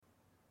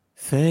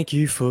Thank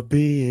you for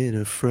being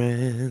a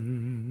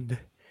friend.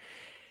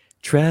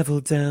 Travel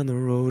down the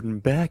road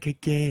and back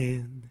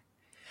again.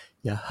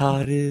 Your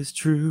heart is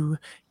true,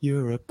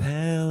 you're a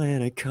pal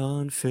and a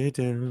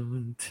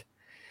confidant.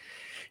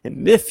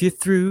 And if you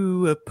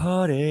threw a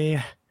party,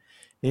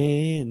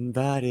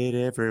 invited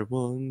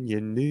everyone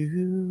you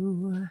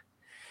knew,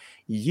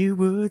 you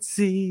would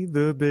see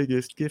the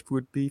biggest gift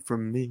would be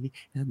from me,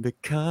 and the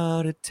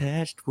card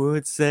attached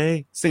would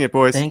say, sing it,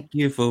 boys. Thank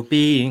you for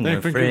being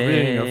Thank a you for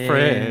being a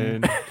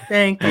friend.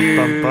 Thank Bum, you.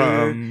 bum,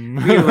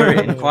 bum. We were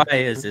in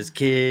choirs as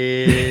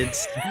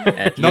kids.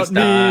 At Not least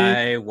me.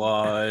 I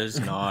was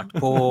not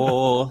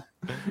Paul.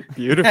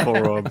 Beautiful,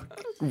 Rob.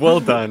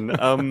 Well done.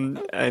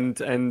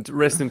 And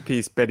rest in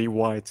peace, Betty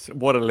White.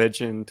 What a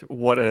legend.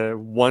 What a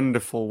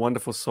wonderful,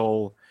 wonderful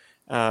soul.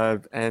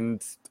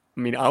 And I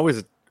mean, I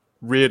was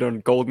reared on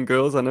Golden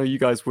Girls. I know you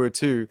guys were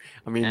too.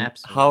 I mean,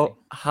 Absolutely.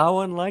 how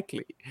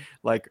unlikely?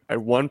 Like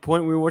at one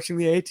point we were watching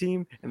the A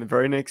Team, and the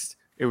very next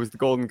it was the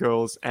Golden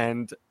Girls,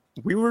 and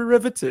we were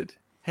riveted.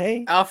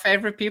 Hey, Our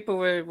favorite people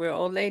were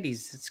old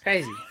ladies. It's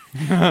crazy.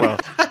 well,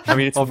 I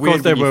mean, it's Of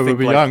weird course they when you were. We think,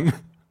 were like, young.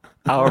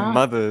 our Ah.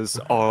 mothers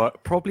are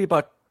probably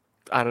about,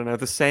 I don't know,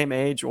 the same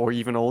age or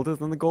even older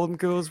than the Golden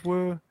Girls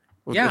were,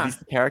 or Yeah. at least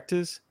the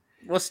characters.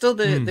 Well, still,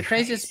 the Hmm.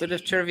 craziest bit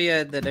of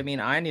trivia that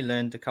I only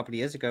learned a couple of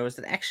years ago was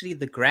that actually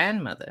the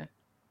grandmother,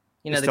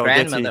 the Estelle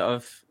grandmother Getty.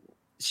 of,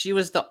 she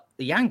was the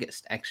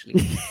youngest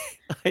actually.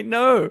 I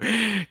know,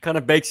 kind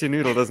of bakes your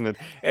noodle, doesn't it?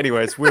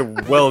 Anyways, we're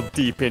well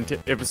deep into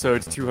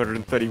episode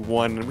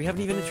 231, and we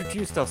haven't even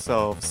introduced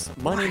ourselves.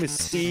 My name is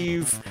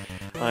Steve.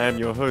 I am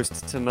your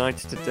host tonight,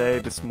 today,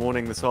 this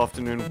morning, this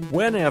afternoon,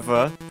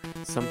 whenever,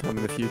 sometime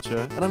in the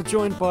future. And I'm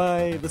joined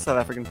by the South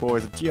African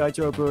boys of G.I.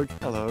 Joburg.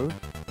 Hello.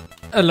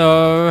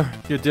 Hello.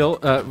 You deal.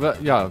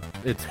 Yeah,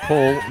 it's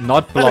Paul,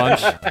 not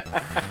Blanche.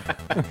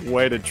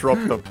 Way to drop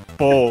the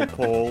ball,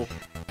 Paul.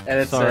 And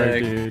it's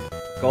Sorry, dude.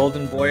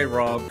 Golden Boy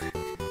Rob.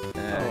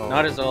 Oh.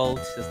 Not as old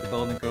as the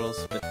Golden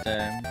Girls, but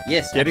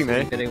yes, Getting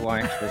there. absolutely, Betty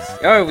White was.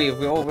 Oh,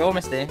 we're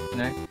almost there.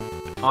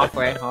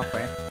 Halfway. Well,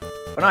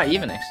 not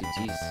even actually.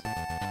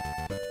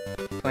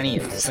 Jeez, 20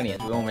 years.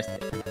 We're almost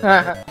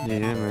there. Yeah,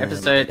 man.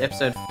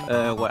 episode.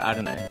 What, I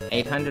don't know,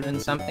 800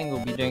 and something.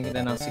 We'll be doing it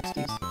in our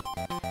 60s.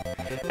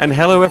 And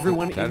hello,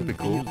 everyone That'd in be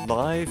cool. the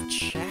live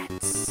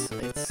chats.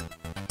 It's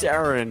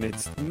Darren,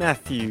 it's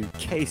Matthew,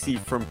 Casey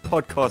from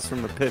Podcast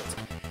from the Pit.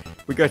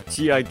 We got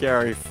G.I.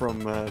 Gary from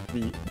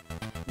the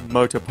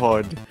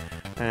Motorpod.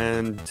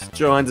 And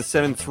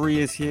Johannes73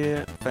 is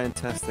here.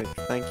 Fantastic.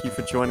 Thank you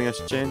for joining us,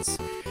 gents.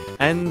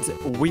 And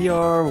we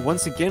are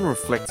once again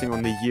reflecting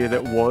on the year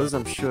that was.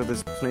 I'm sure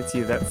there's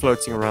plenty of that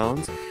floating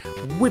around.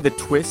 With a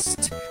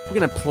twist, we're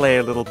going to play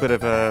a little bit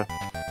of a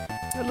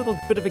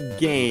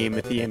game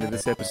at the end of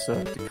this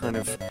episode to kind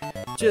of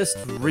just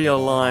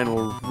realign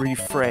or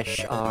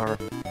refresh our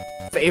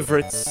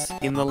favorites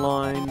in the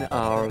line,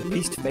 our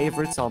least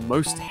favorites, our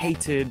most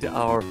hated,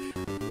 our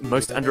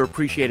most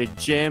underappreciated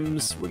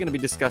gems. We're going to be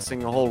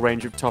discussing a whole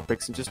range of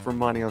topics and just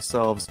reminding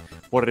ourselves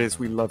what it is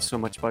we love so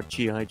much about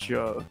G.I.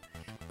 Joe.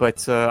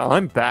 But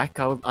I'm back.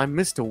 I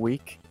missed a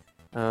week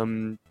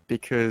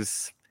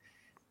because,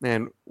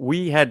 man,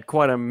 we had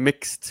quite a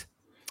mixed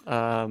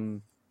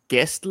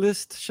guest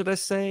list, should I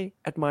say,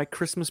 at my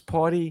Christmas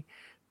party.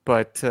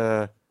 But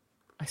I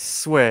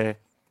swear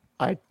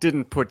I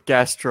didn't put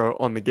Gastro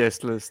on the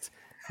guest list.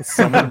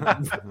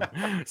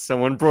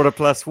 Someone brought a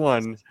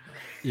 +1.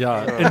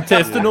 Yeah,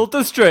 intestinal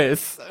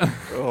distress.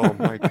 Oh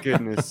my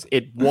goodness.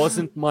 It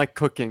wasn't my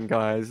cooking,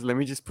 guys. Let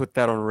me just put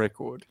that on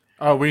record.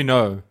 Oh, we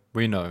know.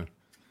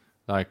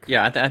 Like,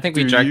 Yeah, I think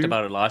we Do joked you?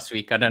 about it last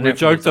week. I don't know. we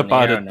if it was joked on the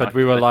about air or it, but not,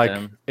 we were like,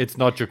 um, it's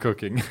not your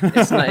cooking.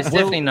 it's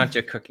definitely not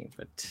your cooking,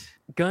 but.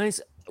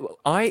 Guys,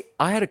 I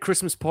had a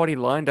Christmas party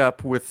lined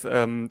up with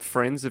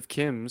friends of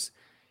Kim's,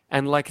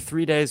 and like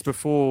 3 days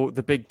before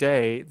the big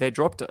day, they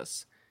dropped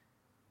us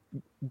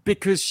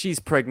because she's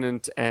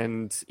pregnant,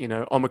 and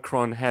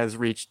Omicron has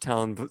reached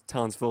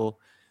Townsville,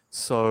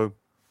 so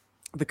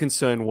the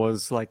concern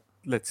was like,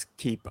 let's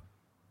keep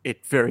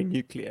it very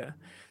nuclear.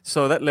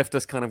 So that left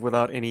us kind of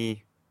without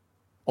any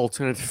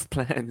alternative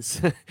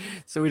plans.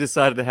 So we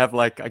decided to have,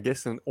 like, I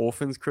guess, an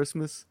orphan's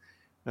Christmas.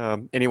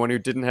 Anyone who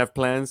didn't have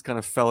plans kind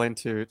of fell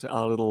into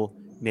our little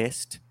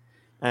nest.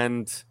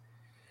 And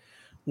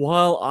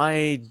while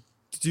I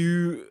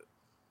do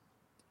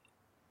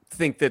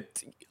think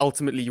that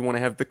ultimately you want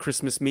to have the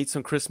Christmas meats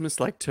on Christmas,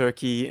 like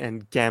turkey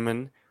and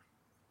gammon,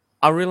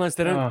 I realize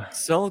they don't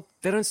sell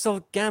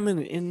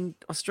gammon in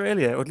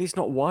Australia, or at least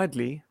not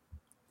widely.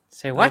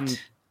 Say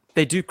what?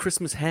 They do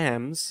Christmas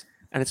hams,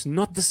 and it's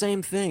not the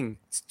same thing.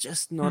 It's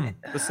just not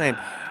the same.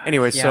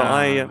 Anyway, so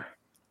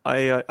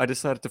I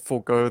decided to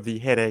forego the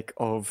headache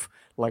of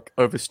like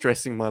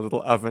overstressing my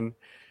little oven.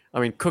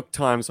 I mean, cook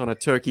times on a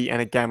turkey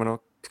and a gammon are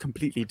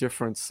completely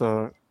different.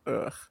 So,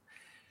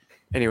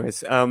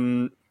 anyways,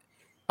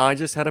 I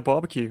just had a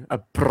barbecue, a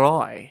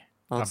braai.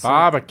 A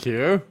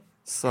barbecue?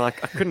 So I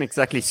couldn't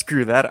exactly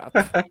screw that up,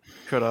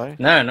 could I?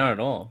 No, not at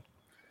all.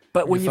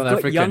 But when You're you've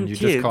South got young African, you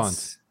just kids,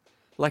 can't.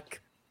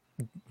 like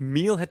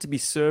meal had to be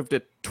served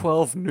at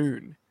 12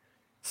 noon.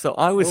 So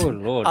I was Oh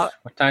Lord, I,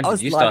 what time I did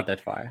was you lighting, start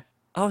that fire?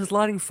 I was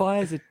lighting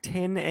fires at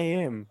 10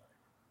 a.m.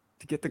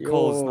 to get the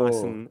coals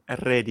nice Yo.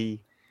 and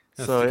ready.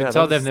 Yes, So you can yeah,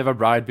 tell that they've was never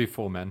bride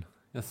before, man.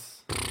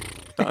 Yes.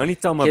 the only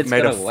time I've Kids made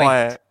a gotta wait.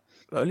 fire.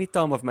 The only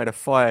time I've made a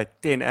fire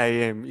at 10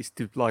 a.m. is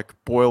to like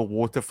boil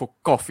water for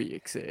coffee,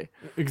 etc.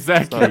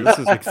 Exactly. So this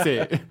is Like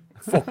say.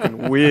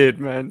 fucking weird,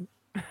 man.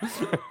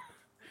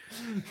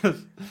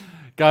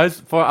 Guys,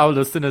 for our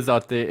listeners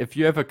out there, if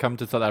you ever come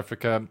to South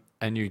Africa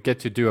and you get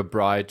to do a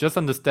bride, just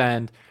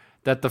understand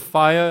that the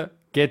fire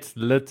gets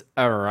lit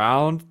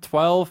around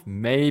 12,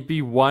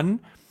 maybe 1,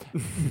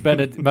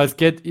 but it must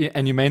get,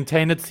 and you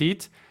maintain its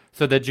heat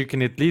so that you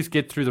can at least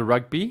get through the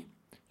rugby,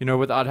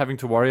 without having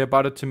to worry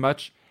about it too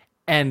much.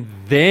 And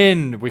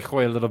then we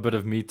throw a little bit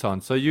of meat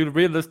on. So you're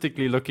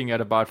realistically looking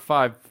at about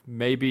 5,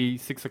 maybe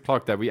 6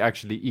 o'clock that we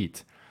actually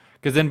eat.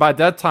 Because then by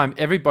that time,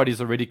 everybody's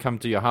already come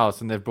to your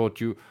house and they've brought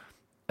you,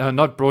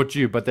 not brought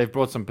you, but they've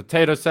brought some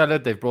potato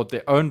salad. They've brought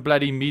their own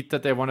bloody meat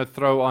that they want to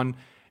throw on.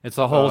 It's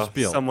a whole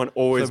spiel. Someone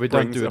always So we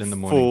don't brings do it a in the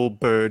morning. full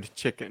bird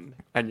chicken,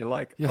 and you're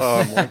like, Yes.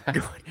 oh my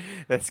god,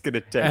 that's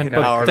gonna take And an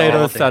hour.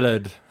 potato And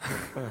salad.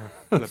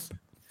 flip.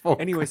 Fuck.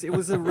 Anyways, it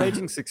was a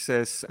raging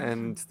success,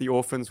 and the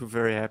orphans were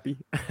very happy.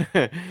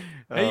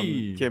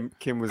 Hey,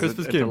 Kim was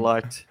Christmas a Kim.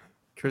 delight.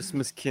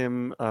 Christmas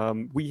Kim.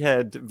 We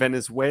had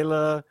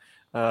Venezuela,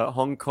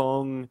 Hong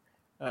Kong,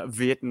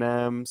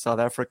 Vietnam, South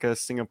Africa,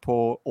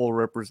 Singapore, all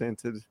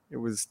represented. It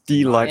was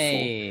delightful.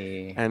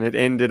 Hey. And it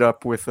ended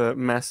up with a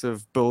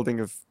massive building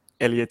of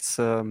Elliot's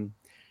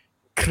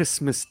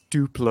Christmas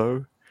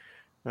Duplo.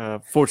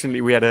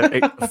 Fortunately, we had a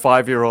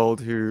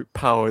 5-year-old who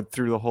powered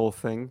through the whole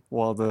thing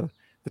while the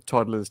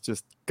toddlers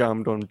just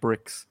gummed on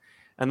bricks.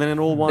 And then it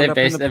all wound up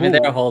in the pool. They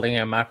were holding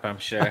him up, I'm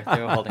sure.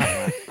 They were holding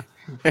him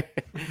up.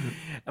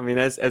 I mean,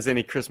 as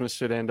any Christmas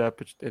should end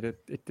up,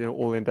 it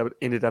all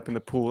ended up in the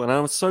pool. And I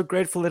was so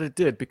grateful that it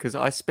did, because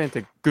I spent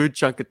a good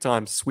chunk of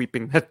time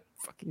sweeping that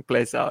fucking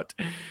place out.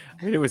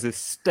 I mean, it was a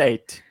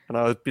state, and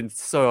I would have been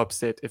so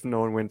upset if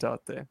no one went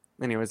out there.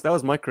 Anyways, that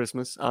was my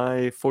Christmas.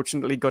 I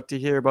fortunately got to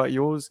hear about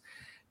yours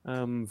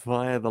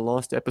via the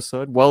last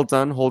episode. Well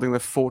done holding the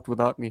fort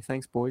without me.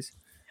 Thanks, boys.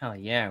 Hell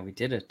yeah, we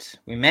did it.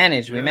 We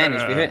managed. We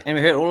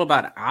heard all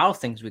about our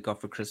things we got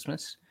for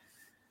Christmas.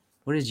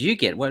 What did you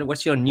get?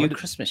 What's your new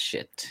Christmas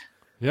shit?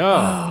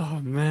 Yeah.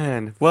 Oh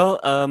man. Well,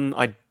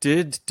 I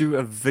did do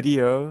a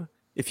video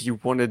if you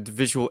wanted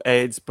visual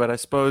aids, but I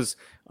suppose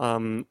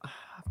I've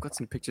got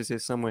some pictures here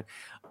somewhere.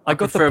 I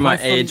got prefer the my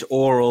Python- age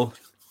oral.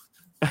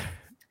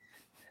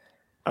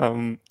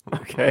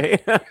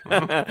 Okay.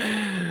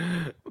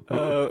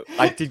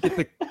 I did get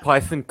the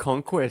Python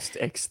Conquest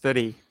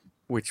X30,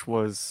 which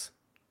was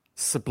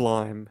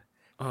sublime.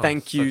 Oh,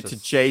 Thank you such a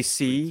to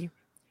JC.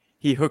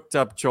 He hooked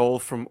up Joel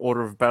from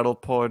Order of Battle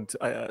Pod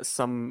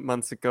some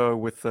months ago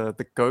with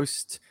the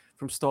Ghost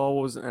from Star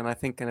Wars, and I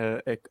think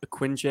a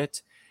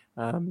Quinjet.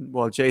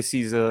 Well,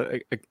 JC's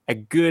a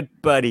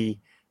good buddy,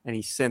 and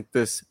he sent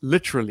this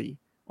literally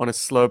on a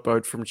slow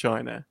boat from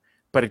China,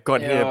 but it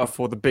got here Yeah.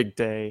 before the big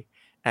day,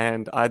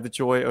 and I had the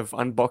joy of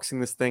unboxing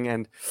this thing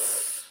and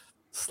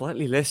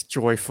slightly less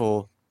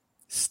joyful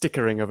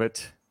stickering of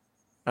it.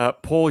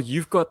 Paul,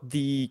 you've got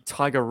the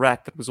Tiger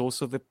Rat that was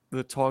also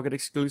the Target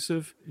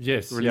exclusive,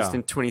 Yes. released Yeah.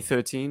 in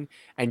 2013,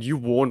 and you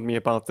warned me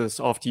about this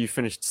after you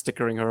finished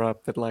stickering her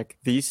up, that like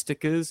these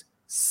stickers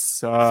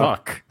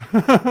suck.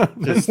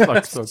 Just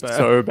sucks so bad.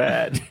 So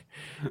bad.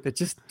 They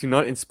just do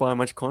not inspire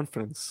much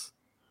confidence.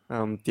 The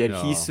No.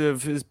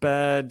 adhesive is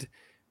bad.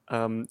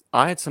 I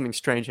had something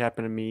strange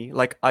happen to me.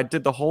 Like, I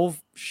did the whole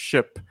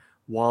ship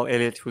while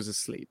Elliot was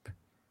asleep,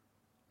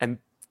 and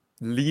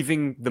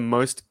leaving the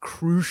most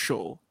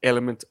crucial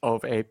element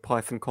of a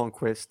Python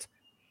conquest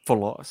for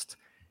last.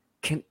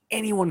 Can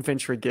anyone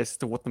venture a guess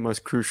to what the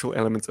most crucial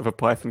elements of a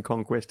Python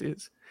conquest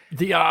is?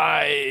 The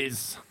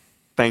eyes.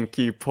 Thank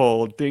you,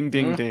 Paul. Ding,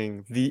 ding,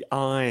 ding. The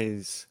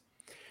eyes.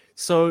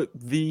 So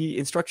the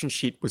instruction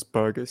sheet was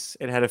bogus.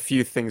 It had a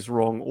few things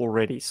wrong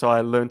already, so I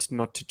learned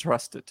not to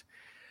trust it,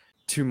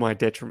 to my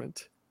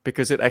detriment,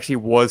 because it actually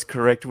was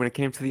correct when it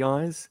came to the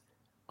eyes.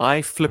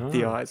 I flipped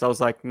the eyes. I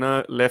was like,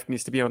 no, left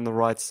needs to be on the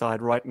right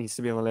side, right needs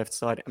to be on the left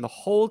side. And the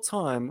whole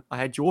time I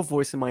had your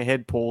voice in my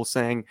head, Paul,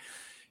 saying,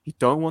 you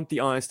don't want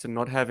the eyes to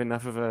not have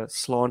enough of a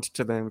slant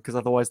to them, because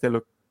otherwise they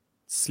look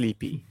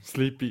sleepy.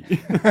 Sleepy.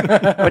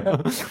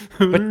 But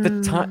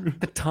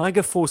the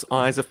Tiger Force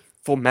eyes are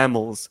for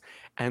mammals,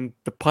 and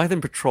the Python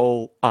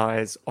Patrol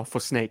eyes are for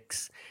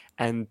snakes,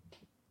 and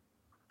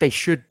they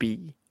should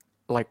be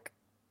like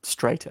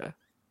straighter,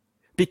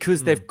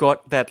 because they've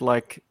got that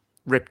like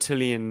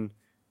reptilian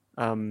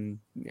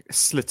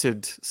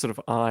slitted sort of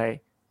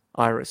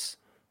iris.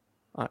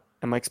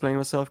 Am I explaining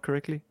myself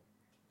correctly?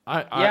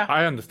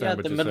 I understand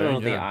what the you're middle saying.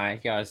 of the yeah. eye.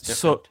 Yeah, it's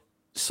different.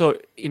 So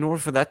in order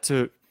for that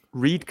to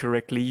read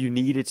correctly, you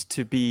need it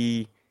to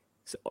be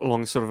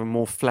along sort of a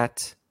more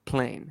flat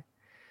plane.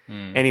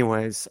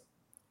 Anyways,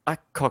 I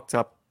cocked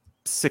up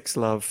Six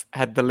Love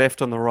had the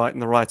left on the right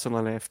and the right on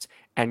the left.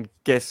 And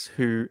guess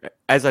who?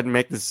 As I'd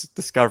make this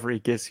discovery,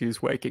 guess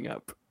who's waking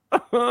up?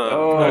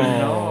 Oh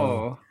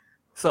no.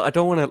 So I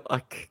don't want to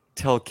like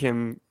tell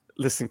Kim,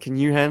 listen, can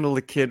you handle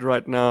the kid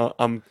right now?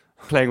 I'm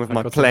playing with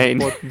my Got some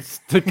plane. important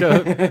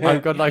sticker.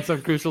 I've got like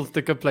some crucial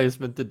sticker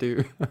placement to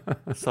do.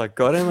 So I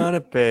got him out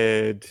of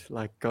bed,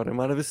 like got him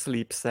out of his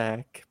sleep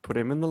sack, put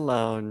him in the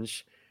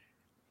lounge,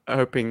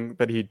 hoping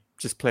that he'd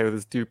just play with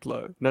his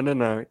Duplo.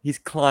 No. He's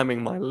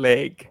climbing my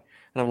leg.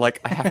 And I'm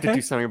like, I have to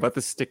do something about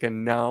the sticker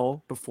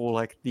now before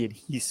like the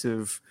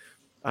adhesive,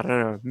 I don't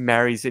know,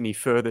 marries any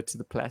further to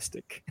the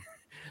plastic.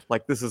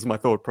 Like this is my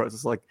thought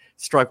process. Like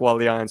strike while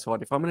the iron's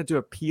hot. If I'm gonna do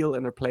a peel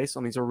and replace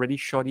on these already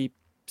shoddy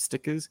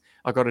stickers,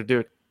 I gotta do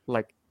it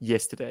like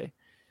yesterday.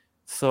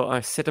 So I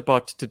set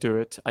about to do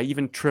it. I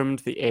even trimmed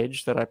the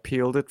edge that I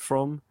peeled it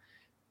from,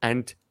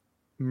 and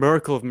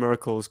miracle of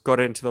miracles, got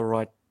it into the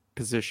right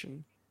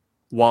position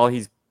while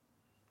he's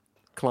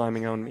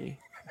climbing on me.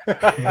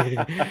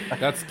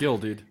 That's skill,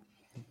 dude.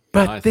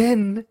 But Nice.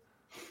 then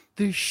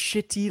the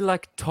shitty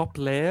like top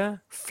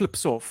layer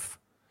flips off.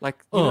 Like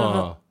you know how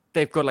Oh.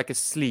 they've got like a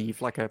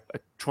sleeve, like a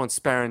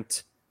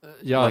transparent.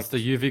 Yeah, it's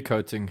like- the UV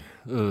coating.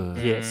 Ugh.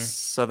 Yes.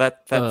 So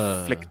that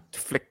Uh.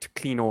 flicked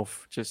clean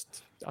off.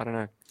 Just I don't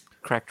know,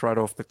 cracked right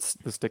off the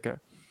sticker.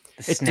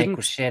 The It snake didn't-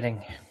 was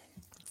shedding.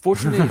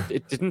 Fortunately,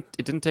 it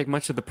didn't take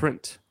much of the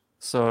print,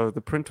 so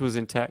the print was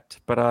intact.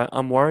 But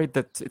I'm worried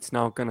that it's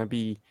now going to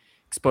be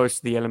exposed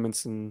to the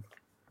elements and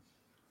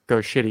go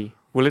shitty.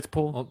 Will it,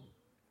 Paul?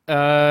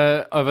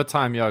 Over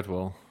time, yeah, it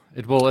will.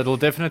 It'll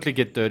definitely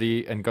get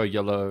dirty and go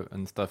yellow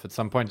and stuff at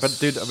some point. But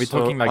dude, are we So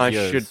talking like I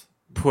years? should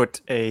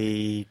put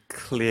a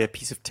clear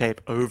piece of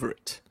tape over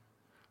it.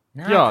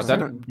 No, Yeah, put that-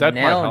 some that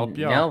might nail, help,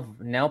 yeah.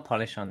 Nail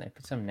polish on there.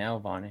 Put some nail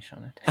varnish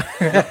on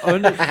it.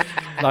 Only,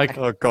 like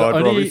Oh God, the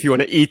Rob! only- If you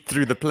want to eat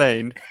through the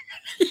plane,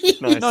 nice.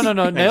 no,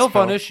 Thanks, nail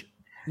pal. varnish.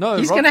 No,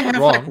 He's Rob's gonna not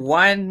have wrong.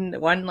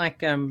 like one like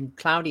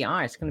cloudy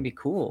eye. It's gonna be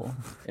cool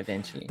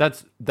eventually.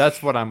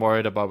 That's what I'm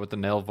worried about with the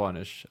nail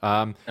varnish.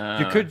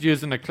 You could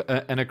use an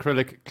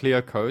acrylic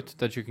clear coat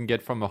that you can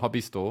get from a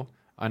hobby store.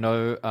 I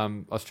know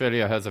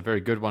Australia has a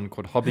very good one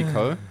called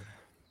Hobbyco.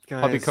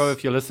 Hobbyco, Guys,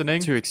 if you're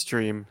listening. too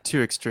extreme.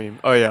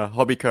 Oh yeah,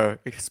 Hobbyco,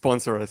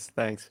 sponsor us.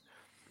 Thanks.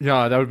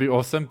 Yeah, that would be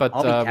awesome, but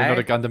we're not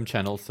a Gundam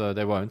channel, so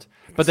they won't.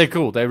 But they're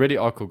cool. They really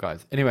are cool,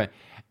 guys. Anyway,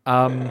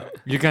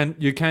 you can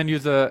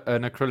use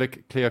an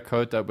acrylic clear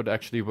coat that would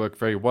actually work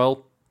very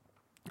well.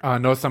 I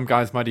know some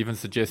guys might even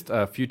suggest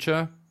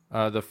Future,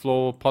 the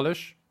floor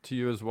polish to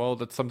you as well.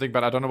 That's something,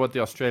 but I don't know what the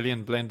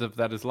Australian blend of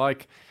that is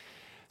like.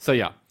 So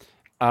yeah,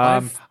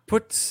 I've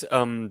put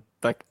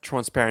like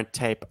transparent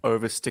tape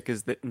over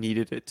stickers that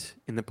needed it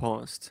in the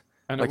past.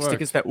 and Like it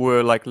stickers worked. that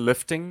were like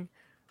lifting,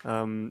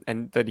 and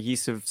the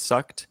adhesive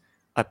sucked.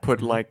 I put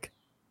Mm-hmm. like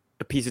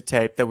a piece of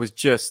tape that was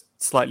just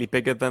slightly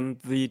bigger than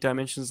the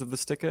dimensions of the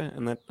sticker,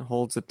 and that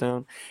holds it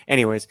down.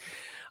 Anyways,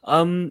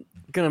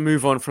 gonna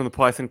move on from the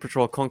Python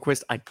Patrol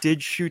Conquest. I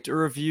did shoot a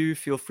review.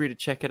 Feel free to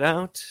check it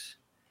out.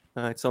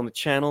 It's on the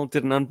channel.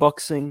 Did an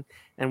unboxing,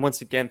 and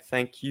once again,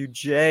 thank you,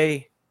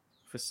 Jay,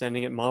 for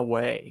sending it my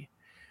way.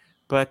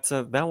 But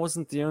that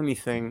wasn't the only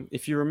thing.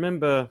 If you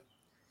remember,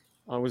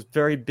 I was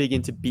very big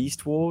into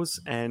Beast Wars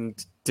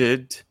and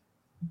did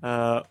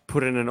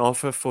put in an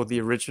offer for the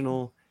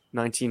original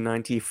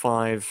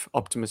 1995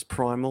 Optimus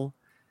Primal.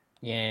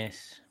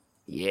 Yes.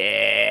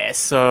 Yeah,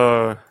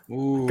 so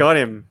Ooh. got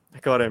him. I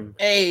got him.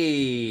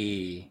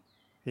 Hey.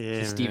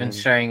 Yeah,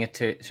 Steven's man.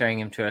 showing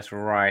him to us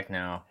right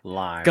now,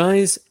 live.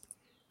 Guys,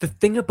 the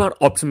thing about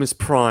Optimus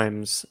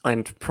Primes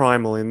and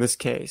Primal in this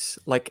case,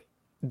 like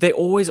they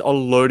always are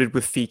loaded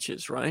with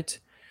features, right?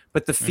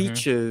 But the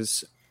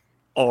features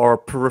are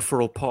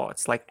peripheral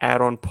parts, like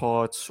add-on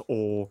parts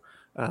or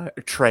a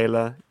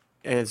trailer,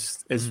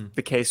 as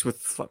the case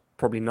with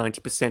probably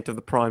 90% of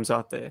the primes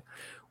out there.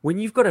 When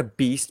you've got a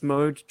beast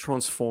mode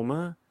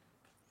transformer,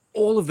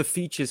 all of the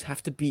features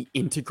have to be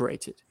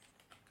integrated.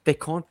 They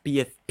can't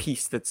be a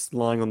piece that's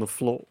lying on the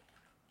floor.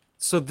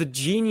 So the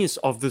genius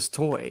of this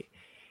toy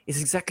is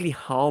exactly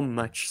how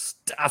much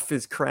stuff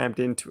is crammed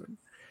into it.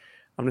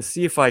 I'm going to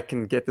see if I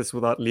can get this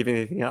without leaving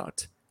anything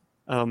out.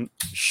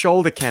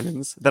 Shoulder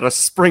cannons that are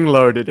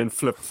spring-loaded and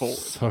flip forward.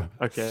 So,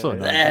 Okay. so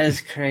nice. That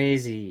is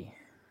crazy.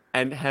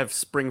 And have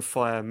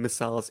spring-fire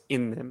missiles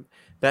in them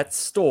that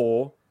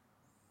store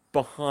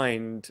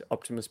behind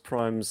Optimus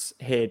Prime's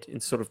head in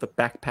sort of the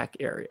backpack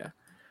area.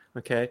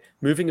 Okay,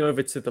 moving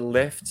over to the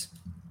left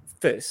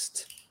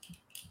fist.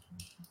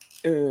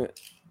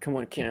 Come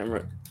on,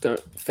 camera.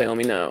 Don't fail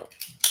me now.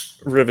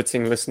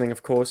 Riveting listening,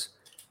 of course.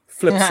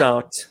 Flips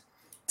out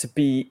to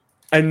be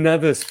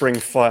another spring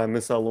fire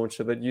missile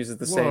launcher that uses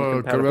the same Whoa,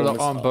 compatible gorilla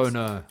arm missiles.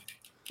 boner.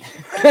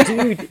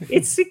 Dude,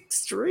 it's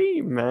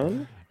extreme,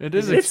 man. It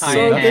is It's extreme.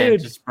 so Tiny hand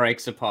good. just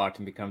breaks apart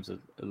and becomes a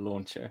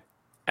launcher.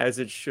 As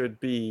it should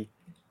be.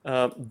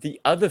 The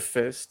other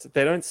fist,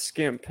 they don't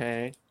skimp,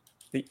 hey?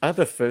 The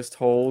other fist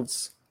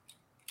holds.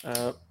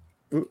 I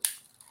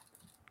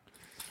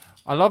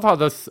love how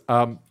this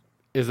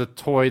is a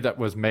toy that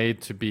was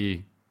made to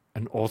be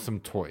an awesome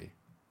toy.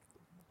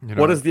 You What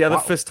know, does the other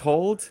wow. fist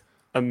hold?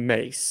 A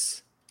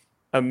mace.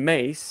 A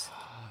mace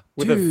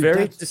with a Dude, very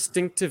that's-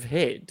 distinctive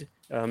head,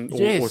 or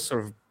Yes.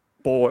 sort of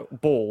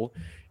ball.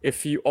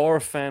 If you are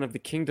a fan of the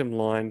Kingdom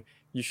line,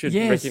 you should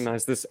Yes.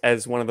 recognize this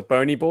as one of the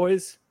Bony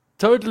Boys.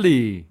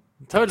 Totally.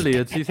 Totally.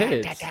 It's his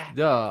head.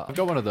 Yeah. I've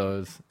got one of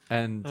those.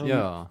 And Um,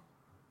 yeah.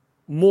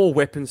 More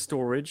weapon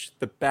storage.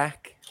 The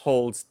back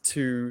holds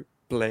 2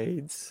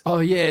 blades. Oh,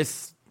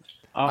 yes.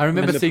 I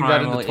remember Optimus seeing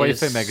that in the Primal Toy is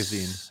Fair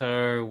magazine.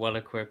 So well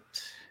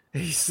equipped.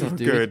 He's so Dude,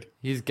 good.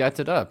 He's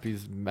gatted up.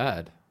 He's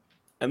mad.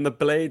 And the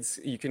blades,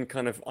 you can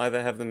kind of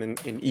either have them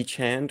in each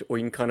hand, or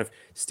you can kind of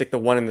stick the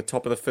one in the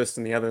top of the fist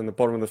and the other in the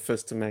bottom of the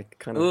fist to make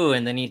kind of. Ooh,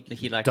 and then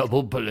he like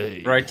Double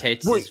blade.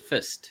 rotates his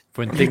fist.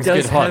 When He things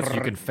does get hot, have- you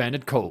can fan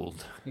it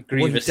cold. Well, he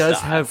Grievous does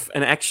style. have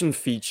an action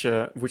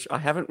feature, which I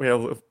haven't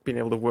been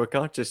able to work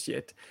out just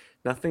yet.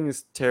 Nothing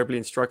is terribly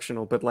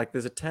instructional, but like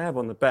there's a tab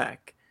on the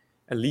back,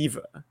 a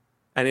lever,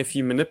 and if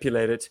you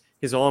manipulate it,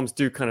 his arms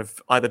do kind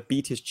of either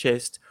beat his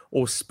chest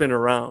or spin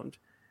around.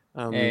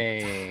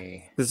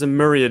 Hey. There's a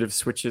myriad of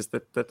switches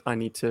that I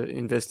need to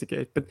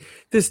investigate, but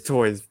this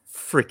toy is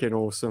freaking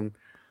awesome.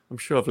 I'm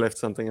sure I've left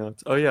something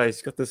out. Oh yeah,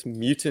 he's got this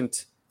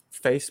mutant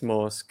face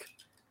mask,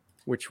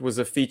 which was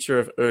a feature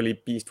of early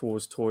Beast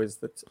Wars toys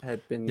that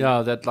had been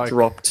Yeah, that like.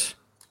 dropped.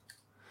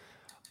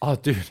 Oh,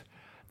 dude,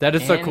 that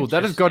is so cool.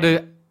 That's got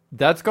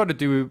to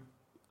do.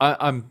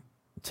 I'm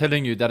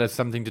telling you, that has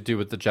something to do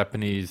with the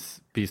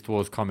Japanese Beast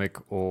Wars comic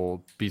or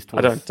Beast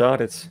I Wars. don't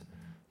doubt it.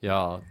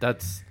 Yeah,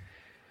 that's.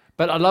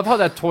 But I love how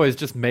that toy is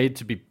just made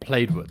to be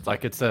played with.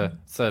 Like it's a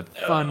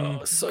fun,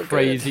 so good.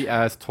 crazy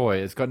ass toy.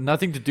 It's got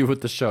nothing to do with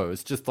the show.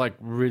 It's just like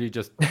really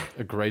just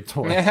a great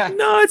toy.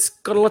 No, it's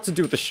got a lot to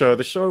do with the show.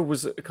 The show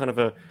was kind of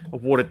a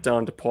watered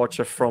down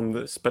departure from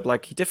this, but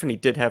like he definitely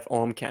did have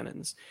arm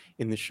cannons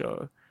in the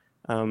show.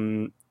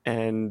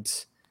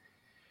 And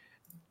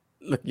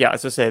look, yeah,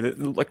 as I say,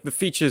 like the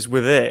features were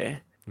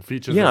there. The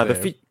features. Yeah, are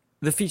there.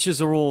 the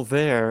features are all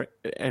there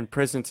and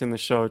present in the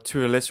show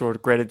to a lesser or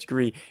greater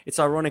degree. It's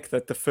ironic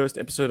that the first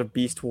episode of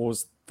Beast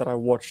Wars that I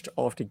watched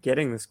after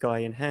getting this guy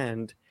in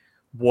hand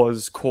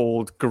was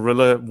called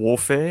Guerrilla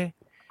Warfare,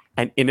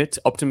 and in it,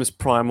 Optimus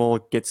Primal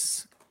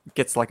gets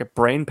like a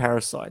brain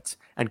parasite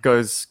and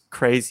goes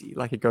crazy,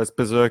 like it goes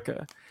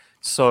berserker.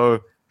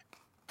 So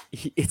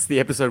it's the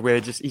episode where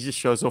he just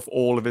shows off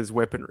all of his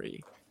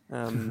weaponry.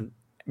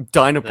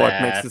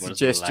 Dinobot makes That the was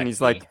suggestion. He's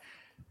lucky. like,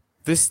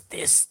 this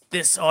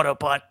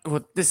Autobot,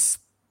 or this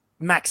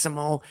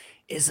Maximal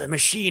is a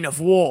machine of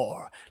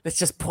war. Let's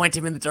just point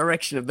him in the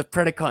direction of the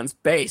Predacons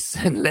base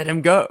and let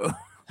him go.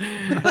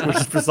 Which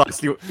is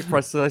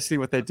precisely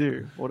what they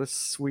do. What a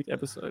sweet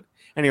episode.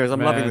 Anyways,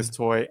 I'm loving this Man.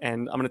 toy,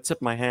 and I'm going to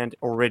tip my hand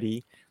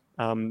already.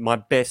 My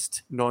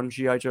best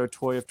non-G.I. Joe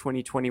toy of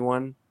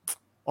 2021,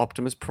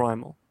 Optimus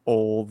Primal,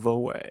 all the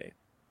way.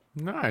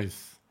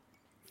 Nice.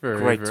 Very,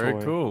 Great very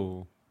toy.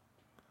 cool.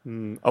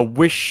 A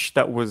wish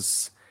that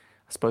was,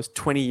 I suppose,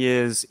 20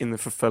 years in the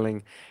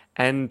fulfilling.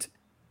 And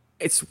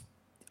it's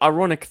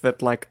ironic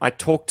that like I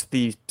talked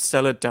the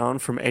seller down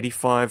from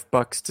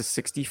 $85 to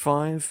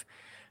 65.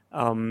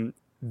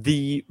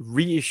 The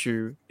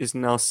reissue is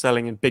now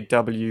selling in Big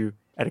W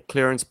at a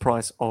clearance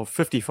price of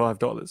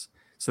 $55.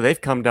 So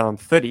they've come down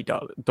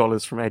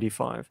 $30 from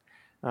 85.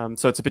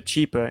 So it's a bit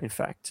cheaper, in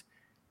fact.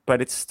 But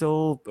it's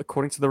still,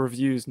 according to the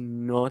reviews,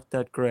 not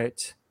that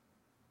great.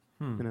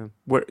 You know,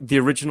 where the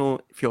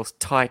original feels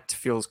tight,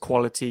 feels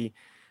quality.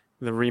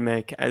 The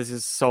remake, as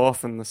is so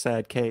often the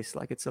sad case,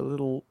 like it's a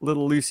little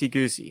loosey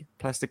goosey,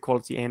 plastic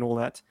quality and all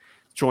that,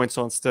 joints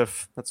aren't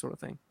stiff, that sort of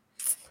thing.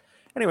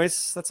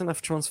 Anyways, that's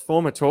enough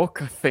Transformer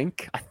talk. I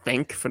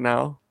think for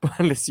now,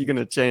 unless you're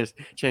gonna change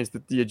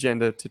the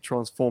agenda to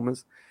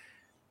Transformers.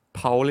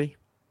 Pauli,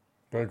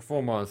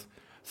 Transformers.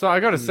 So I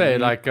gotta say,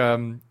 like,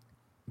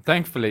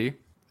 thankfully,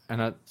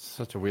 and that's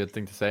such a weird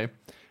thing to say,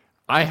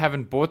 I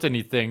haven't bought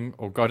anything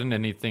or gotten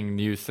anything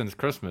new since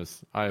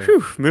Christmas.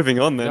 moving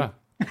on then. Yeah.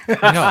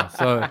 Yeah,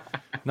 so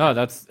no,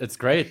 it's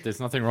great. There's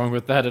nothing wrong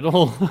with that at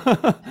all.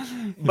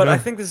 But I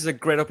think this is a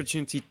great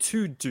opportunity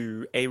to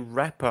do a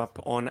wrap up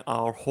on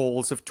our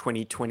hauls of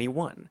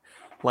 2021.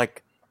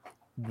 Like,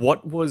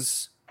 what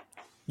was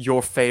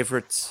your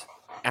favorite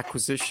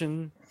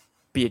acquisition?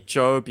 Be it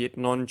Joe, be it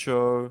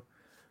non-Joe.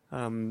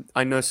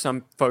 I know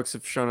some folks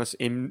have shown us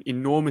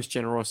enormous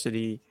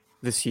generosity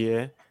this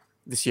year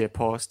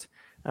past.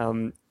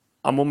 I'm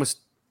almost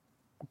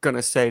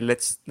gonna say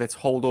let's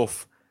hold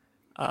off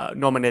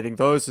nominating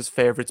those as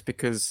favorites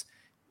because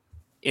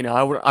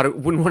I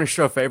wouldn't want to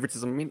show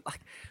favoritism. I mean, like,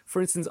 for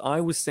instance,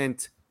 I was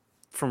sent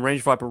from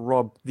Range Viper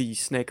Rob the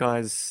Snake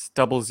Eyes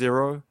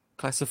 00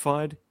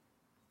 classified,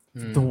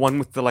 the one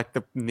with the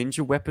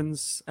ninja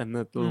weapons and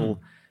the little.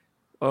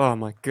 Oh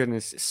my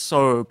goodness, it's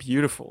so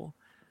beautiful.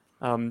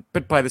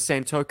 But by the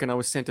same token, I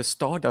was sent a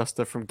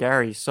Starduster from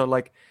Gary. So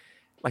like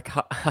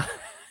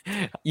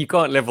you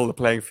can't level the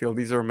playing field.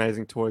 These are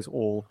amazing toys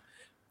all.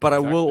 But I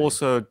will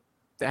also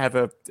have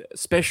a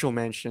special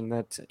mention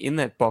that in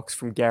that box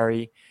from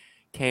Gary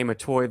came a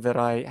toy that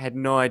I had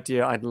no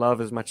idea I'd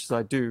love as much as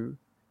I do.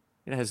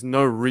 It has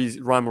no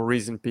rhyme or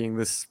reason being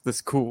this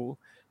cool,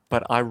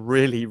 but I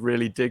really,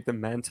 really dig the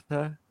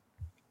Manta.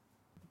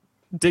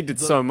 Digged it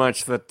so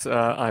much that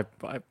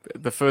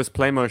the first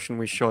play motion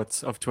we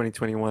shot of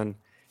 2021,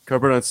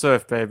 Cobra Don't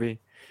Surf, baby,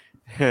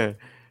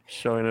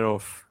 showing it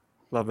off.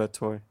 Love that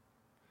toy.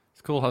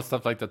 It's cool how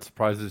stuff like that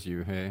surprises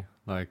you. Hey,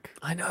 like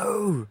I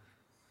know.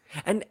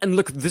 And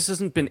look, this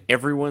hasn't been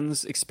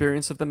everyone's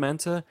experience of the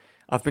Manta.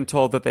 I've been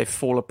told that they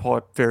fall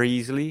apart very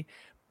easily.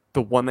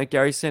 The one that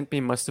Gary sent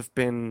me must have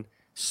been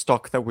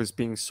stock that was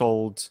being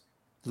sold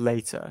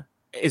later,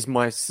 is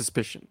my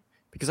suspicion.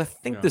 Because I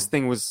think this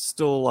thing was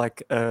still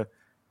like a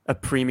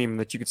premium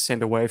that you could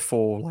send away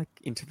for like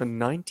into the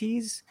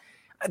 90s.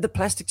 The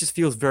plastic just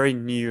feels very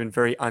new and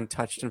very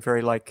untouched and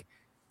very like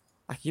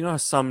you know how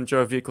some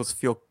Joe vehicles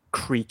feel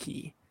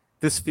creaky.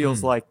 This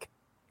feels like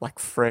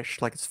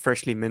fresh, like it's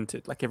freshly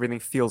minted. Like everything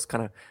feels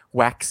kind of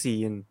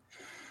waxy and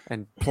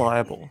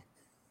pliable.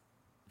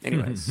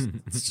 Anyways,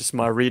 it's just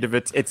my read of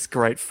it. It's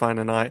great fun,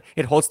 and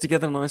it holds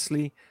together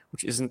nicely,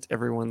 which isn't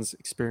everyone's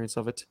experience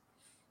of it.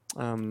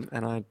 And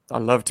I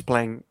loved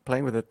playing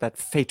with it that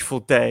fateful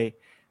day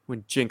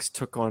when Jinx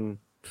took on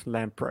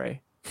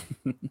Lamprey.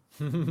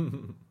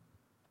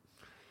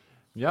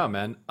 Yeah,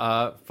 man.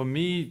 For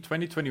me,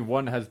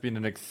 2021 has been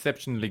an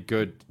exceptionally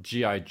good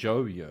G.I.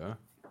 Joe year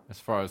as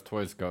far as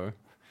toys go.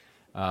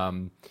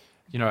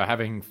 You know,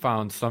 having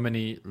found so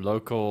many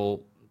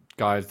local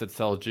guys that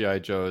sell G.I.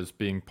 Joes,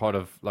 being part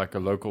of like a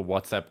local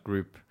WhatsApp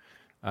group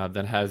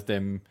that has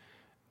them,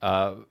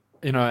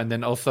 you know, and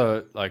then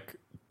also like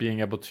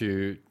being able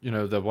to, you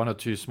know, the one or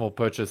two small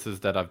purchases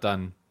that I've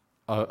done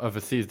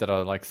overseas that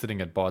are like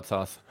sitting at Bart's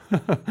house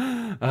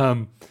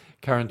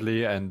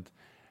currently. And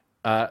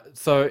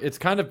so it's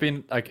kind of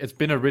been like, it's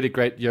been a really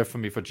great year for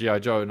me for G.I.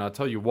 Joe, and I'll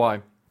tell you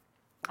why.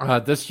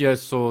 This year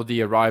saw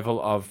the arrival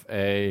of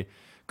a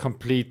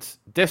complete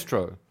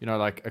Destro, you know,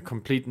 like a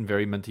complete and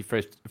very minty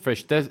fresh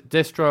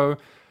Destro.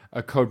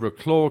 A Cobra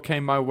Claw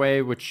came my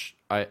way, which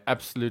I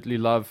absolutely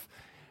love.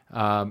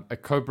 A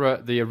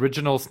Cobra, the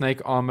original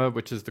Snake Armor,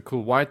 which is the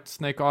cool white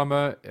Snake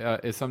Armor,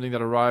 is something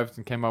that arrived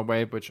and came my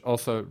way, which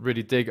also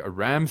really dig. A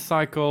Ram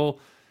Cycle,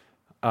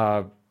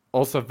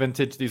 also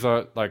vintage. These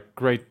are like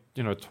great,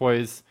 you know,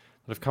 toys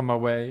that have come my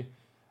way.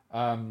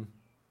 And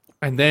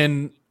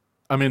then,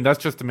 I mean,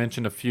 that's just to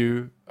mention a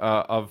few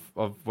of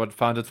what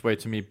found its way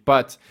to me.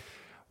 But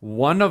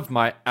one of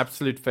my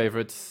absolute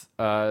favorites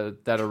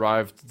that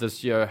arrived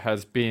this year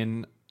has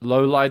been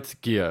Lowlight's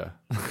gear.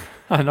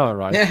 I know,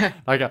 right? Yeah.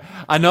 Like,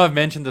 I know I've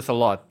mentioned this a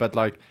lot, but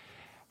like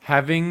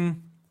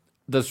having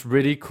this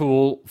really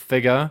cool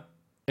figure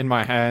in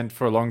my hand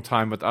for a long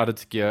time without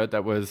its gear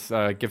that was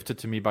gifted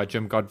to me by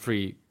Jim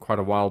Godfrey quite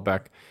a while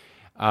back.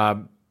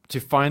 To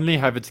finally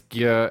have its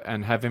gear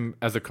and have him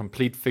as a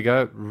complete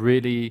figure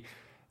really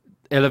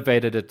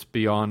elevated it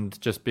beyond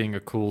just being a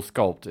cool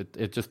sculpt.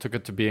 It just took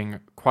it to being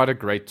quite a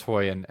great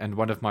toy and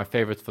one of my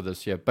favorites for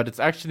this year. But it's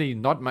actually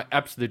not my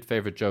absolute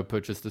favorite Joe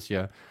purchase this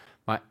year.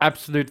 My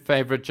absolute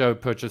favorite Joe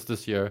purchase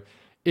this year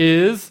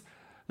is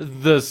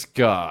this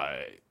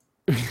guy.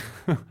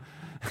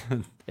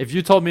 If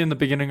you told me in the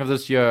beginning of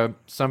this year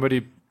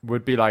somebody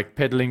would be like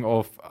pedaling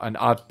off an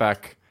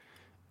Outback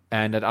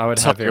and that I would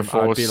have him,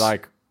 I would be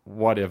like,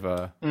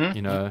 whatever,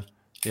 you know?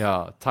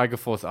 Yeah, Tiger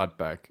Force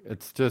Outback.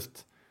 It's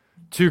just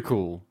too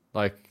cool.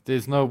 Like,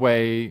 there's no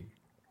way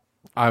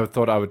I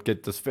thought I would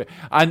get this figure.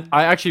 I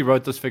actually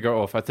wrote this figure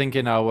off. I think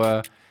in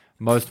our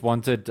Most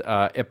Wanted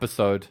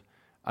episode,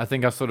 I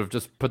think I sort of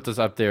just put this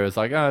up there as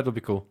like, it'll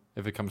be cool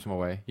if it comes my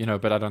way, you know,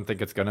 but I don't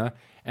think it's gonna.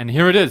 And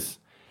here it is.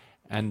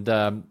 And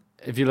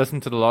if you listen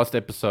to the last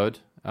episode,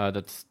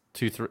 that's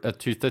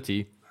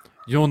 230,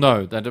 you'll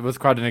know that it was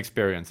quite an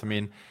experience. I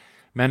mean,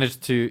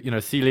 managed to, you know,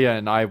 Celia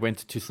and I went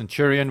to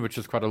Centurion, which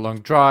was quite a long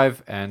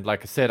drive. And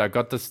like I said, I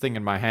got this thing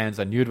in my hands.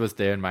 I knew it was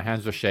there and my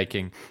hands were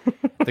shaking.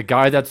 The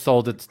guy that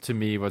sold it to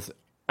me was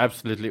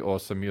absolutely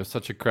awesome. He was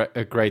such a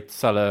great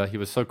seller. He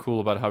was so cool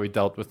about how he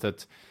dealt with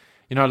it.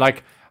 You know,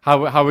 like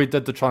how we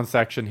did the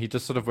transaction. He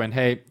just sort of went,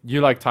 hey,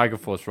 you like Tiger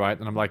Force, right?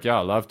 And I'm like, yeah,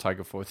 I love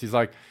Tiger Force. He's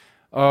like,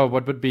 oh,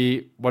 what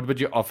would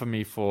you offer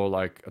me for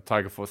like a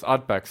Tiger Force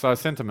Outback? So I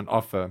sent him an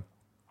offer.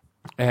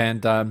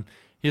 And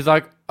he's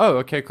like, oh,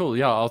 okay, cool.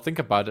 Yeah, I'll think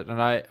about it. And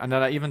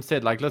then I even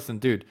said, like, listen,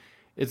 dude,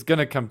 it's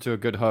gonna come to a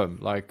good home.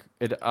 Like,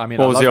 I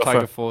mean, I love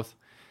Tiger Force.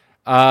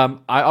 I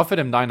offered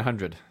him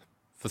 900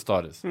 for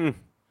starters.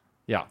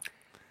 Yeah,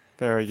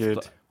 very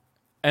good.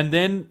 And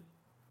then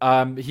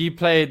he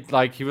played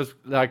like he was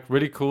like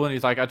really cool, and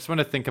he's like, I just want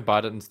to think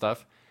about it and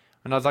stuff.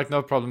 And I was like,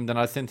 no problem. Then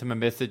I sent him a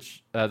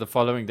message the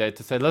following day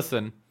to say,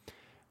 listen,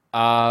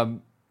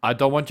 I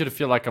don't want you to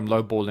feel like I'm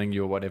lowballing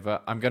you or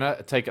whatever. I'm going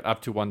to take it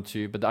up to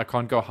 1.2, but I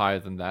can't go higher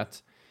than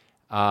that.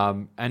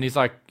 And he's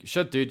like,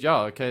 shit, dude.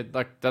 Yeah, okay.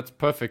 Like, that's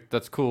perfect.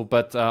 That's cool.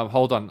 But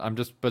hold on. I'm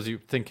just busy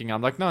thinking.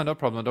 I'm like, no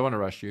problem. I don't want to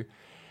rush you.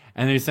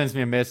 And then he sends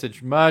me a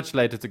message much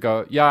later to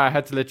go, yeah, I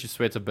had to let you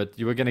sweat a bit.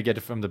 You were going to get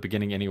it from the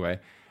beginning anyway.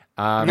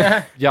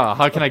 Yeah,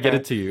 how can I get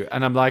it to you?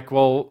 And I'm like,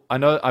 well,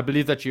 I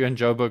believe that you're in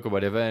Joburg or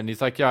whatever. And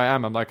he's like, yeah, I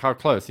am. I'm like, how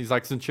close? He's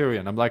like,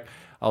 Centurion. I'm like,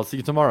 I'll see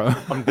you tomorrow.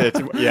 I'm there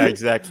to, yeah,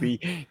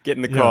 exactly. Get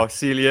in the Yeah. car,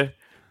 Celia.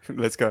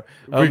 Let's go.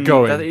 We're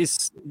going. That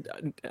is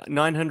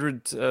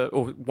 900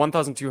 or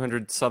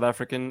 1,200 South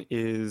African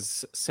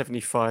is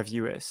 75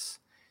 US.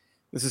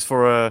 This is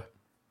for a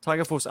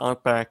Tiger Force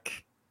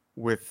Outback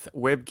with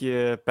web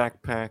gear,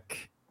 backpack,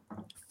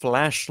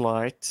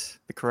 flashlight,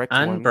 the correct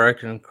one.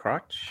 Unbroken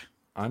crotch.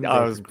 I was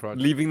Unbroken crotch.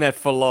 leaving that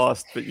for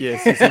last, but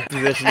yes, he's in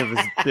possession of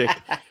his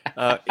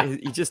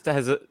dick. He just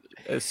has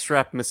a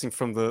strap missing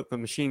from the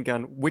machine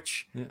gun,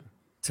 which, Yeah.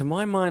 to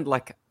my mind,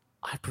 like,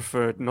 I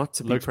prefer not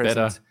to be Looks present.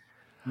 better.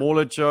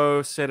 Mauler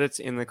Joe said it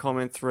in the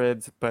comment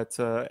thread, but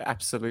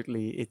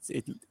absolutely,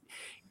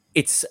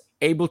 it's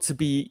able to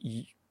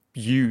be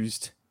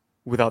used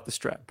without the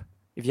strap.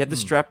 If you had the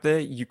strap there,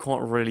 you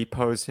can't really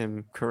pose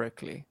him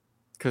correctly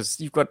because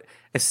you've got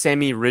a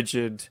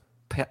semi-rigid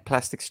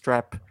plastic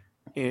strap,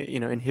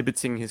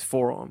 inhibiting his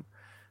forearm.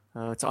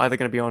 It's either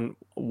going to be on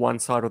one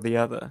side or the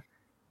other,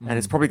 and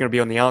it's probably going to be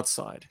on the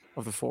outside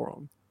of the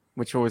forearm,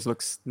 which always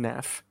looks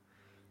naff.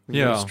 With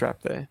Yeah. the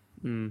strap there.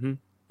 Mm-hmm.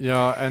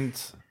 Yeah,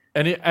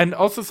 and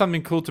also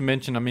something cool to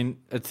mention. I mean,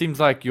 it seems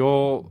like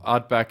your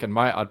Outback and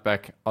my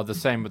Outback are the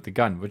same with the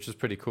gun, which is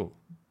pretty cool.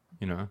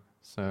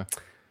 So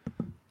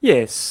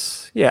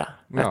Yes, yeah,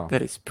 Yeah.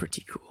 that is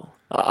pretty cool.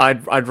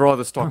 I'd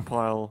rather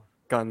stockpile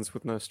guns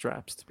with no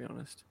straps, to be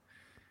honest.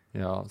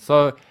 yeah.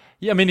 So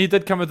yeah, I mean, he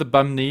did come with a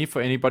bum knee.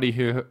 For anybody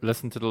who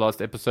listened to the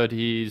last episode,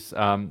 he's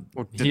Or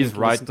his didn't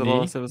right listen to the knee.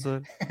 last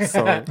episode.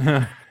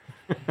 Sorry.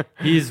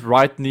 His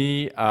right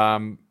knee,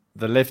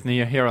 the left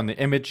knee here on the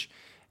image,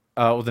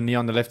 or the knee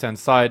on the left hand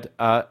side,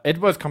 it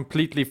was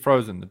completely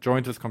frozen. The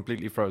joint was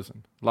completely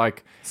frozen.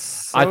 Like,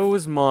 So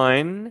was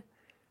mine,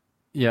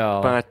 yeah,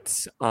 but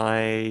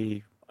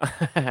I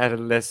had a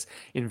less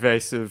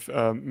invasive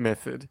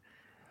method.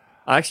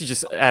 I actually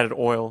just added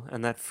oil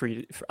and that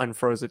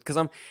unfroze it because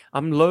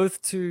I'm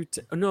loath to.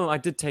 No, I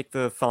did take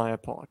the thigh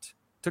apart.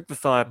 Took the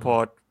thigh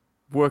apart,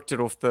 worked it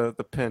off the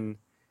pin,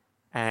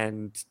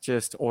 and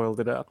just oiled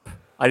it up.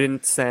 I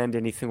didn't sand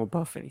anything or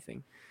buff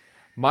anything.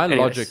 my anyways.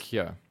 logic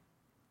here.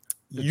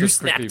 You Just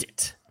snapped quickly-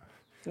 it.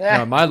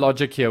 No, my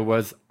logic here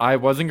was I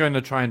wasn't going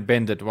to try and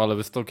bend it while it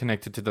was still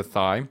connected to the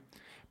thigh,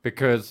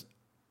 because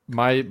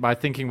my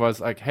thinking was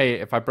like, hey,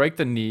 if I break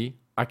the knee,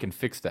 I can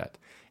fix that.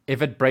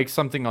 If it breaks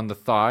something on the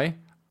thigh,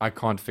 I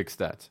can't fix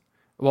that.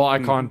 Well, I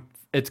can't.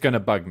 It's going to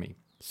bug me.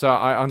 So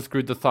I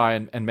unscrewed the thigh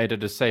and made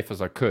it as safe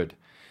as I could.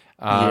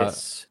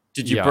 Yes.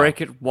 Did you yeah.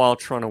 break it while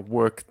trying to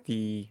work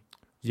the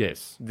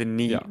Yes.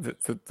 knee, Yeah.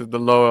 the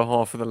lower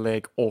half of the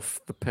leg off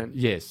the pin?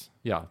 Yes.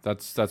 Yeah.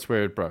 That's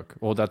where it broke,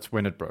 or that's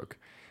when it broke.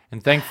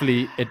 And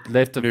thankfully, it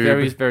left a Noob.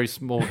 very, very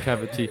small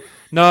cavity.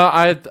 No,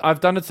 I've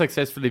done it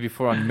successfully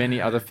before on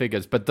many other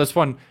figures, but this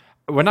one,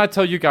 when I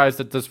tell you guys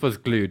that this was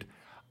glued,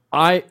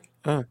 I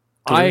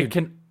Glued.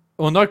 can,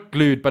 well, not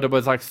glued, but it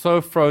was like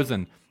so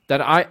frozen that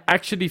I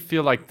actually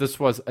feel like this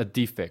was a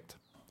defect,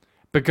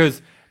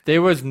 because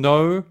there was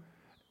no,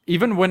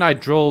 even when I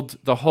drilled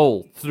the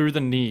hole through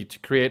the knee to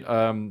create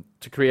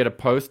a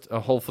post, a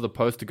hole for the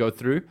post to go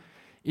through,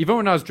 even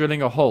when I was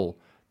drilling a hole,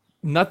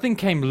 nothing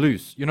came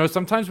loose.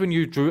 Sometimes when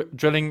you're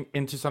drilling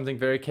into something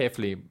very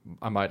carefully,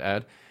 I might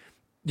add,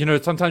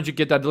 sometimes you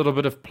get that little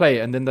bit of play,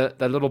 and then that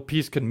little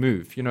piece can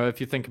move. If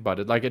you think about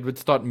it, like it would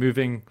start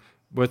moving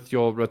with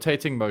your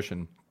rotating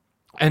motion,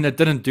 and it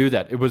didn't do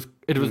that. It was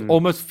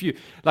almost fused.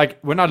 Like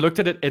when I looked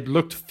at it, it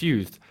looked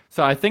fused.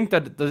 So I think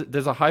that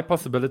there's a high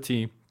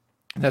possibility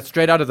that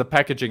straight out of the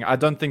packaging, I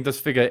don't think this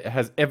figure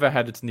has ever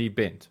had its knee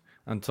bent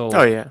until.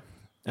 Oh yeah,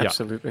 Yeah.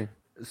 absolutely.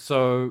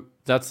 So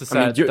that's the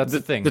I mean, sad. That's the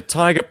thing. The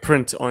tiger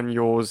print on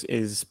yours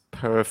is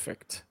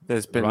perfect.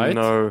 There's been Right?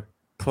 no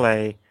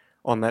play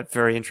on that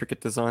very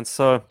intricate design.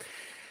 So,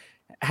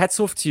 hats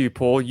off to you,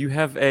 Paul. You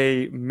have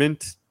a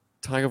mint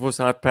Tiger Force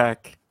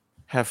Outback.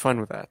 Have fun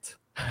with that.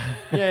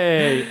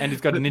 Yay! And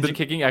he's got a ninja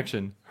kicking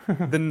action.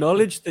 The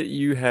knowledge that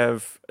you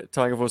have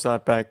Tiger Force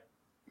Outback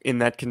in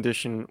that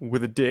condition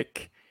with a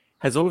dick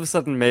has all of a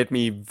sudden made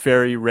me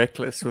very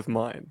reckless with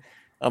mine.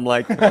 I'm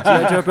like, G.I.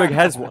 Joburg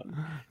has one,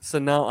 so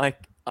now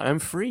I'm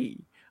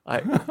free.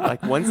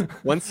 Like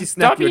once you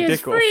snap your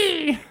dick off,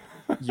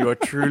 you are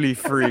truly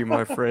free,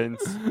 my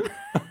friends.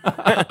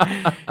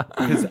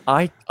 Because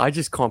I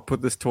just can't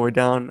put this toy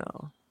down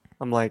now.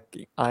 I'm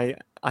like, I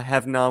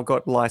have now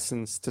got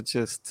license to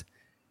just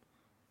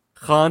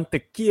gaan te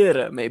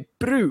kere, my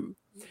brew.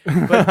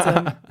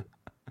 But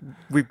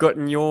we've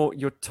gotten your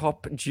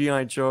top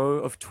G.I. Joe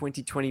of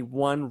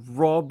 2021.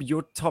 Rob,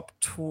 your top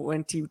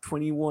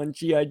 2021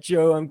 G.I.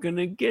 Joe. I'm going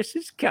to guess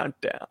his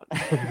countdown.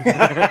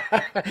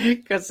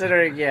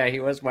 Considering, yeah, he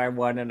was my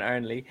one and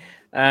only.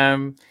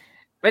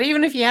 But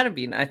even if he hadn't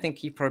been, I think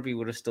he probably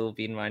would have still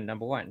been my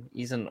number one.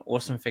 He's an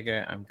awesome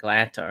figure. I'm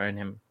glad to own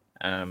him.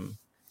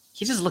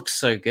 He just looks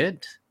so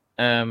good.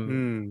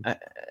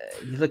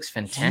 He looks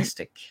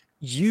fantastic.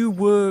 You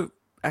were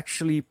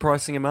actually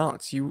pricing him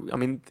out. I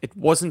mean, it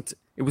wasn't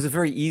it was a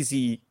very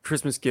easy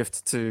Christmas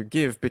gift to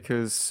give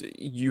because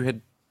you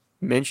had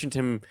mentioned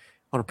him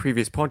on a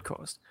previous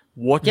podcast.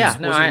 What Yeah, was it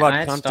about I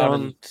had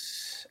Countdown? started.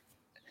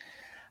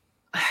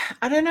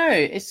 I don't know.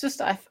 It's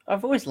just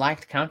I've always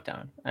liked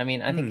Countdown. I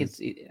mean, I think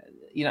it's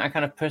I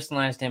kind of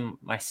personalized him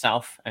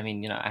myself. I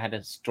mean, I had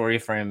a story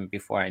for him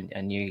before I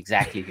knew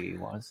exactly who he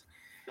was.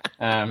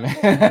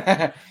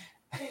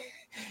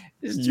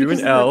 It's You and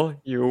because of Al,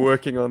 you were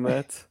working on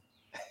that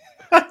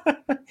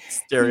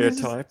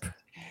stereotype.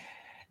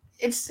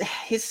 it's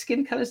his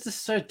skin color is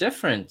just so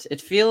different. It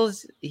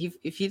feels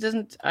if he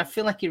doesn't, I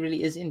feel like he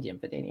really is Indian.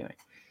 But anyway,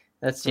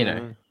 that's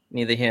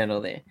neither here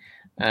nor there.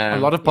 A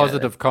lot of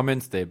positive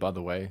comments there, by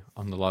the way,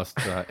 on the last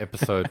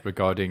episode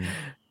regarding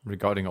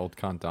Old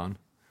Countdown.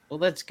 Well,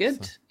 that's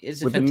good.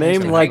 It's With a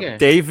name like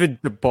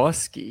David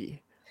Dabowski,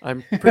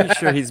 I'm pretty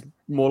sure he's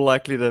more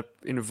likely to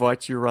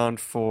invite you around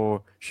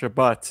for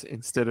Shabbat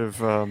instead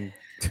of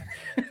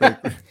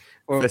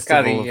or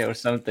Festival curry of or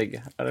something.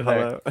 I don't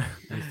know. Hello.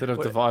 Instead of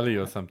Diwali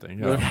or something.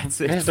 Yeah.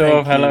 That's it. Festival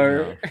of Thank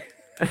you.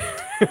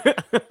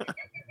 hello.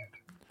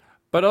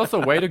 But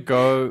also, way to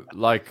go!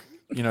 Like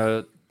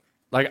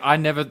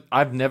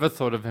I've never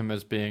thought of him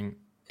as being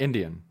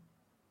Indian.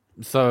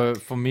 So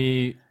for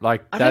me,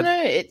 like I that, don't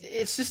know.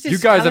 It's just his you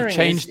guys have coloring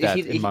changed is- that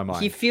he, in my he-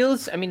 mind. He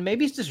feels. I mean,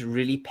 maybe he's just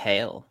really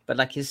pale, but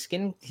like his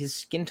skin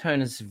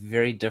tone is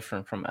very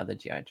different from other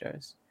GI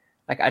Joes.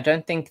 Like I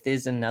don't think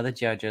there's another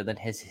GI Joe that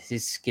has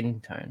his skin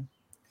tone.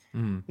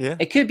 Yeah.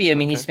 It could be. I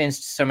mean, he Okay.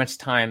 spends so much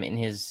time in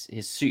his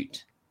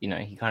suit. He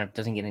kind of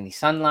doesn't get any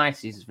sunlight.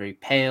 So he's very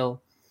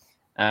pale,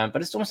 but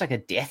it's almost like a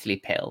deathly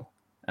pale.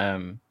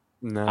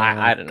 No,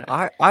 I don't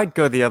know. I'd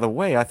go the other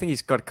way. I think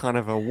he's got kind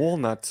of a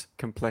walnut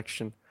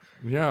complexion.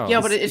 yeah,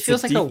 Yeah, but it it's a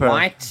feels like a deeper-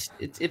 white.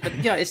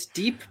 It's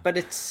deep, but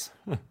it's.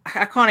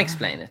 I can't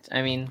explain it.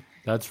 I mean,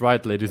 that's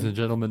right, ladies and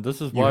gentlemen. This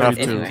is You why have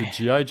we to- took to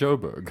GI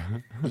Joburg.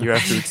 You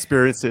have to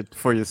experience it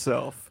for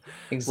yourself.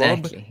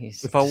 exactly.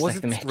 He's If I just like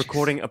wasn't the Matrix.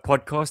 recording a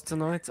podcast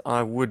tonight,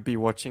 I would be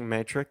watching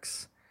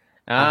Matrix.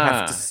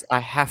 Ah, I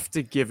have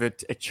to give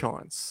it a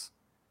chance.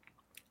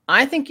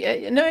 I think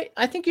no.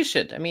 I think you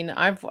should. I mean,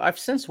 I've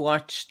since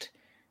watched.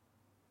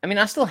 I mean,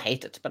 I still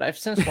hate it, but I've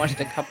since watched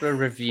a couple of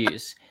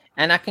reviews,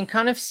 and I can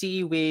kind of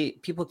see where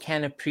people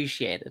can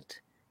appreciate it.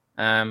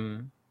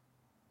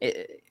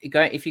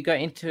 If you go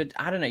into it,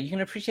 I don't know. You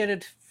can appreciate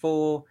it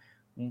for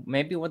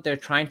maybe what they're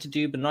trying to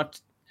do, but not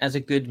as a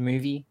good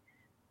movie.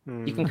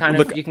 You can kind of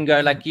Look- you can go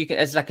like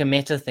as like a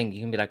meta thing.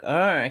 You can be like,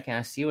 oh, okay,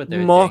 I see what they're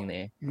Mark- doing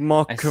there.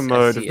 Mark I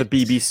Kermode see of the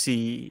it.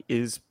 BBC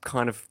is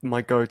kind of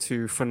my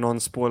go-to for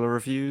non-spoiler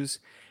reviews,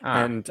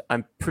 Ah. and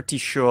I'm pretty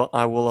sure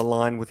I will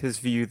align with his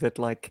view that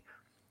like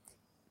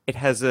it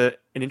has an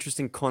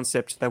interesting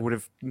concept that would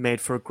have made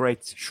for a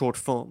great short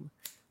film,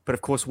 but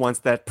of course once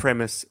that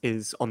premise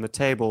is on the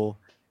table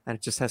and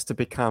it just has to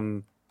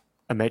become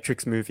a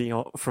Matrix movie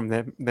from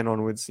then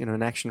onwards,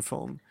 an action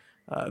film,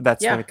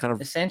 that's when it kind of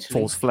essentially.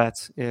 falls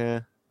flat. Yeah.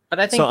 But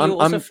I think So you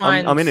also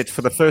find I'm in it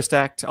for the first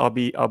act. I'll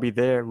be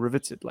there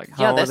riveted. Like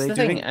how yeah, are that's they the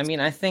doing? thing. I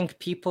mean, I think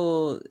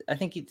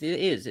it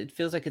is. It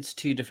feels like it's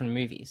two different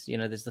movies.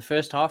 There's the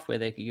first half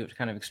where you're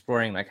kind of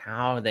exploring like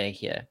how are they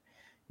here,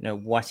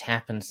 what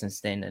happened since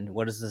then, and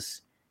what is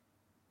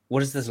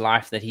this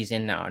life that he's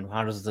in now, and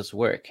how does this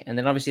work? And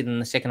then obviously, then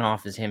the second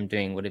half is him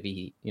doing whatever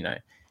he,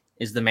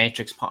 is the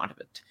Matrix part of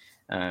it.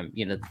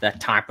 That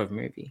type of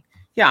movie.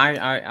 Yeah,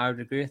 I would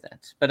agree with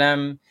that. But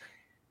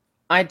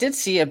I did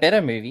see a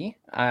better movie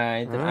that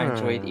I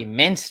enjoyed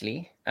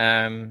immensely.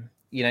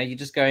 You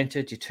just go into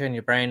it, you turn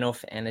your brain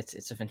off, and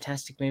it's a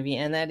fantastic movie,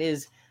 and that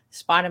is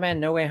Spider-Man: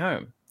 No Way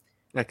Home.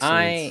 Excellent.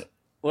 I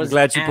was I'm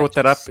glad you brought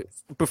that up.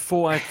 abs-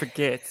 Before I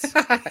forget,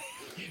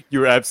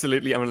 you're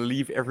absolutely. I'm going to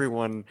leave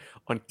everyone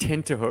on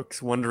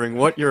tenterhooks, wondering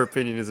what your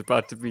opinion is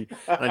about to be.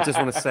 And I just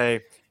want to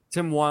say,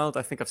 Tim Wilde.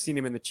 I think I've seen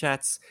him in the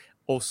chats.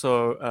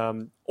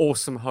 Also,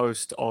 awesome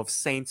host of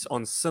Saints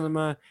on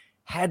Cinema,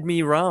 had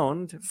me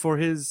round for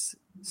his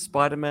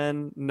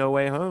Spider-Man: No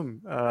Way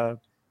Home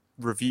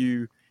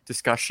review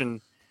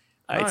discussion.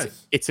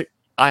 Nice.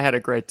 I had a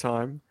great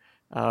time,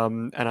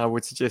 and I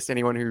would suggest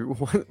anyone who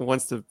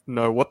wants to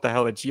know what the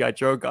hell a GI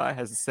Joe guy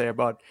has to say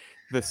about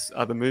this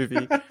other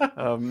movie,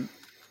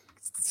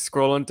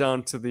 scroll on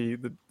down to the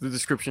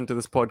description to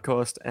this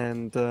podcast,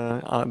 and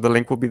the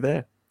link will be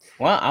there.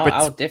 Well, But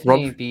I'll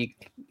definitely Rob- be.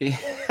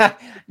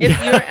 You're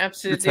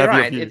absolutely have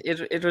your right.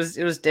 view.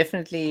 It was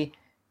definitely.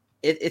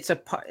 It's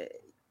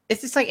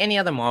just like any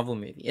other Marvel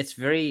movie. It's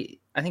very.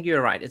 I think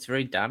you're right. It's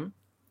very dumb,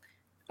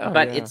 Oh,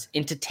 but yeah. it's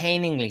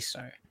entertainingly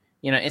so.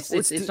 It's Well,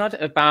 it's it's not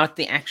about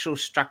the actual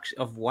structure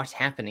of what's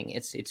happening.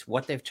 It's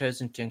what they've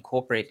chosen to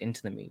incorporate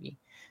into the movie.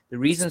 The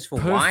reasons for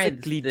why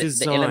perfectly the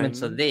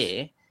elements are designed.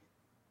 there.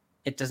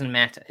 It doesn't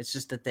matter. It's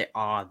just that they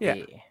are Yeah.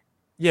 there.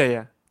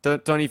 Yeah.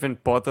 Don't even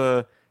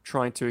bother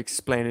trying to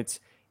explain it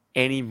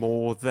any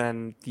more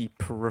than the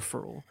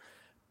peripheral,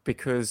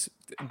 because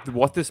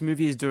what this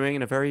movie is doing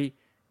in a very,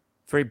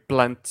 very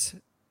blunt,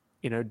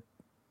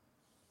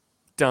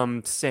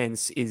 dumb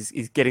sense is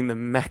getting the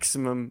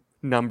maximum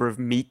number of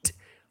meat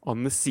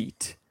on the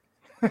seat.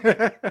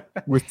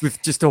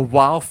 with just a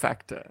wow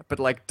factor. But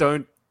like,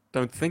 don't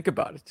think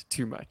about it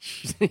too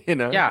much, you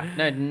know? Yeah,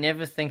 no,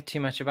 never think too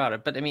much about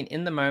it. But I mean,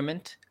 in the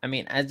moment, I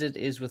mean, as it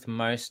is with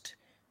most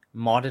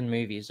modern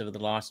movies over the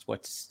last,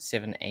 what,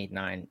 7, 8,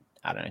 9,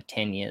 I don't know,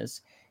 10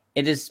 years,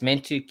 it is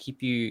meant to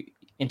keep you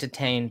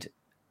entertained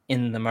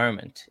in the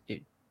moment.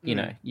 You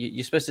know,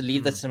 you're supposed to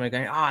leave the cinema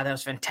going, "Ah, that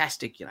was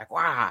fantastic." You're like,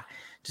 "Wow!"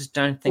 Just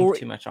don't think Or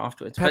too much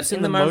afterwards. Perhaps But in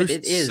in the the moment, most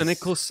it is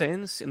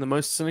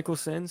cynical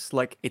sense,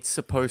 like it's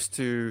supposed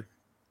to,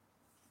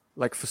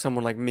 like for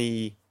someone like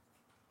me,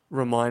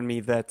 remind me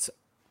that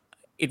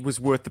it was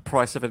worth the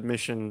price of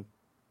admission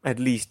at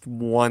least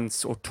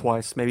once or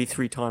twice, maybe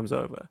 3 times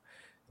over.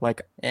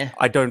 Like, Yeah,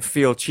 I don't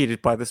feel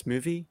cheated by this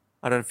movie.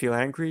 I don't feel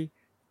angry.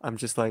 I'm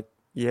just like,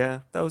 yeah,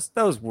 that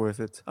was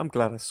worth it. I'm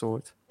glad I saw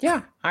it.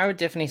 yeah, I would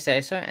definitely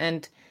say so.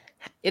 And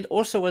it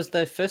also was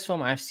the first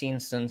film I've seen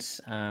since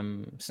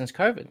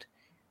COVID.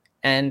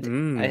 And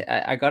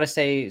Mm. I gotta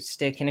say,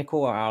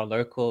 Ster-Kinekor, our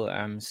local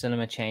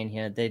cinema chain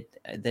here, they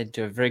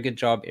do a very good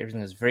job.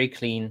 Everything is very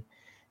clean.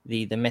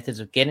 The methods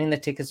of getting the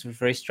tickets were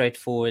very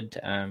straightforward.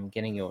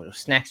 Getting your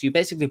snacks, you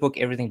basically book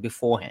everything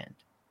beforehand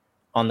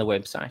on the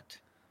website.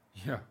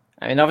 Yeah.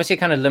 I mean, obviously, it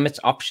kind of limits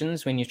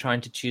options when you're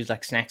trying to choose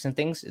like snacks and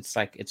things. It's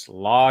like it's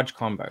large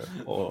combo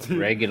or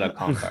regular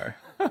combo.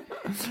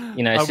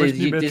 You know, I so wish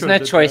New there's Metro no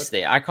did choice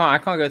that. there. I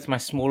can't go with my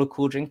smaller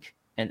cool drink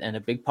and a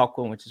big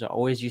popcorn, which is what I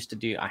always used to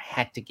do. I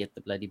had to get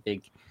the bloody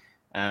big,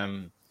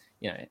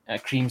 a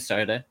cream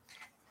soda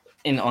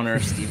in honor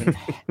of Stephen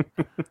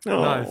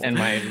Oh. Nice. and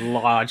my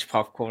large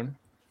popcorn.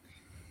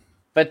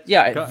 But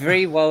yeah, Got-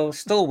 very well,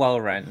 still well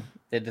run.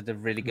 They did a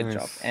really good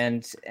job,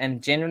 Nice.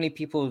 and generally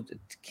people,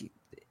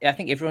 I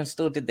think everyone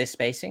still did their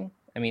spacing.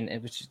 I mean,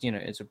 which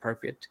is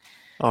appropriate.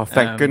 Oh,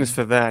 thank goodness Um,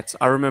 for that.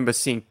 I remember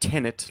seeing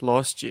Tenet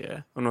last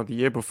year, or not, the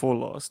year before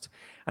last.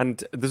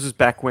 And this was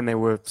back when they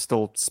were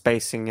still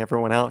spacing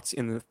everyone out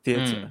in the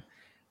theater.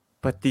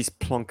 But these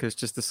plonkers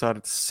just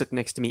decided to sit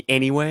next to me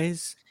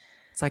anyways.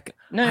 It's like,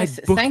 No, I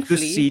booked the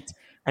thankfully, seat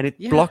and it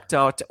yeah. blocked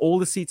out all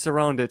the seats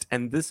around it.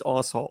 And this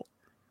asshole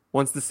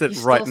wants to sit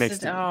You right still next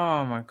sit- to me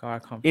Oh my god, I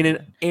can't in believe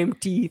an it.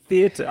 empty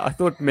theater. I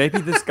thought maybe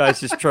this guy's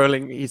just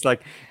trolling me. He's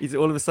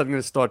all of a sudden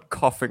going to start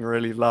coughing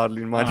really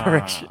loudly in my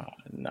direction. Ah,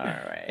 no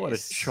What a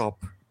ways.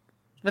 chop.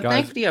 But Guys-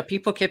 thankfully,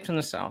 people kept to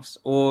themselves.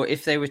 Or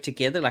if they were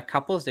together, like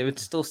couples, they would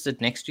still sit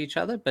next to each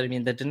other. But I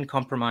mean, they didn't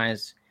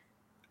compromise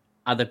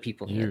other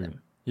people near You.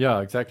 them.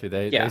 Yeah, exactly.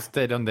 They Yeah.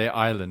 stayed on their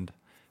island,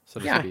 so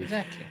to Yeah, speak.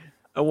 exactly.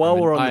 While I'm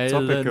we're an on the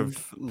topic island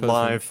of person.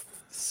 live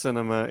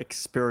cinema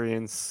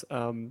experience,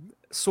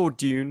 saw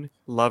Dune,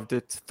 loved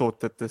it, thought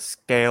that the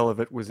scale of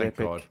it was Thank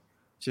epic. God.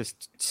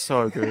 Just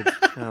so good.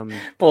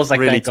 Paul's like,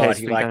 really thank God he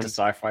tastefully liked done. a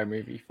sci-fi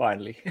movie,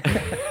 finally.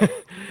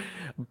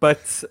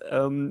 But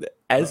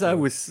as I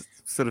was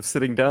sort of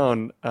sitting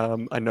down,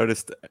 I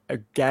noticed a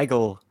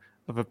gaggle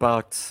of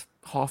about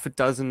half a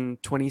dozen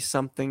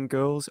 20-something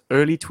girls,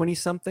 early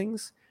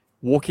 20-somethings,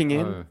 walking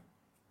in. Oh.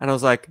 And I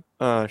was like,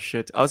 oh,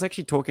 shit. I was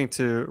actually talking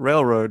to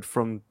Railroad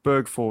from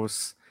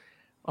Bergforce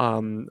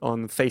on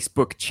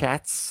Facebook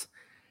chats.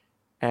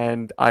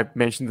 And I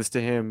mentioned this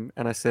to him.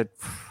 And I said,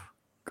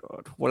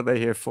 God, what are they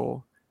here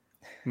for?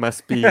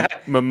 Must be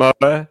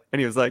Momoa. And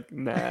he was like,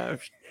 nah,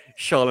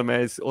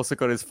 Charlemagne's also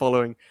got his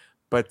following.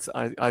 But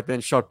I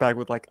then shot back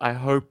with like, I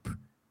hope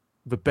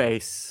the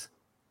bass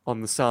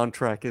on the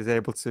soundtrack is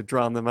able to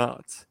drown them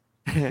out.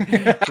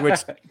 To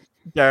which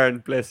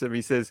Darren, bless him,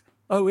 he says,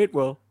 oh, it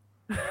will.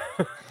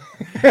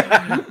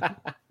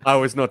 I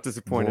was not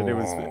disappointed. It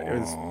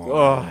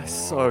was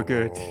so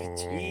good.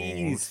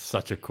 Jeez.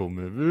 Such a cool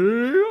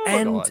movie. Oh my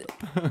And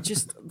God.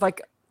 just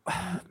like,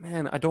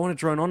 man, I don't want to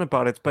drone on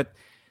about it, but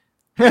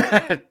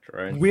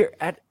Drone. we're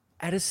at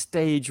a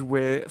stage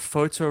where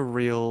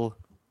photoreal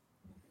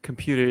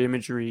computer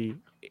imagery,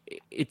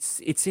 it's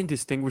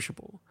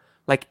indistinguishable.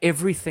 Like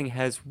everything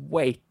has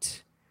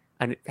weight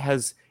and it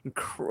has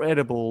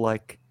incredible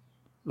like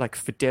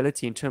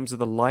fidelity in terms of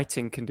the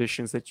lighting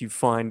conditions that you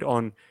find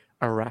on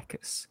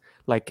Arrakis.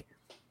 Like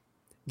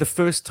the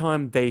first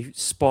time they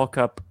spark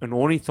up an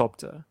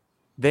ornithopter,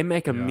 they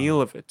make a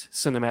meal of it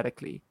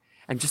cinematically.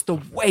 And just the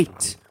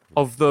weight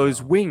of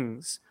those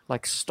wings,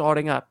 like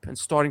starting up and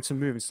starting to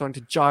move and starting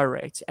to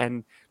gyrate.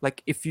 And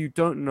like, if you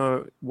don't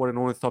know what an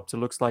ornithopter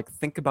looks like,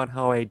 think about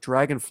how a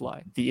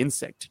dragonfly, the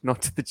insect,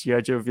 not the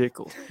G.I. Joe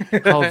vehicle,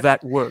 how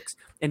that works.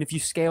 And if you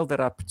scale that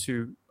up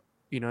to,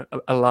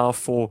 allow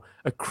for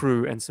a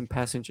crew and some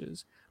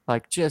passengers,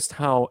 like just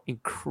how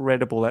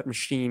incredible that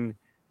machine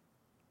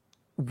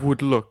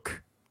would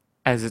look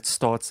as it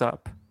starts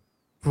up.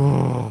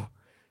 Oh,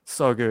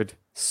 so good.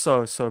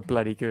 So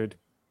bloody good.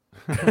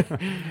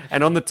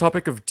 And on the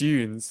topic of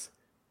dunes,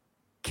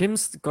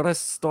 Kim's got us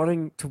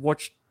starting to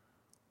watch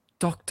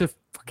Doctor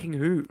fucking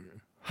Who.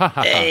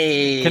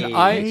 Hey, Can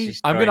I?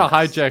 she's I'm gonna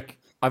throwing us. hijack.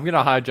 I'm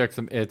gonna hijack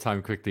some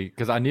airtime quickly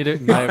because I need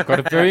it. I've got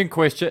a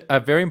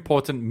very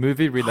important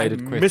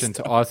movie-related I question missed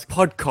to a ask.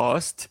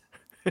 podcast.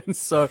 And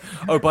so,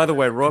 oh, by the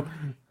way, Rob,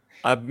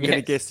 I'm gonna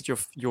Yes. guess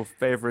that your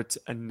favorite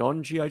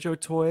non G.I. Joe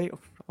toy.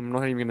 I'm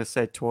not even gonna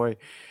say toy.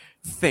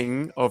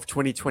 thing of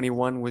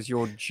 2021 was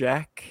your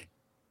Jack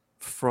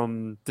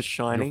from The Your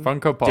Shining.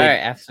 Funko Oh, Pop.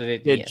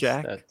 absolutely. Dead yes,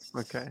 Jack. that's-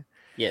 Okay.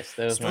 Yes,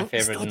 that was my Still-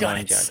 favorite still got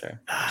it.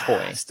 non-Jar I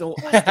toy. still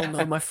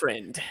know my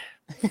friend.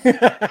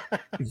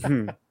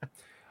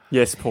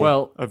 Yes, Paul.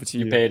 Well, over to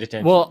You you. paid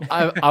attention. Well,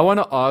 I want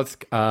to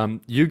ask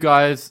you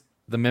guys,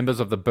 the members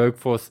of the Berg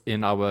Force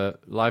in our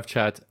live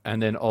chat,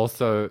 and then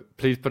also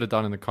please put it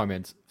down in the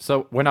comments.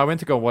 So when I went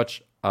to go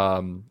watch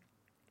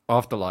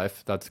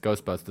Afterlife, that's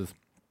Ghostbusters,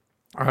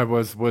 I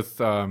was with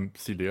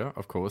Celia,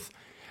 of course,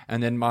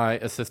 and then my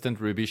assistant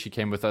Ruby, she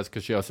came with us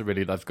because she also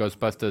really loves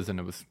Ghostbusters, and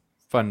it was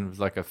fun. It was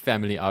like a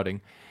family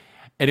outing.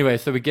 Anyway,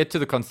 so we get to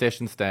the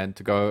concession stand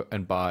to go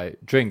and buy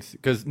drinks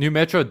because New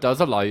Metro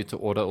does allow you to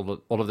order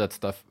all of that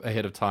stuff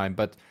ahead of time,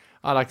 but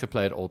I like to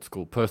play it old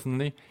school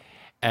personally.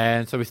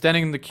 And so we're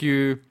standing in the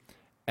queue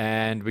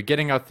and we're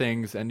getting our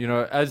things. And,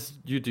 as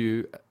you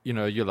do,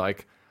 you're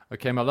like,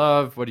 okay, my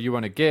love, what do you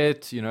want to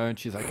get? And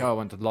she's like, oh, I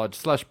want a large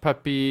slush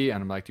puppy.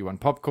 And I'm like, do you want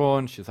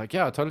popcorn? She's like,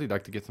 yeah, I'd totally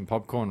like to get some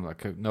popcorn. I'm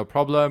like, no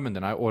problem. And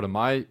then I order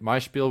my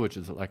spiel, which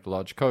is like a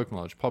large Coke and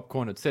large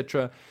popcorn,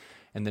 etc.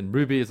 And then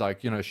Ruby is like,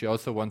 she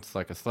also wants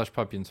like a slush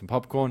puppy and some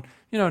popcorn.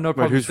 No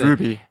problem. Wait, who's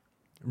Ruby?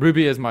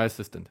 Ruby is my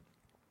assistant.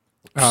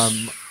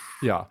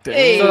 Yeah.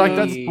 Hey. So like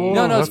that's Oh,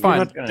 no, it's You're fine.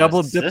 not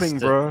double dipping,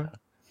 Assistant. bro.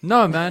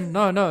 No, man,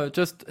 no.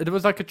 Just it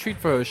was like a treat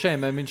for her.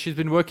 Shame. I mean, she's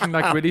been working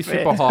like really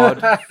super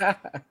hard.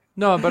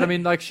 No, but I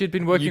mean, like she'd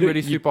been working do- really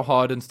you- super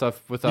hard and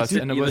stuff with us,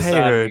 and it you was pay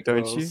her,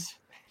 don't you?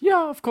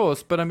 yeah, of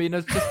course. But I mean,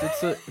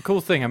 it's a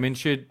cool thing. I mean,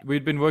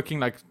 we'd been working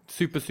like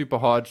super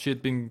hard.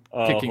 She'd been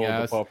kicking hold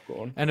the ass.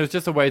 popcorn. And it was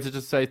just a way to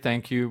just say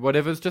thank you,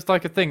 whatever. It's just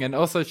like a thing. And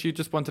also, she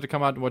just wanted to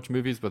come out and watch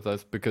movies with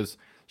us because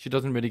she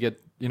doesn't really get,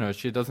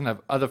 she doesn't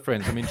have other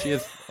friends. I mean, she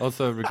is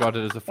also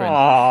regarded as a friend.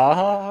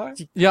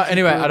 Aww. Yeah.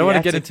 Anyway, I don't want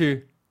to get attic.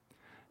 into.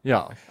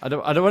 Yeah, I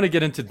don't want to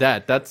get into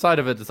that. That side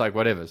of it is like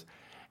whatever's.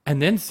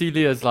 And then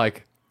Celia is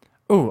like,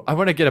 "Oh, I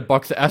want to get a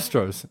box of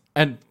Astros."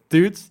 And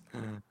dudes,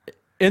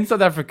 in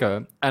South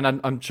Africa, and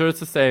I'm sure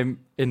it's the same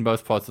in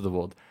most parts of the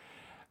world.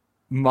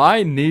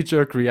 My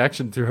knee-jerk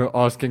reaction to her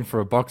asking for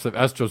a box of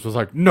Astros was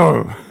like,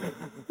 "No."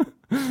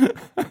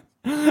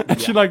 And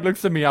she like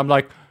looks at me. I'm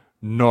like,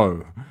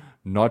 "No,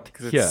 not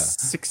here."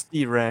 It's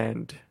 60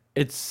 Rand.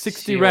 It's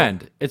 60 Sure.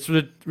 Rand. It's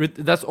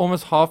that's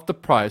almost half the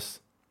price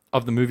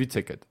of the movie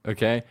ticket.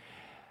 Okay,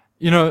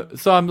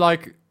 so I'm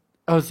like,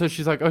 oh, so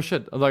she's like, oh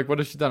shit. I'm like, what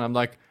has she done? I'm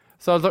like,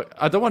 so I was like,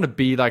 I don't want to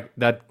be like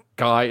that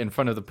guy in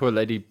front of the poor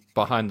lady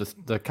behind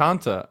the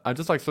counter. I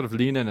just like sort of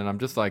lean in and I'm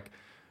just like,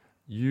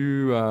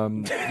 you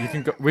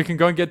can go, we can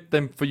go and get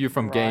them for you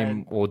from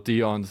Game or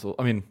Dion's, or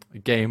I mean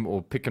Game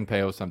or Pick and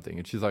Pay or something.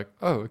 And she's like,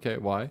 oh, okay,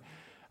 why?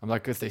 I'm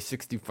like, because they're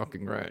 60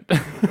 fucking Rand.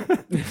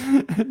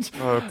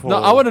 Oh, No,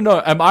 I want to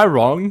know, am I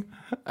wrong?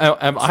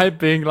 Am I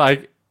being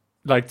like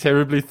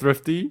terribly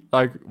thrifty?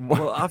 Like,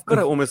 Well, I've got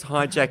to almost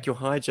hijack your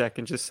hijack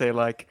and just say,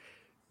 like,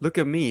 look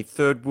at me,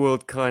 third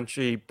world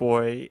country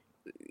boy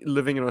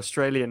living in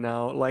Australia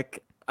now.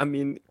 Like, I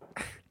mean,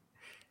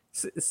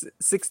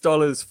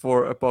 $6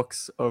 for a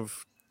box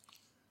of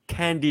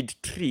candied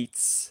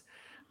treats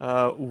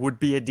would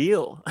be a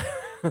deal.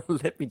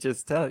 Let me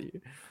just tell you.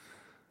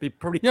 Be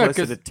probably Yeah,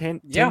 closer 'cause- to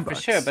 10 Yeah, for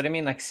bucks. sure. But I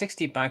mean, like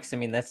 $60. I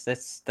mean, that's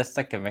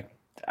like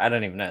I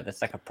don't even know.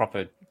 That's like a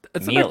proper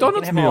It's a meal.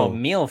 McDonald's you can have a whole meal.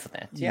 meal for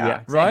that. Yeah,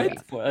 Yeah, exactly.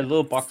 right? For a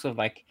little box of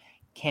like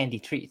candy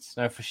treats.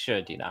 No, for sure,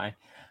 dude. I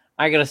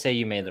gotta say,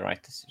 you made the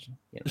right decision.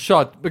 Yeah.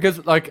 shot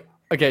because like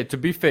okay, to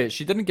be fair,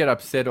 she didn't get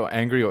upset or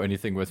angry or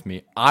anything with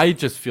me. I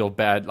just feel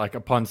bad, like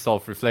upon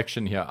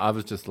self-reflection here. I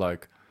was just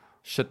like,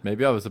 shit,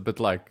 maybe I was a bit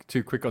like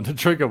too quick on the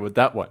trigger with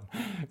that one.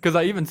 Because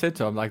I even said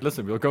to him, like,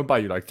 listen, we'll go buy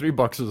you like 3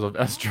 boxes of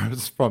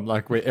Astros from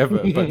like wherever,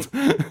 but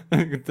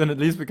then at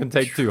least we can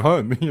take 2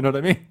 home. You know what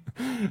I mean?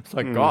 It's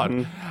like,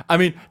 God. I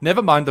mean,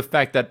 never mind the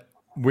fact that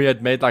we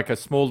had made like a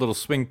small little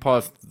swing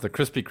past the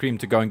Krispy Kreme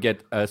to go and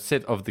get a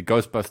set of the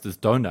Ghostbusters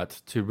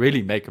donut to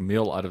really make a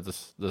meal out of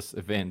this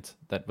event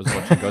that was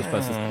watching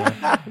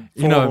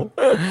Ghostbusters.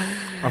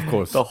 Of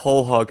course. The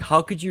whole hog.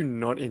 How could you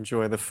not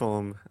enjoy the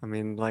film? I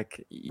mean,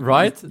 like,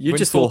 Right? You're When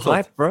just full all tilt.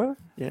 hype, bro.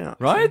 Yeah.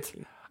 Right?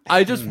 exactly.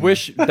 I just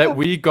wish that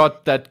we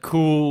got that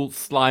cool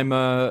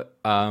Slimer,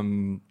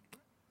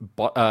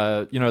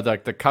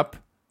 like the cup.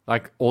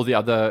 Like all the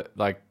other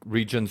like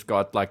regions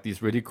got like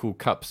these really cool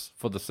cups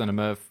for the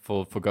cinema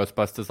for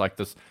Ghostbusters, like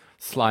this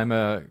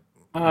Slimer.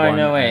 Oh, one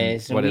no and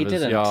ways. We whatever's-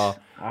 didn't. Yeah,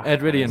 Oh,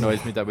 it really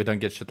annoys me that we don't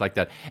get shit like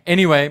that.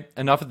 Anyway,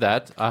 enough of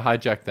that. I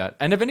hijacked that.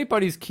 And if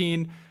anybody's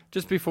keen,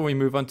 just before we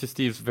move on to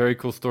Steve's very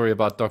cool story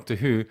about Doctor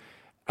Who,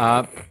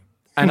 and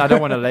I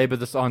don't want to labor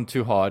this on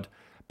too hard,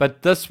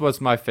 but this was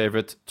my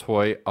favorite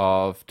toy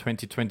of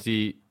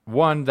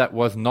 2021 that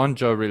was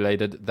non-Joe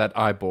related that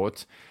I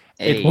bought.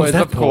 Hey. It What's was,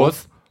 that, of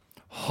course,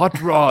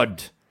 Hot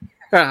Rod.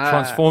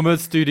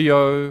 Transformers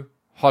Studio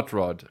Hot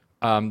Rod.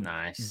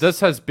 Nice.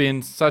 This has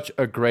been such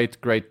a great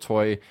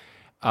toy.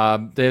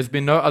 There's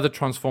been no other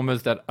Transformer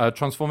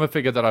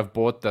figure that I've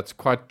bought that's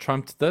quite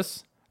trumped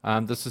this.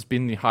 This has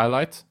been the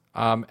highlight.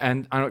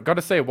 And I got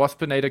to say,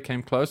 Waspinator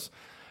came close,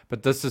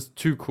 but this is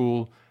too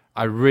cool.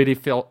 I really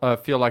feel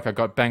like I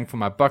got bang for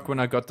my buck when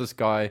I got this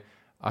guy.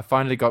 I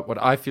finally got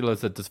what I feel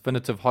is a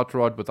definitive hot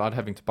rod without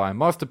having to buy a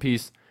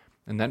masterpiece,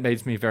 and that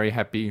makes me very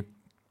happy.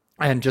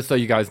 And just so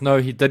you guys know,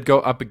 he did go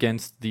up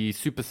against the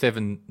Super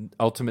 7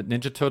 Ultimate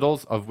Ninja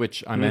Turtles, of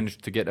which I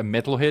managed to get a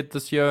Metalhead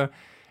this year,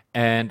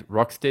 and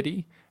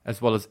Rocksteady,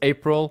 as well as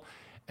April,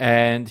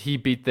 and he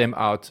beat them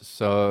out.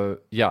 So,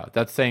 yeah,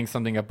 that's saying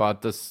something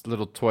about this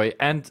little toy.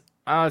 And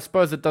I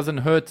suppose it doesn't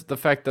hurt the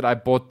fact that I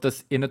bought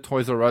this in a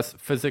Toys R Us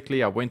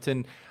physically. I went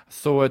in,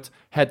 saw it,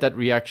 had that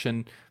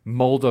reaction,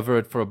 mulled over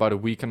it for about a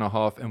week and a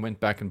half, and went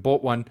back and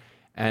bought one,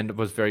 and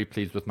was very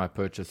pleased with my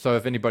purchase. So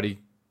if anybody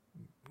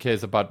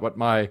cares about what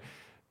my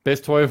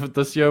best toy of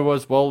this year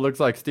was, well, looks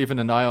like Stephen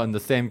and I are in the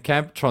same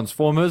camp.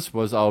 Transformers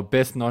was our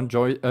best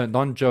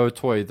non-Joe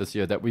toy this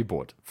year that we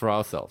bought for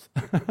ourselves.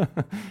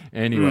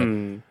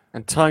 Anyway.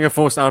 And Tiger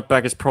Force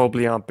Outback is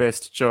probably our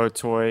best Joe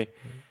toy.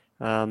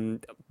 The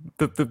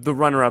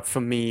runner-up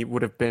for me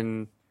would have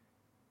been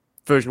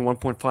version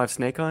 1.5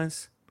 Snake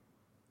Eyes.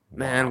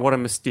 Man, what a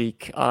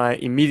mystique. I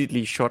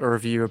immediately shot a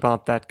review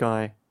about that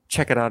guy.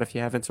 Check it out if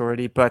you haven't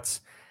already. But,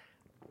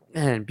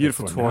 man,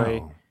 beautiful toy.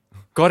 Now.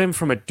 Got him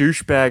from a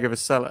douchebag of a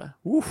seller.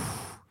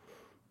 Oof.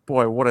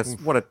 Boy,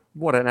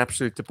 what an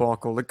absolute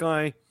debacle. The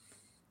guy,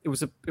 it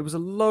was a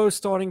low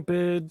starting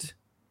bid,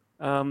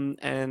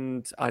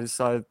 and I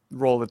decided to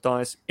roll the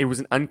dice. It was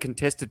an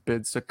uncontested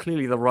bid, so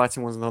clearly the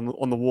writing wasn't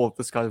on the wall.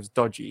 This guy was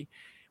dodgy.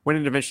 When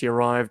it eventually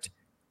arrived,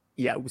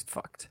 yeah, it was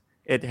fucked.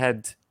 It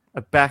had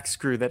a back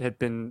screw that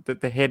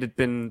the head had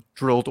been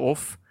drilled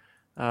off,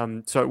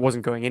 so it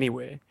wasn't going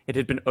anywhere. It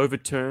had been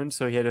overturned,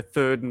 so he had a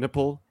third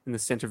nipple in the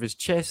center of his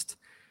chest.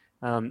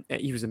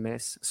 He was a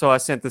mess. So I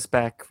sent this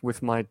back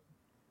with my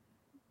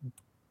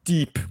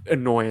deep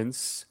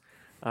annoyance.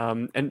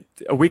 And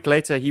a week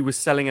later, he was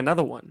selling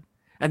another one.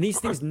 And these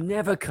things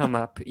never come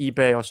up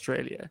eBay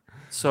Australia.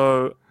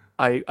 So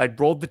I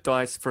rolled the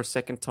dice for a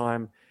second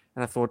time,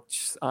 and I thought,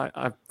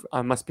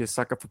 I must be a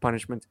sucker for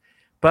punishment.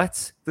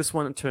 But this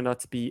one turned out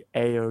to be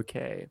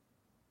A-okay.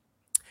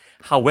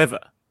 However,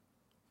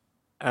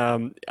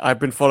 I've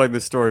been following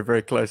this story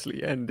very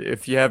closely, and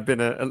if you have been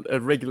a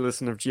regular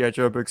listener of G.I.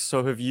 Joe books,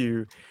 so have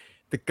you.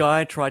 The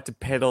guy tried to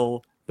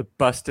peddle the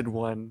busted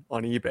one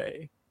on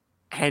eBay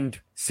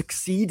and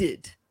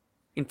succeeded.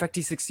 In fact,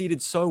 he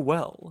succeeded so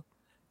well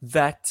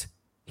that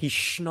he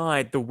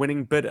schneid the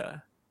winning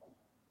bidder,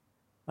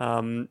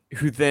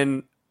 who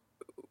then,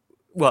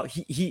 well,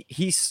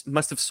 he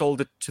must have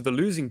sold it to the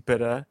losing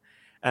bidder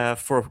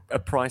for a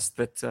price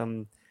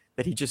that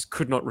he just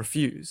could not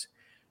refuse.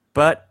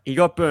 But he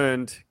got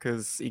burned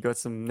because he got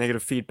some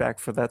negative feedback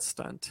for that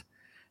stunt.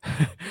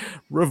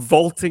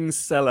 Revolting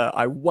seller.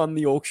 I won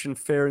the auction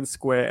fair and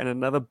square, and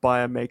another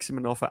buyer makes him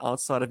an offer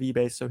outside of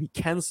eBay, so he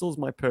cancels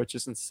my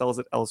purchase and sells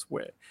it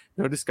elsewhere.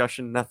 No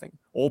discussion, nothing.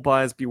 All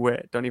buyers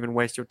beware. Don't even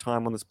waste your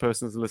time on this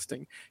person's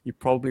listing. You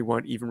probably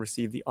won't even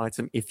receive the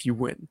item if you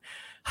win.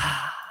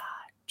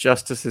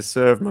 Justice is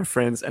served, my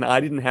friends, and I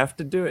didn't have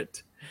to do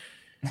it.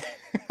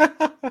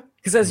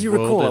 Because as you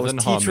recall, I was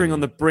teetering on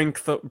the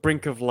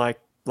brink of like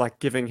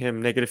giving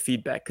him negative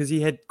feedback because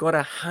he had got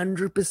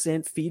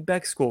 100%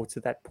 feedback score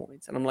to that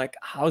point. And I'm like,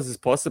 how is this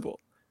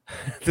possible?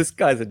 This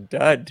guy's a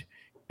dud.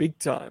 Big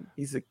time.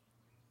 He's an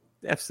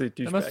absolute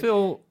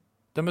douchebag.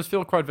 That must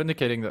feel quite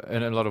vindicating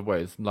in a lot of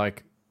ways.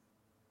 Like,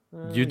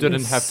 you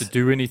didn't have to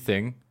do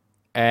anything,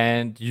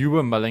 and you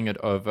were mulling it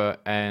over,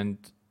 and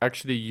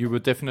actually you were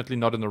definitely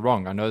not in the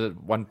wrong. I know that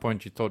at one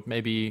point you thought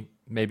maybe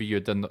you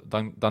had done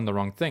the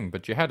wrong thing,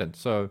 but you hadn't.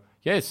 So,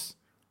 yes.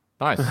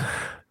 Nice.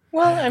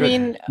 Well, I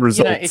mean, Results.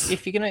 you know,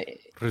 if you're gonna,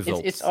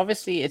 Results. it's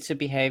obviously it's a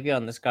behavior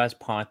on this guy's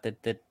part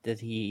that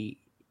he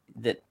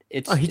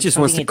it's. He it's just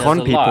wants something to he does con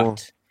a people.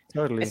 lot.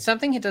 Totally. It's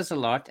something he does a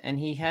lot, and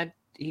he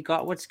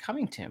got what's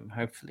coming to him.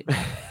 Hopefully,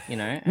 you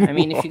know. I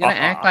mean, if you're gonna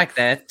act like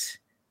that,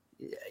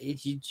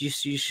 you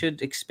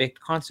should expect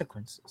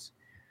consequences.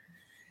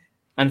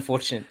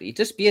 Unfortunately,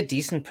 just be a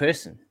decent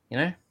person, you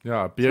know.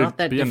 Yeah, It's not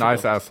that be a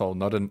nice difficult. asshole,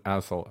 not an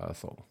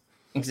asshole.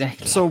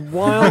 Exactly. So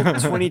while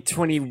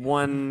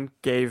 2021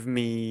 gave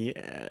me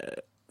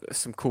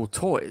some cool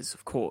toys,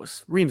 of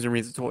course, reams and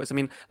reams of toys. I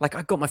mean, like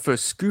I got my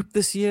first scoop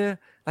this year.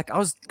 Like I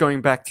was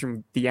going back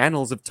through the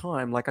annals of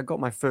time. Like I got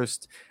my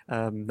first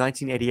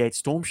 1988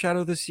 Storm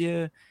Shadow this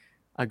year.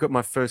 I got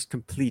my first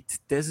complete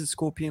Desert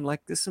Scorpion.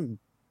 Like there's some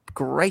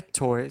great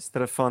toys that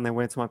have found their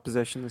way into my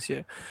possession this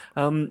year.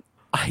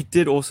 I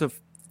did also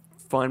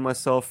find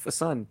myself a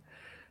son.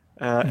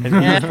 And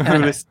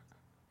he's the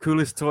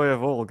coolest toy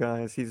of all,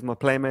 guys. He's my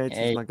playmate.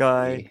 He's my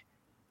guy.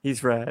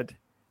 He's rad.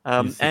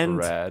 He's super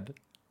rad.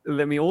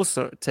 Let me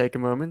also take a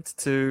moment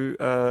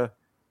to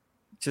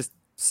just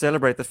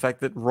celebrate the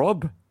fact that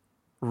Rob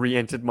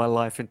re-entered my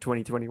life in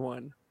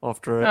 2021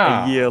 after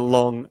a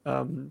year-long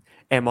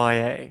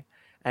MIA.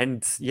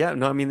 And yeah,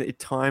 no, I mean, it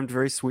timed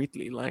very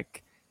sweetly.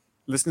 Like,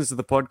 listeners of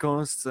the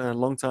podcast,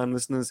 long-time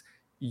listeners,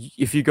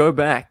 if you go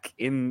back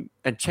in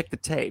and check the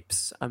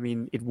tapes, I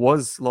mean, it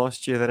was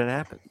last year that it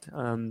happened.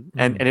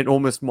 And it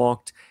almost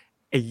marked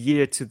a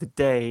year to the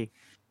day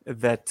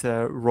that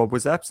Rob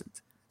was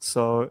absent.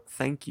 So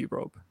thank you,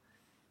 Rob.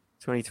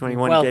 You're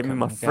 2021 gave me welcome.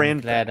 my I'm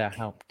friend. glad I back.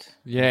 helped.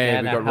 Yay, Glad we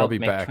I got helped Robbie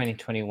make back.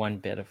 2021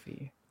 better for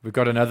you. We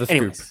got another scoop.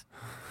 Anyways,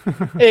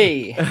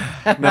 Hey.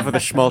 enough of the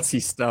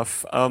schmaltzy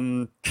stuff.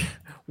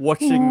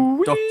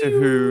 Watching Doctor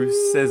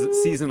Who says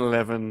season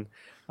 11,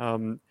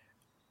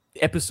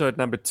 episode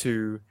number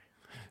 2.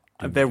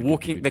 They're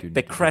walking.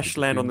 They crash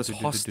land on this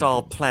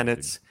hostile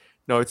planet.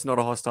 No, it's not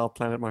a hostile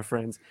planet, my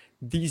friends.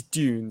 These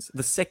dunes.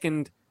 The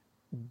second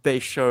they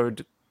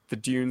showed the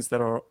dunes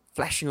that are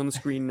flashing on the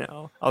screen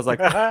now, I was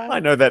like, I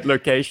know that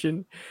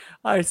location.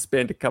 I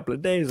spent a couple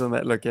of days on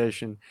that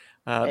location.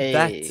 That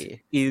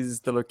Hey.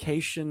 is the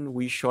location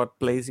we shot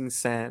Blazing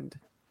Sand,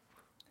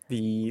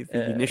 the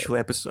initial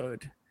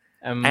episode.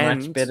 A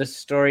much And- better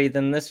story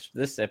than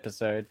this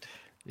episode.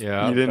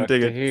 Yeah, You didn't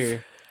dig Doctor it. Who.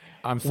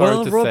 I'm sorry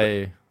Well, to Rob-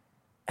 say.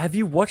 Have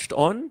you watched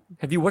On?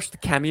 Have you watched the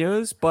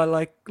cameos by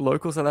like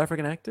local South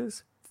African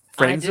actors?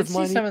 Friends I did of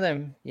mine. see some of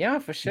them. Yeah,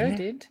 for sure, Yeah.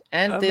 did.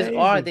 And Amazing.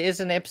 there is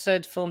an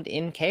episode filmed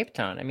in Cape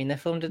Town. I mean, they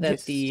filmed it at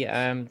Yes. the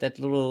that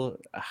little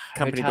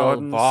Company hotel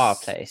Gardens. bar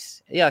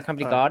place. Yeah,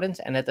 Company Oh. Gardens,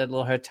 and at that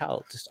little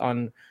hotel just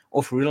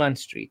off Ruland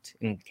Street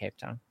in Cape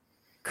Town.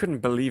 Couldn't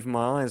believe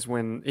my eyes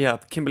when the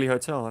Kimberley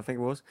Hotel, I think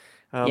it was.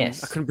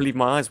 Yes. I couldn't believe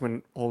my eyes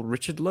when old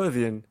Richard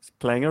Lothian is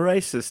playing a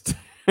racist.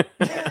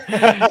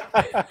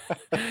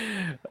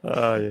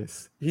 Oh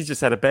yes, he's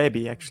just had a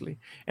baby actually.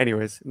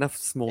 Anyways, enough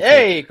small. talk.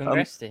 Hey,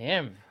 congrats to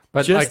him.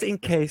 But Just like, in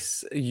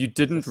case you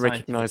didn't scientific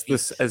recognize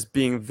this feat. as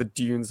being the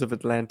dunes of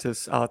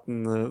Atlantis out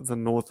in the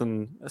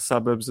northern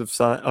suburbs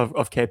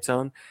of Cape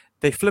Town,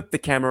 they flipped the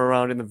camera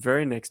around in the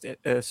very next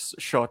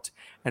shot,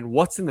 and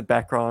what's in the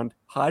background,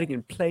 hiding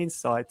in plain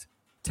sight,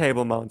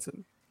 Table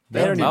Mountain. They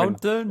the don't even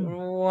mountain,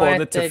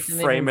 bother to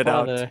frame it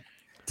out.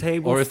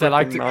 Table Or is that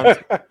like frickin' the-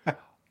 Mountain.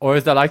 or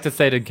as they like to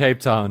say it in Cape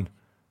Town,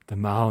 the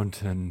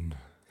mountain.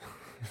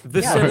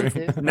 The Yeah, seventh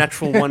it is.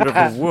 natural wonder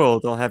of the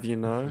world, I'll have you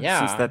know.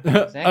 Yeah. Since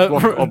that, Exactly.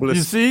 Rock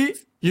obelisk.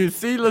 you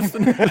see,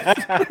 listen.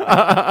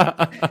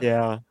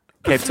 yeah,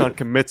 Cape Town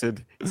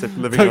committed, except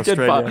living Don't in get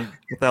Australia.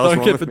 What the hell's Don't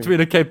wrong get with me?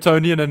 between a Cape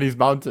Townian and his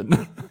mountain.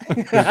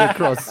 Get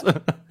cross.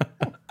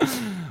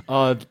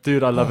 Oh,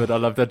 dude, I love it. I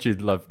love that you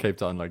love Cape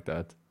Town like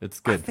that. It's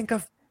I good. think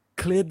I've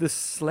cleared the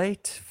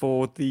slate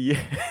for the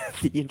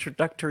the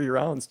introductory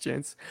rounds,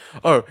 gents.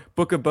 Oh,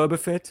 Book of Boba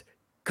Fett.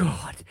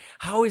 God,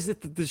 how is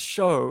it that the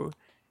show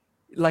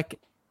like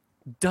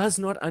does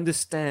not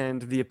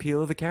understand the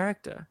appeal of the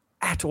character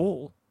at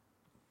all?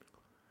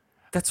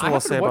 That's I all I'll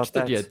haven't say about watched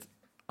that. it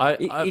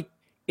yet.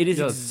 It is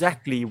yes.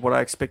 exactly what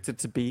I expected it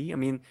to be. I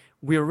mean,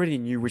 we already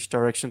knew which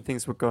direction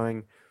things were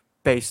going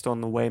based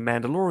on the way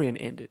Mandalorian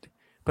ended.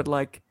 But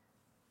like,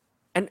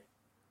 and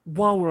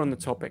while we're on the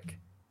topic,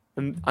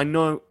 and I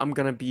know I'm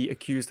gonna be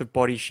accused of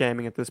body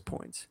shaming at this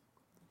point,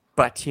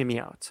 but hear me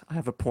out. I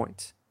have a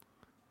point.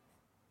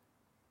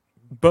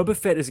 Boba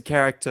Fett is a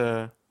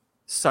character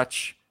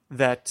such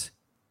that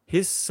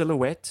his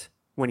silhouette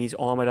when he's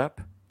armored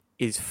up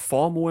is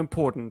far more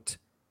important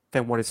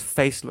than what his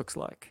face looks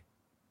like.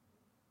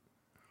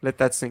 Let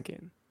that sink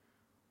in.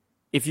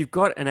 If you've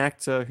got an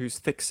actor who's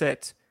thick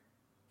set,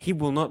 he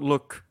will not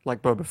look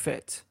like Boba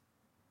Fett.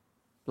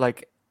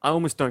 Like, I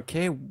almost don't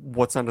care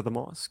what's under the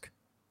mask.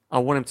 I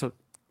want him to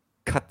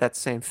cut that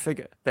same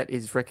figure that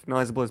is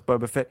recognizable as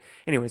Boba Fett.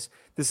 Anyways,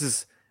 this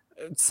is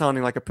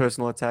sounding like a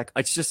personal attack.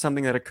 It's just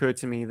something that occurred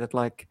to me that,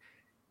 like,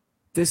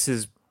 this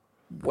is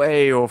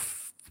way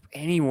off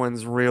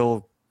anyone's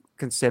real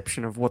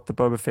conception of what the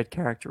Boba Fett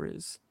character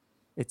is.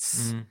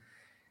 It's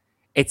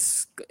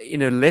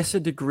in a lesser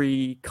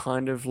degree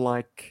kind of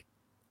like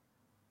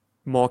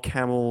Mark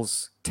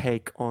Hamill's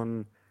take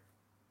on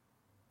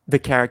the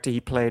character he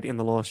played in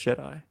The Last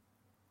Jedi.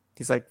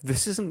 He's like,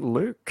 this isn't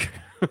Luke.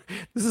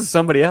 This is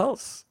somebody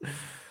else. Yeah,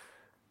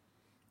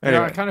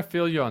 Anyway, I kind of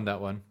feel you on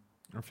that one.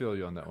 I feel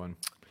you on that one.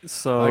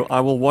 so like- I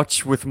will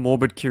watch with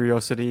morbid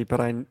curiosity, but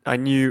I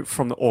knew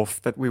from the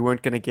off that we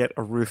weren't going to get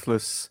a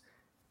ruthless,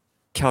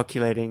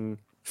 calculating,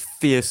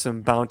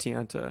 fearsome bounty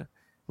hunter.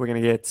 We're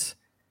going to get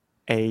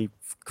a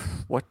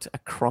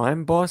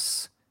crime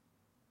boss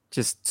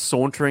just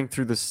sauntering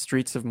through the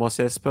streets of Mos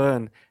Espa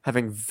and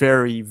having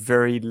very,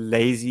 very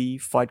lazy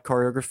fight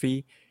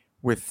choreography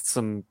with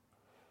some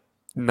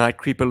night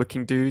creeper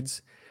looking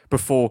dudes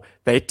before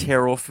they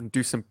tear off and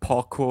do some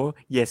parkour.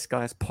 Yes,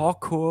 guys,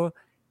 parkour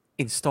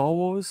in Star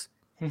Wars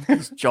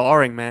is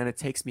jarring, man. It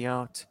takes me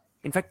out.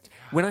 In fact,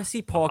 when I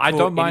see parkour, I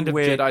don't mind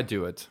anywhere, if Jedi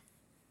do it.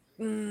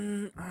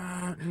 No,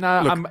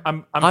 Look,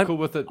 I'm I'm- cool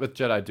with it with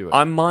Jedi do it.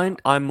 I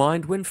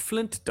mind when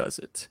Flint does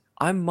it.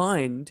 I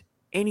mind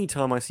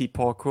anytime I see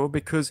parkour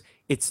because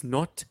it's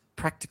not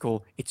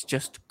practical. It's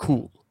just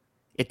cool.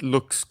 It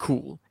looks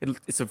cool.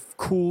 It's a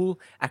cool,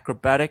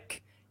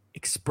 acrobatic,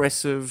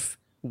 expressive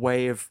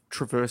way of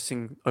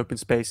traversing open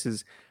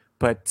spaces.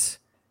 But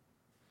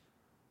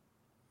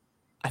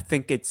I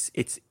think it's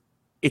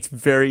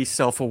very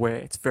self-aware.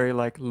 It's very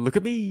like, look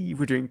at me,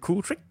 we're doing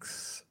cool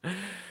tricks.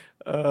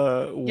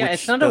 Yeah,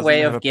 it's which not a doesn't way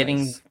have of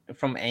getting place.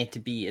 from A to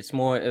B. It's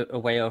more a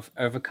way of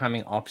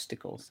overcoming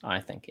obstacles, I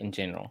think, in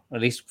general.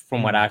 At least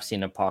from what Mm. I've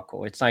seen in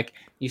parkour. It's like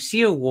you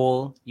see a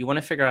wall, you want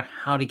to figure out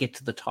how to get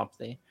to the top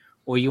there,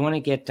 or you want to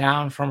get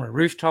down from a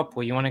rooftop,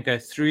 or you want to go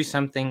through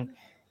something.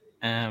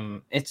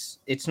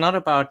 It's not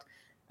about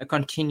a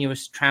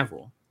continuous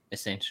travel,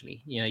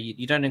 essentially. You know,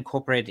 you don't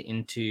incorporate it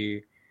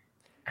into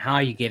how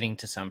you're getting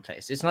to some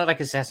place. It's not like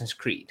Assassin's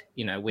Creed,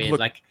 you know, where Look,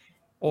 like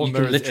Or you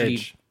can Mirror's literally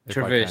Edge, if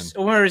I traverse,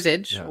 can. or Mirror's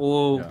Edge, Yeah,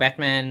 or yeah.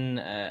 Batman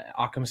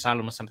Arkham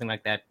Asylum, or something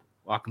like that,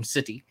 Arkham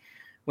City,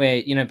 where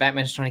you know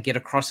Batman's trying to get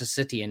across a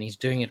city, and he's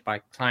doing it by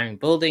climbing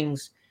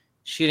buildings,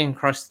 shooting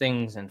across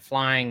things, and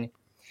flying.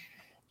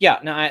 Yeah,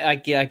 no, I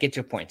get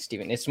your point,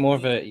 Stephen. It's more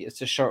of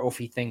it's a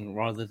show-offy thing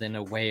rather than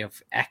a way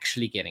of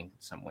actually getting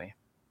somewhere.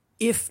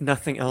 if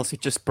nothing else, it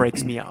just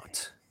breaks me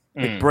out.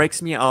 It Mm.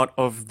 breaks me out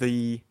of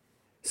the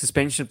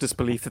suspension of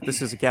disbelief that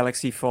this is a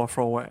galaxy far,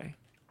 far away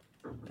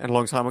and a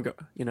long time ago.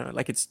 You know,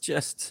 like it's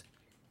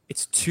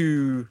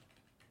too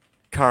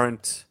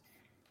current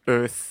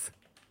Earth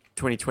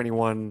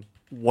 2021.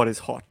 What is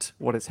hot?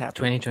 What is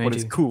happening? What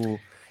is 2022. cool?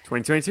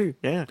 2022.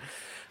 Yeah.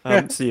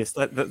 So yes,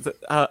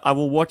 I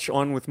will watch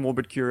on with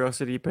morbid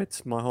curiosity,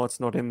 but my heart's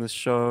not in this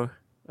show.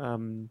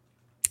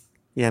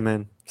 Yeah,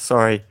 man.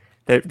 Sorry.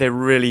 They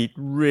really,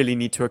 really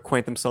need to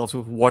acquaint themselves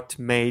with what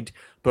made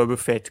Boba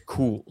Fett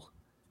cool.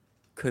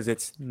 Because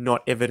it's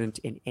not evident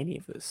in any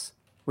of this.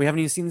 We haven't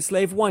even seen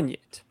Slave 1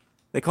 yet.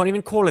 They can't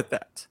even call it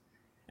that.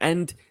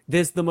 And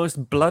there's the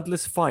most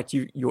bloodless fight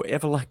you're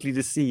ever likely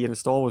to see in a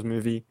Star Wars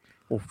movie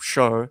or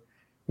show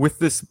with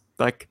this,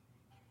 like,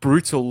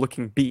 brutal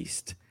looking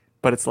beast.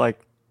 But it's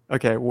like,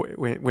 okay,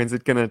 when's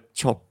it gonna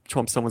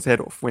chomp someone's head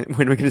off? When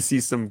are we gonna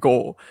see some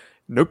gore?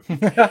 Nope.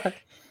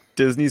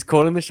 Disney's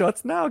calling the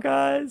shots now,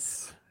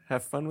 guys.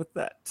 Have fun with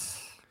that.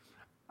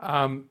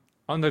 On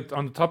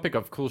the topic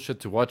of cool shit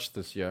to watch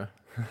this year,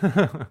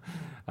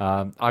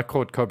 I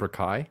caught Cobra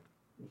Kai,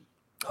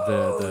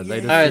 the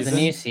latest Oh, season. the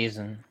new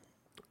season.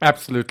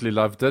 Absolutely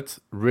loved it.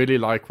 Really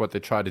like what they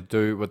try to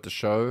do with the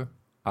show.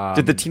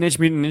 Did the Teenage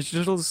Mutant Ninja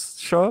Turtles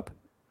show up?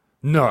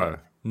 No.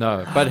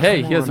 But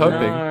hey, here's on,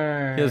 hoping.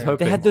 no. Here's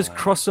hoping. They had those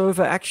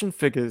crossover action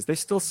figures. They're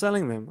still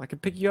selling them. I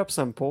could pick you up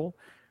some, Paul.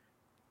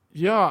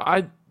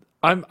 Yeah,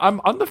 I'm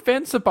on the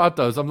fence about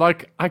those. I'm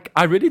like,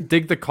 I really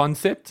dig the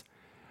concept,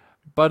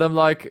 but I'm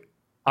like,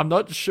 I'm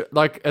not sure.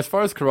 Like, as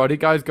far as Karate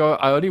Guys go,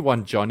 I only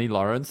want Johnny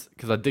Lawrence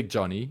because I dig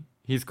Johnny.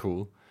 He's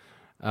cool,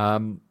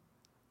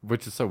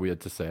 which is so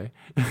weird to say.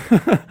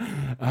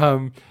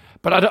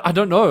 But I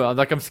don't know.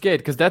 Like, I'm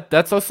scared because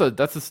that's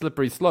a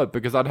slippery slope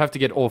because I'd have to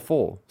get all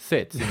four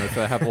sets, you know,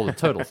 so I have all the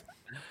turtles.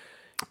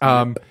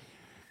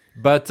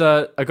 But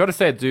I gotta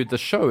say, dude, the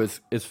show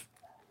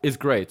is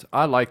great.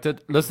 I liked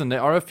it. Listen,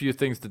 there are a few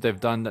things that they've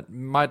done that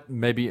might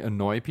maybe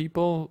annoy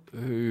people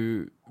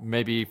who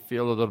maybe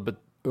feel a little bit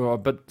or a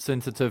bit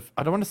sensitive.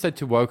 I don't want to say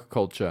to woke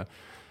culture,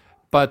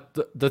 but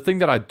the thing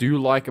that I do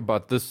like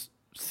about this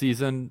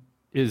season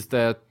is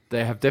that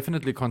they have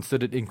definitely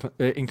considered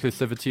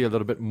inclusivity a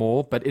little bit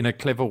more, but in a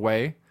clever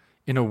way,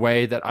 in a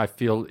way that I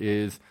feel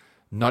is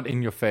not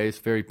in your face,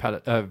 very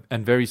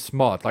and very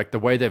smart. Like the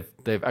way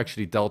they've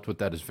actually dealt with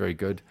that is very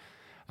good.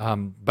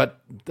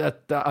 But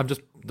that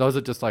those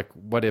are just like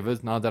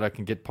whatever's now that I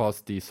can get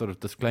past the sort of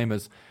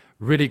disclaimers.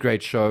 Really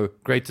great show.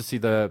 Great to see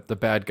the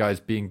bad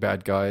guys being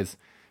bad guys.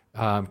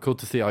 Cool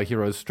to see our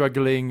heroes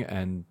struggling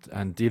and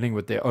dealing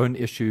with their own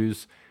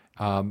issues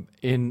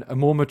in a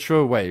more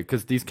mature way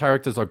because these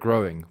characters are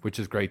growing, which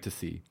is great to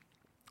see.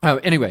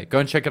 Anyway, go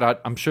and check it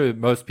out. I'm sure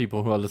most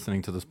people who are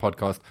listening to this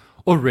podcast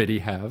already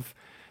have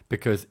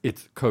because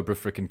it's Cobra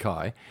frickin'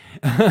 Kai.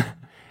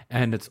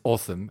 And it's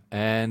awesome.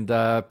 And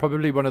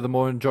probably one of the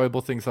more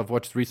enjoyable things I've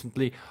watched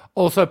recently.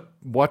 Also,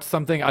 watched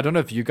something, I don't know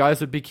if you guys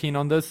would be keen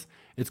on this.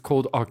 It's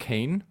called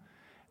Arcane.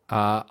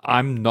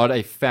 I'm not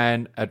a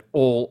fan at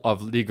all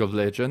of League of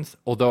Legends,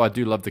 although I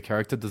do love the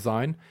character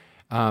design.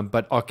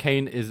 But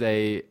Arcane is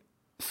a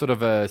sort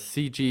of a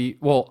CG,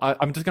 well,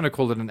 I'm just going to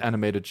call it an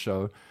animated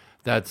show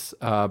that's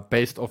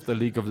based off the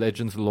League of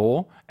Legends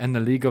lore. And the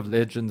League of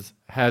Legends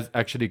has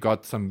actually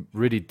got some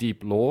really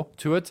deep lore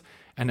to it.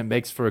 And it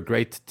makes for a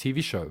great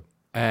TV show.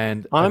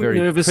 And I'm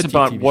nervous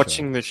about TV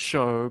watching show. this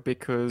show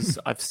because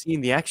I've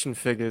seen the action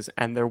figures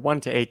and they're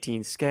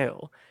 1:18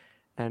 scale.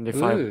 And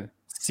if I Ooh.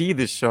 see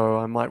this show,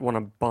 I might want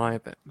to buy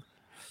them.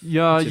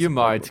 Yeah, which is you a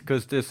might, problem.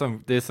 because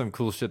there's some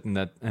cool shit in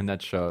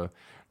that show.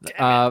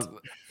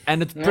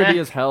 And it's pretty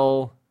as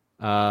hell.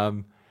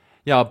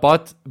 Yeah,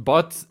 Bot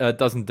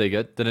doesn't dig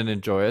it, didn't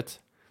enjoy it.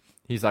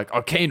 He's like,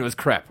 Arcane was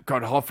crap.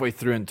 Got halfway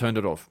through and turned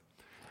it off.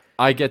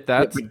 I get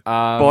that.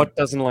 Bot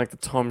doesn't like the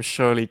Tom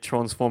Shirley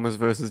Transformers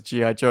versus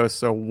G.I. Joe,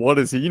 so what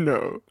does he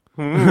know?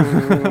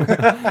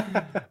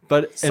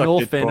 But in Suck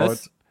all it,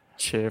 fairness, Bot.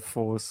 Chair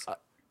force.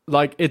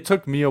 like it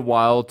took me a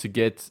while to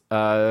get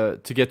to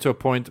a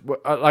point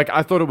like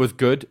I thought it was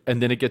good,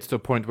 and then it gets to a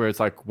point where it's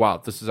like, wow,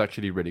 this is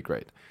actually really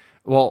great.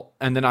 Well,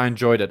 and then I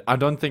enjoyed it. I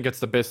don't think it's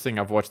the best thing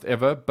I've watched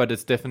ever, but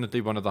it's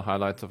definitely one of the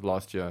highlights of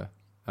last year.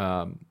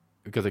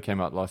 because it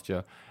came out last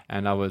year,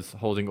 and I was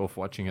holding off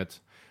watching it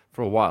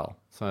for a while,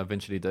 so I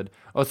eventually did.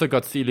 Also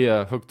got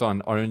Celia hooked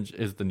on Orange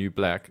is the New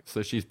Black,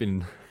 so she's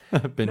been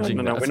binging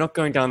No, that. we're not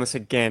going down this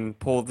again,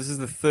 Paul. This is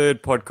the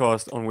third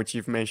podcast on which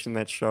you've mentioned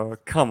that show.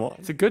 Come on,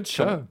 It's a good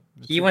show.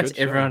 It's He a wants good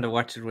show. everyone to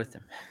watch it with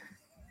him.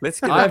 let's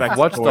get it I've back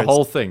watched to the toys.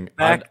 whole thing.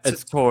 Back to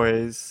It's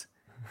toys.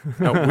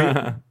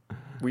 No,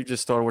 we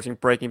just started watching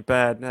Breaking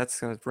Bad.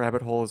 That's a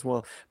rabbit hole as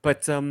well.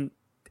 But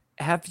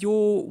have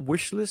your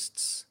wish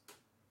lists,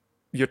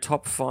 your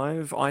top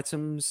 5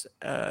 items,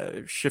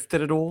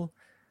 shifted at all?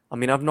 I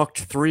mean, I've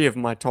knocked 3 of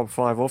my top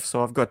 5 off,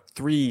 so I've got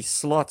 3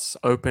 slots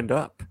opened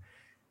up.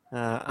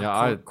 I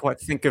can't quite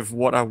think of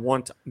what I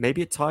want.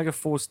 Maybe a Tiger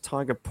Force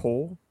Tiger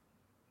Paw,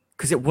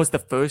 because it was the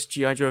first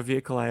G.I. Joe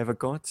vehicle I ever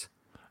got.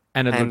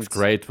 and it and- looks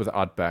great with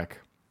Outback.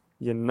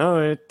 You know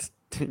it.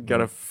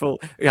 Got a full.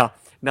 Yeah.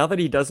 Now that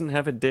he doesn't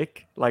have a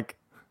dick, like,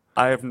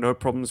 I have no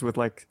problems with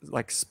like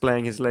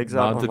splaying his legs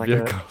out on Mounted like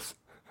vehicles.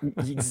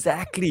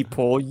 Exactly,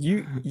 Paul.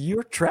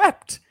 You're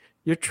trapped.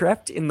 You're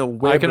trapped in the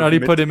web. I can of only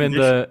put him in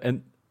miscondition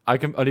the I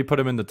can only put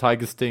him in the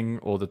Tiger Sting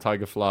or the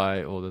Tiger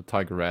Fly or the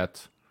Tiger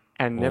Rat.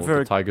 and or the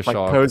never Tiger like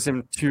Shark. pose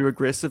him too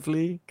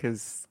aggressively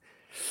because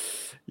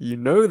you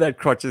know that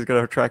Crotch is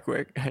gonna track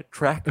record.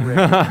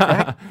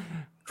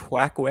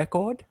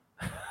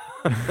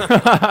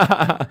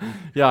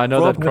 Yeah, I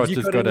know Rob, that have Crotch you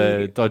has got got a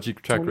any dodgy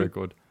track 20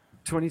 record.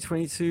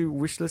 2022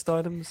 wish list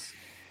items.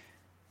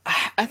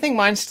 I think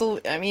mine's still.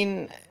 I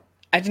mean,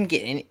 I didn't get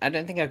any. I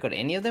don't think I got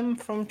any of them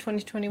from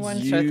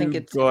 2021. So I think You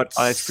it's got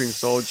Ice Cream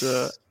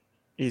Soldier.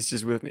 He's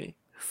just with me.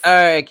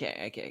 Oh,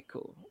 okay,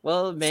 cool.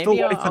 Well, maybe Still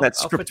waiting for I'll- that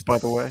I'll script, put- by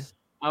the way.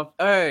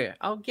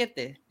 I'll get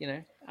there. You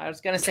know, I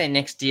was gonna say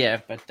next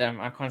year, but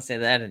I can't say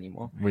that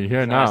anymore. We're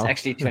here No, it's now.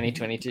 actually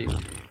 2022.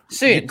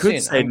 Soon, You could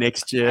soon. say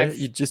next year. I've-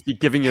 You'd just be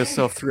giving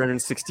yourself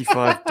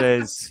 365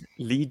 days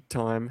lead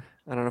time.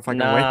 I don't know if I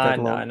can wait that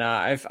long. No.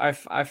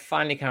 I've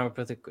finally come up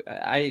with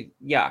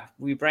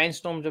we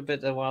brainstormed a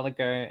bit a while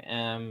ago.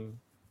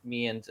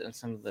 Me and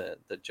some of the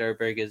Joe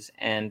Burgers,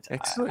 and I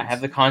Excellent.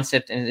 have the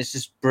concept, and it's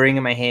just brewing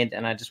in my head,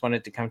 and I just want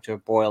it to come to a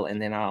boil,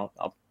 and then I'll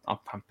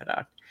pump it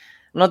out.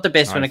 I'm not the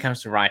best when it Nice.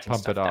 comes to writing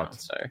Pump stuff it out. down,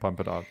 so Pump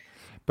it out.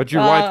 But you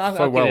Well, write I'll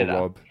so get well, it out.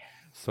 Rob.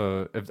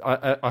 So if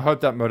I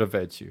hope that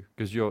motivates you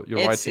because your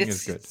writing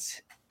is good.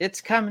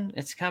 It's coming.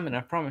 It's coming.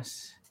 I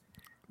promise.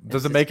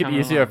 Does it's it make it coming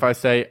easier if along. I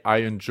say I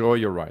enjoy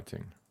your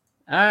writing?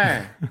 Oh,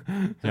 Yeah.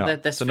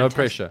 that's so no fantastic.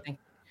 pressure.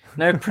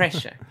 No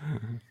pressure.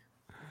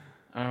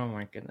 Oh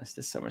my goodness,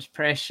 there's so much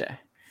pressure.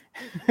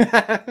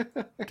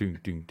 Ding,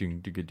 ding, ding,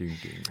 ding, ding, ding.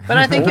 But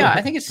I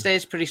think it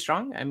stays pretty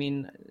strong. I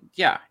mean,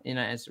 yeah, you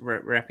know, as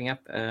we're wrapping up,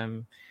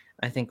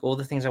 I think all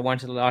the things I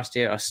wanted last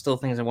year are still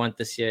things I want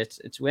this year.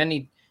 We're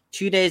only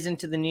 2 days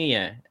into the new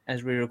year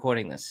as we're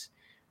recording this.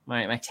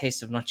 My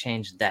tastes have not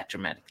changed that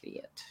dramatically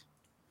yet.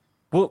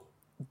 Well,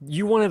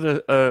 you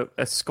wanted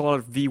a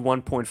Scarlet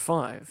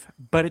V1.5,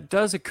 but it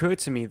does occur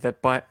to me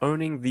that by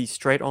owning the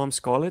straight arm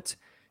Scarlet,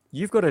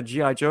 you've got a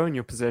G.I. Joe in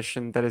your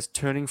possession that is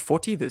turning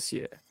 40 this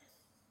year.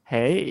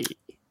 Hey,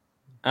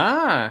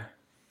 Ah,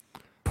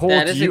 Paul,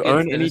 That do is a you good-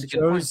 own that any is a good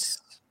point.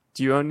 Joes?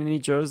 Do you own any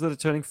Joes that are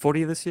turning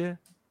 40 this year?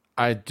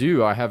 I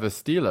do. I have a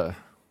Steeler,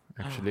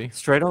 actually.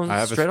 Straight arm, I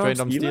have a straight straight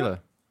arm arm Steeler? Steeler.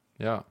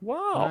 Yeah.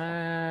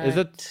 Wow. Is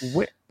it?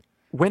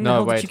 When the No,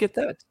 hell wait. did you get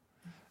that?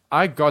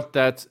 I got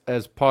that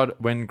as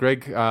part when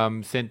Greg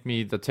sent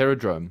me the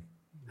Terradrome.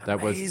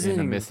 That was in a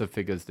Amazing. mess of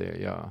figures there.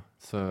 Yeah.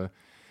 So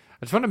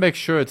I just want to make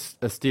sure it's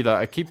a Steeler.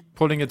 I keep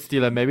pulling it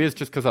Steeler. Maybe it's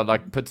just because I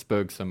like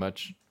Pittsburgh so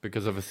much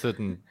because of a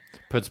certain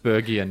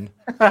Pittsburghian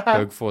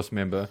Berg Force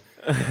member.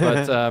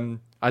 But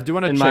I do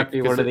want to it check. might be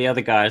because one of the other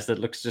guys that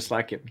looks just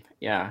like him.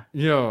 Yeah.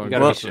 Yeah, You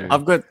gotta Well, be sure.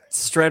 I've got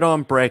straight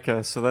arm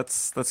breaker, so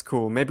that's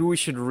cool. Maybe we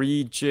should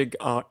rejig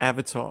our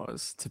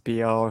avatars to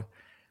be our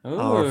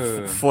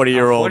Ooh,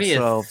 40-year-old our 40th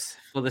selves.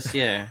 for this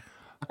year.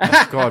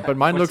 Oh, God, but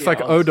mine looks like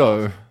 40-year-olds.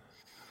 Odo.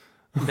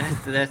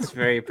 That's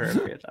very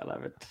appropriate. I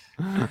love it.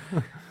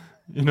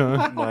 You know.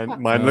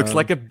 Mine looks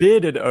like a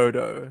bearded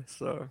Odo.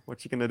 So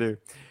what you gonna do?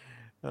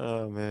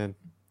 Oh man.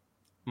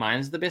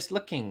 Mine's the best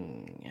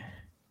looking.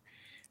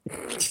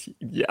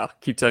 Yeah,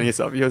 keep telling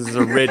yourself yours is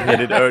a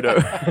red-headed Odo.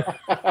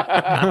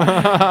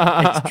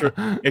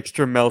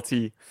 extra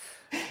melty.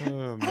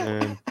 Oh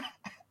man.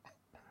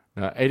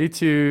 No,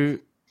 82,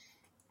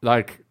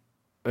 like,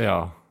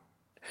 yeah.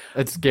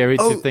 It's scary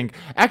to Oh. think.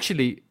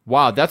 Actually,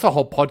 wow, that's a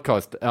whole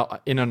podcast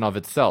in and of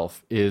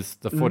itself. Is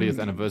the 40th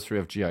anniversary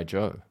of GI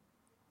Joe?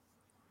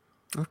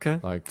 Okay.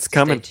 Like, It's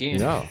coming. Stay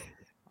tuned. yeah,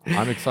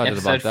 I'm excited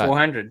Episode about that.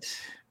 400.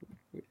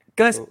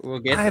 Guys, We'll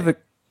get I have a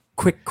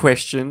quick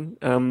question.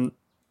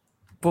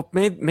 But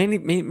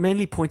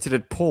mainly pointed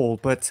at Paul,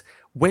 but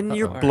when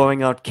you're Uh-oh.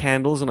 blowing out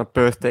candles on a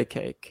birthday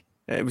cake,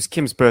 it was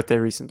Kim's birthday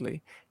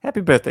recently.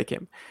 Happy birthday,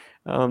 Kim.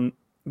 Hey,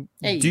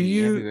 do happy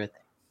you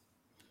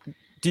birthday.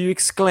 do you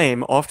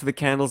exclaim after the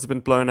candles have been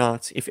blown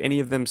out if any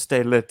of them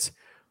stay lit?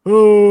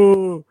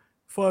 Oh,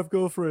 5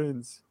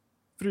 girlfriends,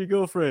 3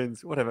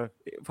 girlfriends, whatever.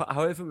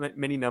 However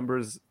many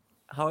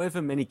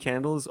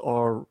candles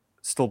are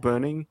still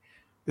burning,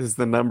 is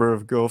the number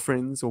of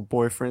girlfriends or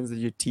boyfriends that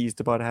you're teased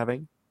about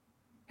having.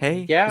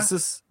 Hey, Yeah. is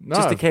this No,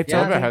 just a Cape Yeah,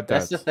 Town never thing? had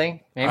that's the that.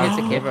 thing. Maybe it's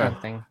a Cape Never.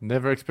 Town thing.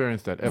 Never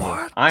experienced that ever.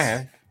 What? I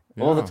have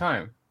all the Yeah.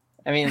 time.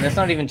 I mean, that's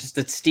not even just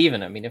at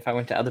Steven. I mean, if I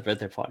went to other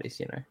birthday parties,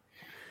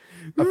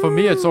 For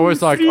me, it's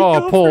always like, Three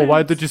oh, Paul,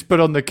 why girlfriends. did you spit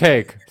on the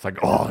cake? It's like,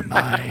 oh,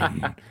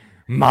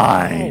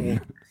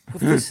 mine. Well,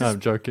 this No, is I'm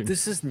joking.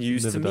 this is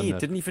news Never to done me. It that.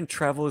 didn't even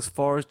travel as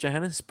far as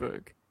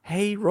Johannesburg.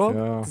 Hey, Rob,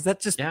 Yeah. does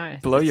that just Yeah,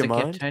 blow it's your a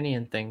mind?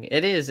 Capetonian thing.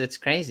 It is. It's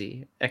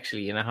crazy,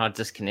 actually. How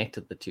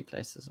disconnected the two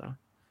places are.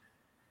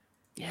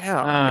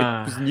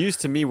 Yeah, it was news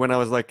to me when I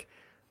was like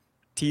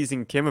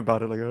teasing Kim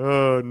about it, like,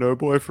 oh, no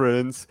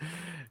boyfriends.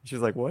 She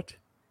was like, what?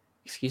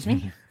 Excuse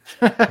me.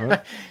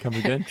 What? Come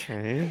again?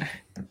 Okay.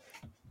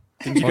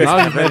 Didn't you Well, guys now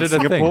have you've made that in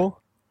it a thing.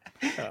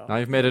 Singapore? Now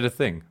you've made it a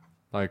thing.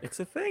 Like, It's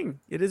a thing.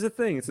 It is a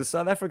thing. It's a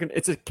South African.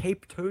 It's a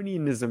Cape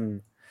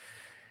Tonianism.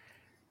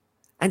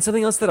 And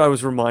something else that I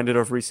was reminded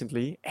of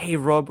recently. Hey,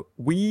 Rob,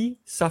 we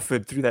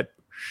suffered through that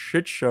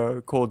shit show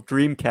called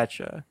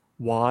Dreamcatcher.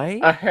 Why?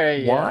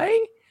 Yeah.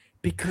 Why?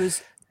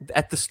 Because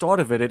at the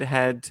start of it, it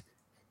had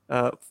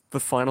the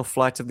final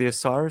flight of the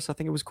Osiris, I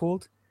think it was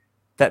called.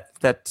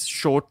 That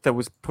short that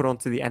was put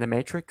onto the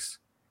Animatrix.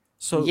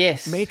 So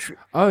Yes.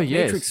 oh,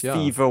 yes. Matrix Yeah.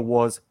 Fever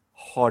was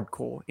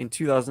hardcore. In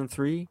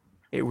 2003,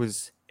 it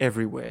was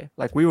everywhere.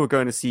 Like we were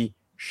going to see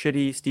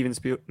shitty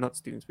not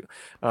Steven Spiel.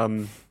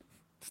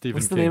 Stephen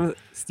What's the King. name of it?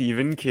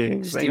 Stephen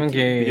King. Stephen Thank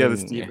you. The other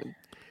King. Stephen.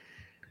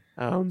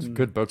 It's a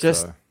good book,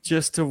 just though.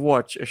 just to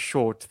watch a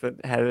short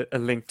that had a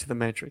link to the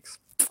Matrix.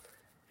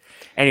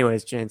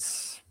 Anyways,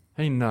 gents,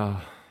 Hey,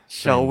 no.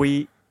 shall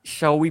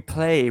Same. we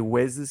play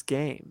Where's This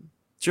Game?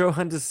 Joe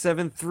Hunter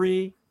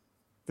 7-3.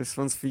 This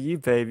one's for you,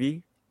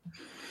 baby.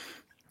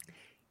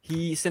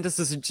 He sent us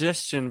a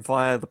suggestion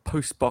via the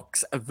post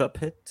box of the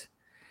pit,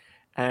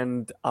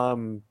 and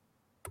I'm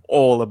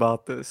all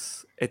about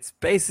this. It's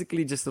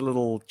basically just a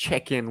little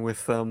check-in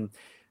with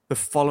the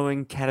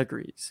following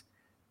categories: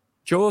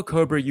 Joe or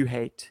Cobra you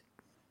hate,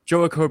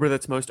 Joe or Cobra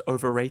that's most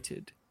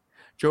overrated,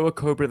 Joe or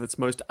Cobra that's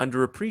most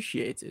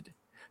underappreciated,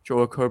 Joe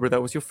or Cobra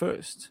that was your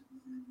first,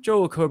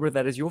 Joe or Cobra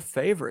that is your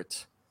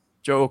favorite,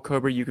 Joe or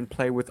Cobra you can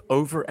play with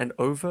over and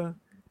over,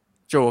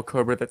 Joe or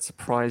Cobra that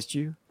surprised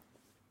you,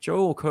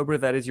 Joe or Cobra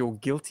that is your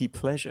guilty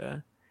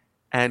pleasure,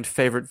 and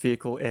favorite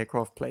vehicle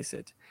aircraft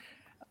playset.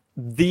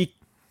 The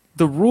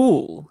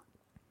rule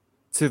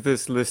to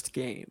this list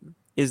game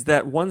is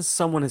that once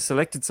someone has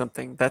selected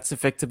something, that's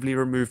effectively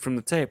removed from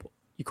the table.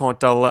 You can't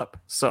double up.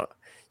 So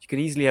you can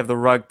easily have the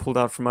rug pulled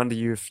out from under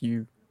you if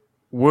you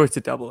were to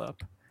double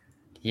up.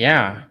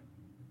 Yeah.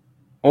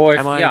 Or if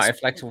Am I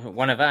if like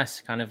one of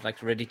us kind of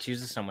like already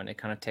chooses someone, it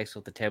kind of takes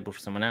off the table for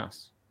someone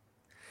else.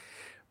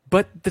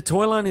 But the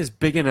toy line is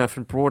big enough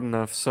and broad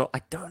enough, so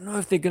I don't know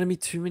if there are going to be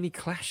too many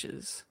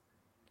clashes.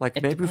 Like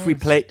It maybe if we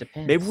depends, play, it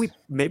depends.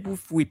 maybe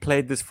if we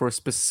played this for a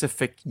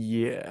specific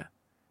year,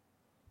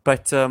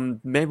 but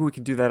maybe we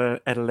can do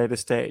that at a later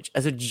stage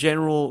as a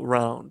general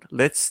round.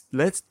 Let's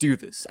do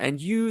this,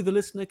 and you, the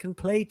listener, can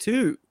play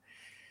too.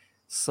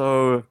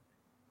 So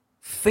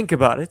think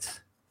about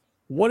it.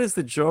 What is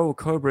the Joe or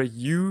Cobra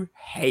you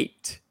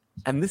hate?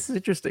 And this is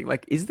interesting.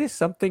 Like, is there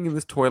something in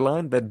this toy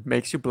line that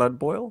makes your blood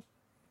boil?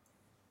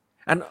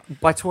 And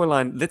by toy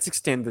line, let's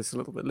extend this a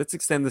little bit. Let's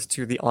extend this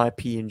to the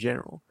IP in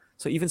general.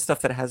 So even stuff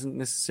that hasn't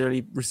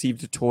necessarily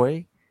received a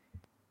toy,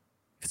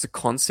 if it's a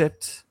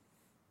concept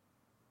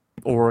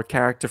or a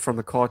character from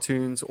the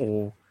cartoons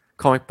or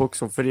comic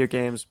books or video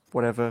games,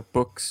 whatever,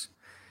 books,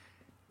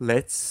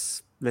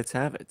 let's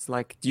have it. It's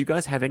like, do you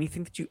guys have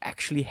anything that you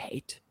actually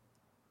hate?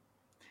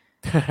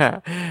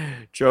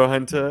 Joe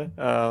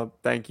Hunter,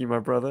 thank you, my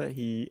brother.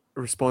 He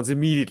responds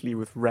immediately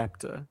with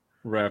Raptor.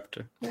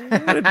 Raptor. What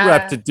did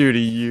Raptor do to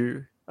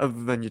you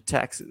other than your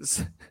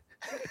taxes?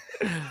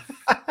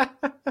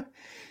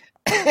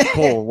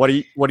 Paul, what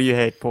do you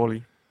hate,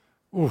 Paulie?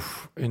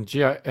 Oof.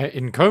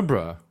 In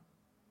Cobra.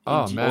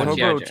 Oh, G- man.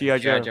 Cobra or G.I.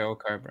 G.I. Joe? Joe or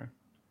Cobra.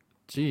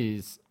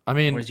 Jeez. I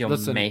mean, What is your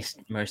listen.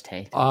 most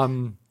hate?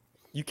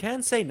 You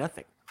can say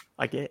nothing,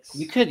 I guess.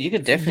 You could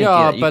definitely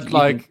Yeah, do that. but you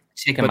like, can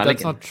take a but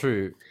that's mulligan. not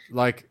true.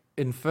 Like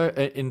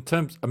in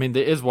terms, I mean,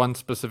 there is one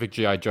specific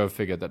GI Joe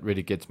figure that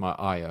really gets my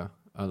ire.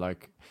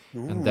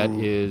 And that Ooh.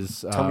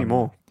 is. Tell me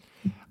more.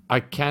 I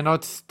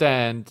cannot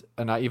stand,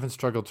 and I even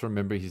struggle to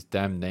remember his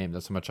damn name.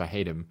 That's how much I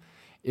hate him.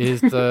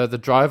 Is the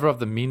driver of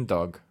the Mean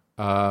Dog?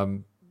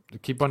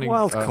 Keep on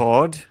Wild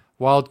card.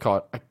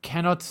 Wildcard. I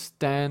cannot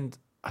stand.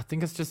 I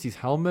think it's just his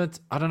helmet.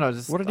 I don't know.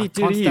 What did I he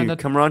do can't to stand you? it.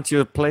 Come around to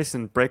your place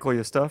and break all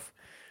your stuff?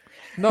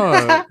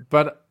 No,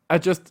 but I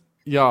just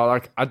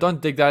like I don't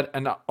dig that,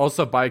 and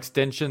also by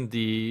extension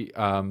the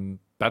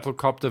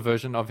battlecopter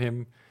version of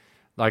him,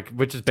 like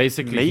which is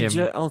basically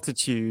Major him.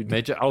 altitude.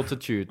 Major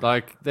altitude.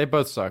 Like they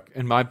both suck.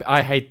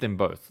 I hate them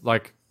both. I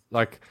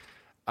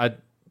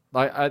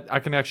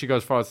can actually go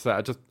as far as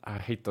to say I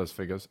hate those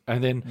figures.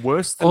 And then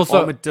Worse than also-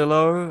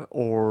 Armadillo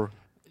or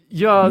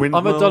yeah,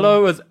 Windmill,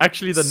 Armadillo was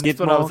actually the next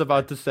one I was Skidmark.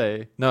 about to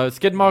say. No,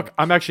 Skidmark.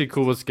 I'm actually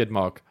cool with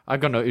Skidmark. I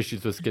got no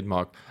issues with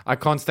Skidmark. I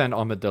can't stand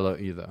Armadillo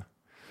either.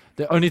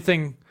 The only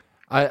thing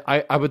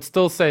I would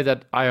still say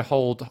that I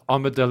hold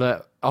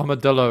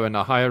Armadillo in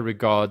a higher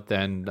regard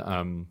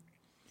than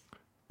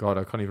God,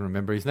 I can't even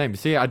remember his name.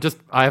 See, I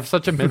have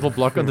such a mental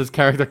block on this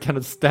character. I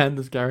cannot stand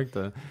this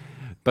character.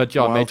 But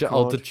yeah, Major Wildcard.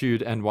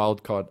 Altitude and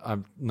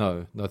Wildcard.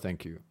 No,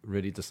 thank you.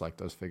 Really dislike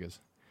those figures.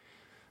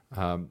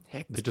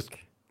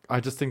 Hectic. I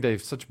just think they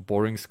have such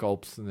boring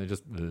sculpts, and they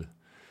just. Ugh.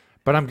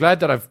 But I'm glad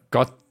that I've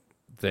got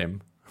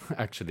them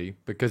actually,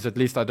 because at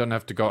least I don't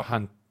have to go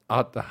hunt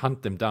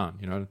them down.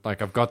 You know,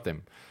 like I've got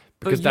them.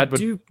 Because But that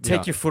you would do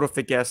take your foot off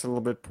the gas a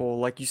little bit, Paul.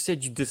 Like you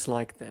said, you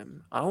dislike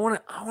them. I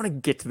wanna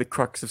get to the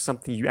crux of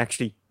something you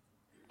actually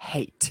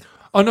hate.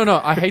 Oh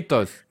no, I hate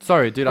those.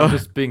 Sorry, dude, I'm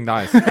just being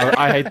nice.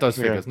 I hate those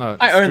figures. No,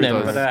 I own screw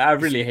them, those. but I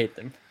really hate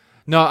them.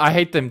 No, I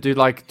hate them, dude.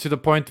 Like to the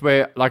point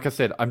where, like I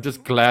said, I'm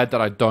just glad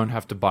that I don't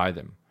have to buy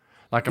them.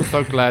 Like I'm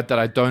so glad that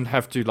I don't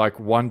have to like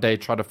one day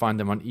try to find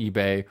them on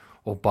eBay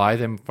or buy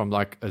them from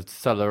like a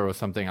seller or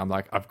something. I'm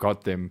like, I've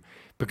got them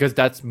because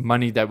that's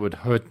money that would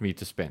hurt me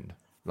to spend.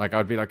 Like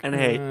I'd be like, And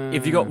hey,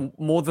 if you got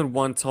more than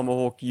one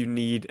Tomahawk, you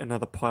need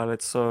another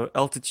pilot. So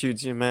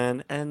Altitude's your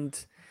man,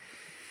 and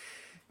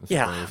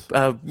yeah,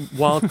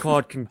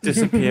 Wildcard can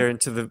disappear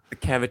into the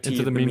cavity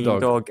Into of the the mean mean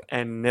dog. dog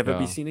and never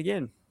be Yeah. seen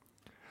again.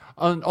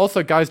 And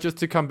also, guys, just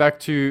to come back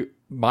to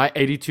my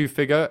 82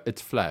 figure,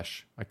 it's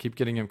Flash. I keep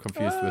getting him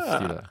confused with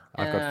Steeler.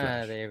 I've got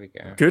Flash. There we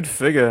go. Good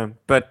figure,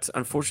 but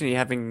unfortunately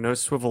having no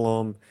swivel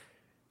arm,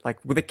 like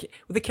with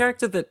a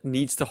character that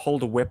needs to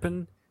hold a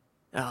weapon,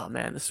 oh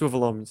man, the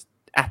swivel arm is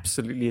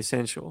absolutely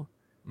essential.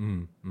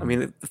 I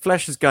mean, the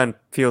Flash's gun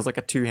feels like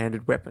a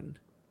two-handed weapon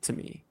to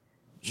me.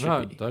 Should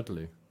No, be.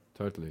 totally.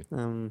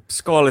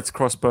 Scarlet's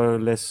crossbow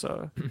less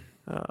so.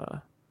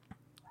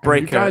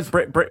 Breaker, guys-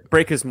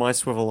 Breaker's my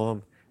swivel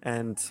arm,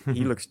 and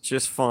he looks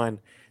just fine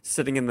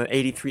sitting in the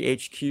 83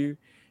 HQ,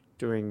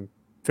 doing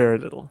very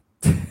little.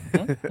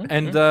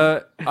 And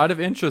out of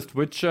interest,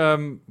 which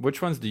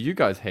ones do you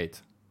guys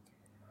hate,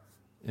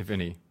 if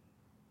any?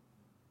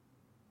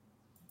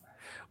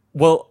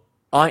 Well,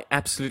 I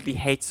absolutely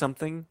hate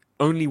something,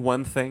 only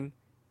one thing,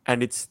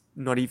 and it's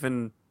not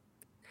even.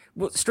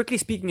 Well, strictly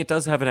speaking, it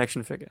does have an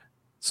action figure,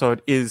 so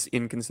it is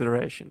in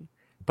consideration.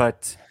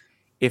 But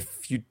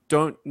if you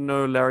don't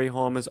know Larry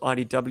Harmer's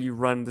IDW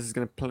run, this is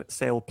going to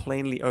sail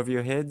plainly over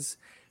your heads.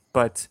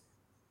 But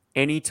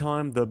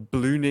anytime the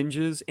Blue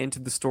Ninjas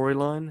entered the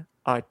storyline,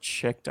 I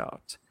checked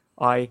out.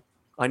 I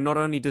not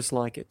only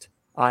dislike it,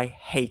 I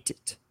hate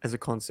it as a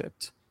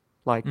concept.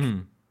 Like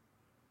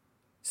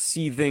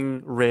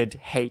seething red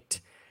hate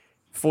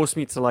forced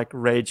me to like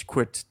rage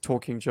quit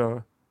Talking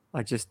Joe.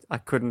 I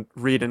couldn't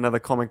read another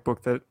comic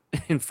book that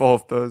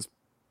involved those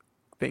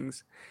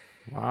things.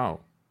 Wow.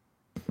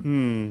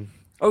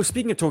 Oh,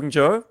 speaking of Talking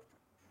Joe,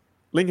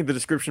 link in the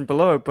description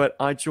below, but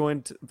I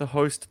joined the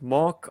host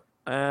Mark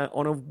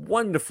on a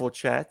wonderful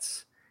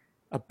chat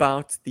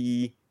about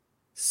the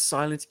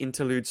silent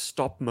interlude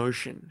stop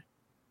motion.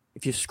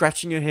 If you're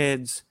scratching your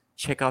heads,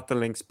 check out the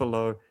links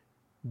below.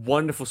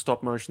 Wonderful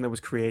stop motion that was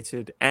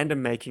created, and a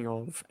making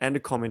of, and a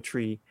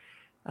commentary.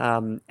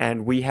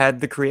 And we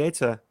had the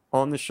creator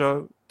on the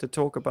show to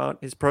talk about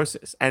his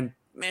process. And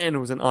man, it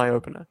was an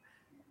eye-opener.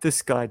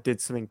 This guy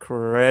did some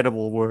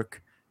incredible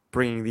work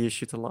bringing the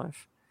issue to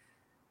life.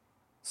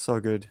 So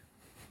good.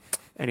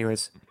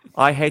 Anyways,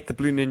 I hate the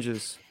Blue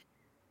Ninjas.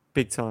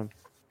 Big time.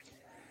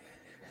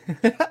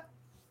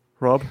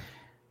 Rob?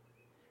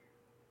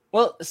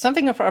 Well,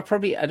 something I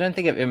don't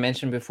think I've ever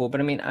mentioned before, but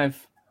I mean,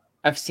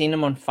 I've seen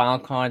them on file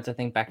cards, I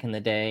think back in the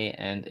day,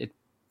 and it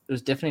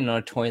was definitely not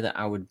a toy that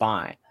I would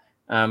buy.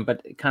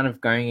 But kind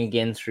of going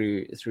again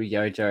through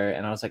Yojo,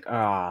 and I was like,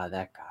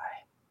 that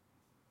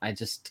guy.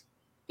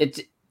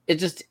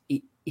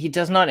 He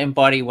does not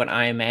embody what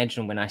I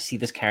imagine when I see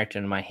this character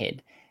in my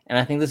head. And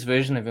I think this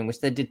version of him, which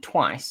they did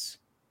twice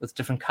with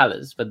different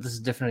colors, but this is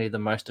definitely the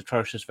most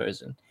atrocious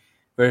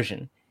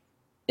version,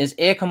 is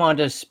Air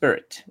Commando's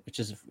Spirit, which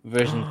is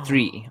version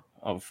 3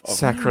 of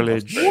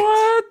Sacrilege. Spirit.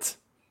 What?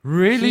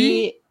 Really?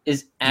 He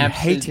is hate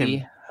absolutely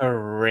him.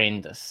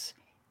 horrendous.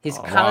 His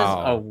colors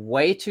are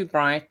way too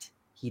bright.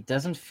 He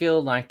doesn't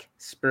feel like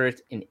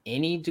Spirit in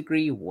any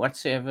degree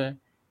whatsoever.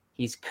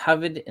 He's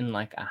covered in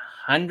like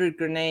 100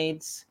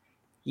 grenades.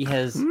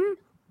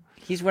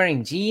 He's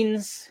wearing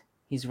jeans.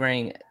 He's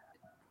wearing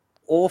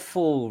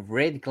awful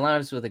red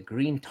gloves with a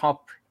green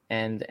top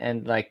and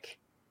like.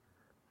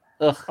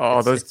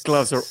 Ugh, Those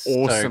gloves are so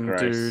awesome, gross.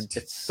 dude.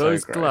 It's so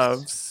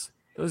gross.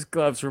 Those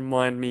gloves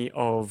remind me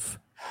of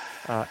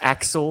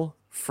Axel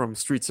from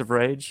Streets of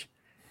Rage.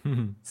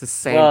 It's the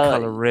same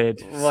color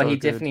red. Well, So he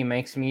good. definitely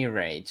makes me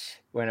rage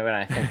when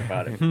I think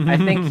about it. I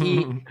think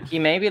he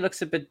maybe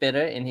looks a bit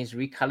better in his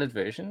recolored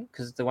version,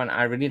 because the one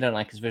I really don't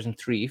like is version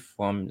 3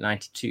 from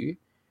 92.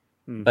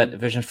 But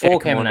version 4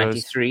 came in Commandos.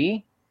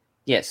 93.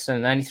 Yes, so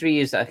 93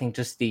 is, I think,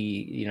 just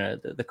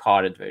the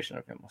carded version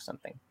of him or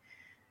something.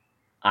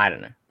 I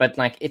don't know, but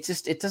like it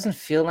doesn't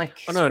feel like.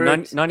 Oh no,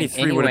 Spirit in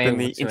 93 any would have way been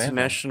the whatsoever.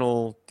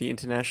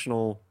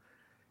 international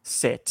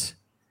set.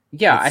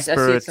 Yeah, with I see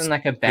it's in Spirit,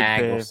 like a Big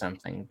bag or Bear.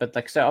 something. But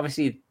like, so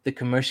obviously the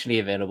commercially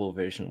available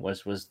version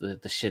was the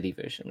shitty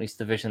version, at least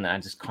the version that I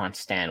just can't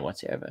stand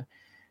whatsoever.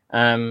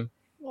 Oh,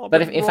 But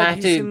but if I Rob,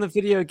 had he's in to, the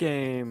video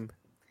game.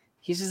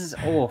 he's just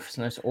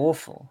awful. It's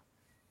awful.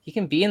 He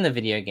can be in the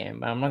video game,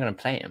 but I'm not going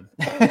to play him.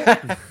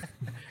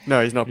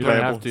 No, he's not You don't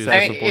have playable. to, he's I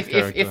a mean, support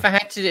character.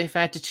 if I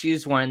had to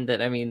choose one that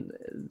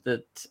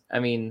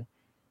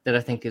that I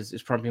think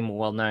is probably more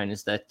well known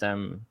is that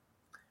the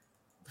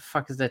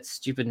fuck is that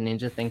stupid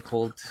ninja thing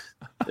called?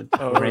 The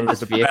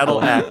horrendous the vehicle.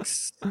 battle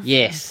axe.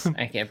 Yes.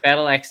 Okay.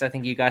 Battle X. I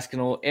think you guys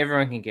can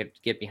everyone can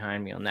get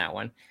behind me on that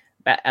one.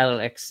 Battle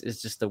X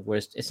is just the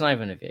worst. It's not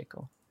even a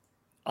vehicle.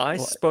 I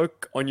What?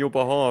 spoke on your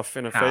behalf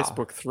in a How?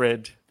 Facebook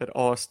thread that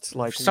asked,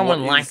 like,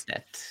 Someone what like is,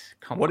 that.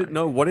 Come what on. it,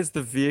 no, what is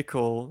the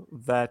vehicle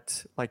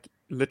that, like,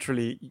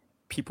 literally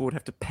people would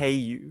have to pay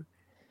you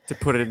to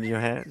put it in your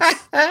hands?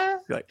 You're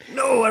like,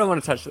 no, I don't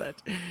want to touch that.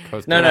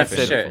 Coast No, Guard for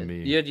said it sure. for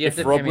me. You have If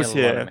to Rob pay me a was lot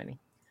here- of money.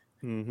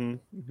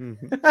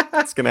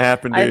 It's gonna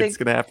happen, I dude. think- It's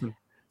gonna happen.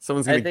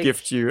 Someone's I gonna think-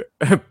 gift you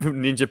a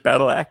ninja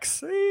battle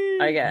axe.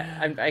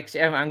 I'm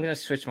gonna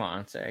switch my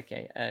answer.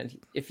 Okay,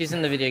 if he's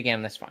in the video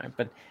game, that's fine.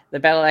 But the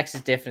battle axe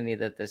is definitely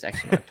that's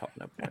actually my top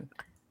number one.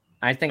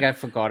 I think I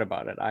forgot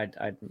about it. I'd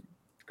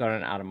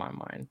gotten it out of my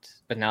mind.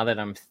 But now that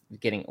I'm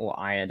getting all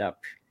ironed up,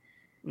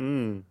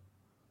 Mm,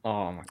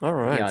 oh my god, all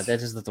right. yeah,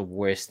 that is the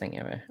worst thing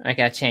ever.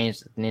 Okay, I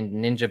changed it.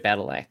 Ninja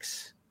battle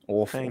axe.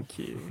 Awful. Thank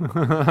you.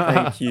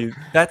 Thank you.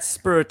 That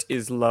Spirit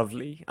is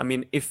lovely. I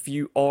mean, if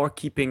you are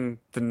keeping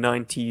the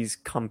 90s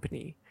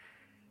company,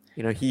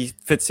 you know, he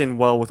fits in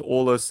well with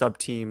all those sub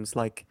teams.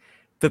 Like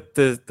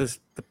the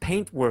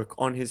paintwork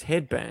on his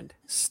headband,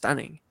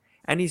 stunning.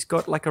 And he's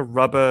got like a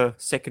rubber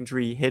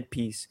secondary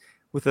headpiece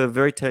with a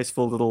very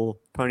tasteful little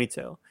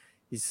ponytail.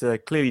 He's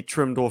clearly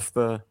trimmed off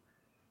the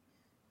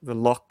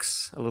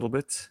locks a little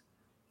bit,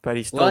 but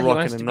he's still Well, he rocking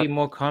wants a to nut- be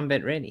more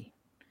combat ready.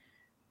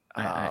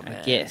 I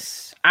man.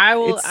 guess I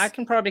will. It's- I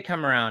can probably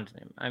come around to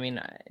him. I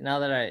mean, now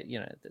that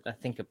I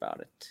think about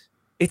it,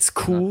 It's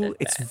cool. that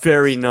It's bad.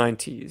 very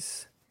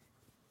 90s.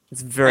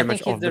 It's very I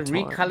much think of the the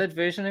time. recolored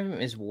version of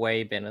him is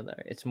way better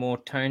though. It's more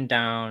toned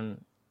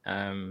down.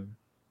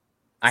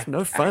 It's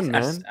no fun,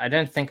 man. I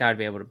don't think I'd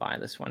be able to buy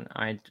this one.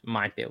 I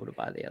might be able to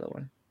buy the other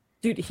one.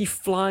 Dude, he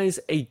flies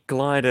a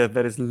glider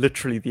that is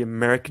literally the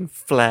American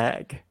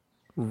flag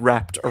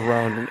wrapped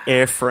around an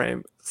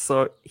airframe.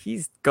 So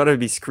he's got to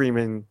be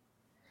screaming,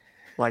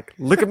 like,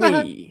 look at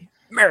me,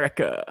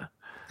 America.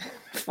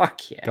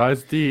 Fuck yeah!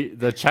 Guys,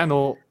 the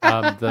channel,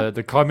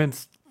 the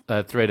comments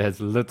thread has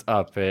lit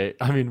up. Eh?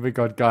 I mean, we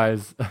got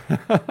guys.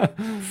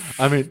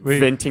 I mean, we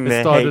Venting it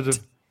their started hate.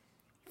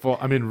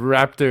 I mean,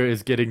 Raptor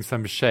is getting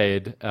some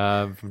shade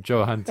from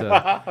Joe Hunter.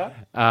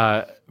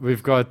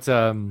 We've got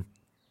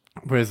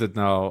where is it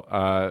now?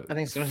 I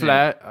think it's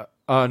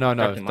Oh no,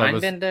 Dr. that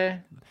was Mindbender.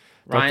 Dr.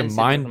 Ryan said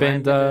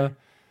Dr.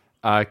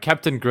 Mindbender.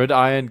 Captain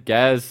Gridiron.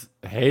 Gaz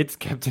hates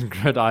Captain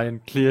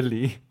Gridiron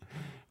clearly,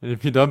 and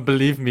if you don't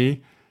believe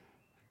me,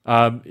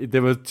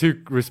 there were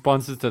two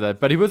responses to that.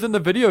 But he was in the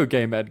video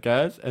game at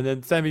Gaz, and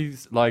then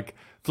Sammy's like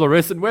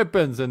fluorescent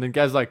weapons, and then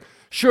Gaz like,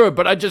 sure,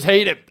 but I just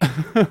hate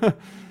it.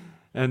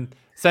 And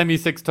Sammy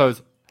Six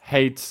Toes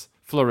hates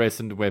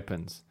fluorescent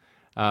weapons.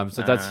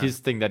 So that's his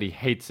thing that he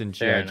hates in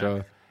Fair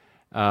G.I.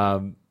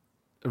 Joe.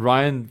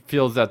 Ryan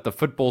feels that the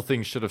football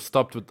thing should have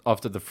stopped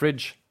after the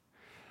fridge.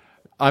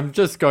 I'm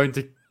just going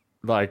to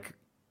like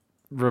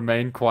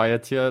remain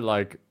quiet here.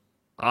 Like,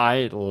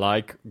 I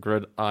like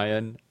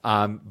Gridiron,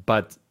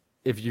 but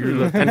if you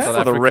live in And South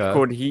for the Africa,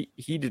 record, he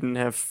didn't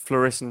have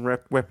fluorescent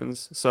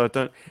weapons, so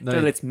don't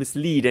let's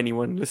mislead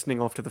anyone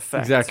listening off to the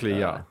facts. exactly,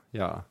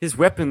 yeah. His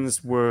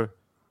weapons were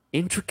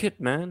intricate,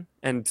 man,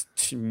 and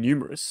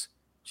numerous.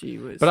 Gee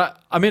whiz.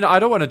 But I mean, I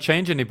don't want to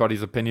change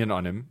anybody's opinion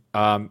on him.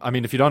 I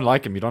mean, if you don't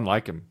like him, you don't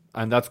like him,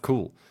 and that's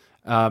cool.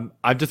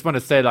 I just want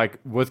to say, like,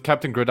 with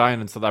Captain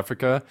Gridiron in South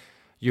Africa,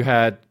 you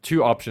had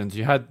two options.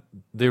 You had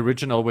the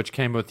original, which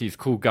came with his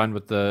cool gun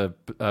with the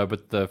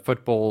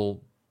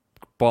football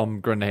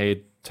bomb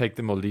grenade, take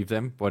them or leave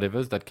them,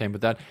 whatever that came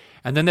with that.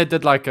 And then they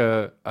did like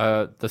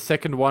the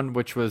second one,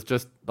 which was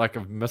just like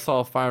a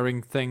missile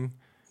firing thing.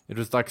 It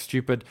was like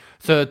stupid.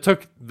 So it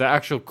took the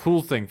actual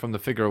cool thing from the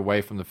figure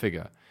away from the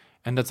figure.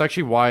 And that's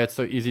actually why it's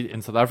so easy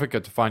in South Africa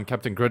to find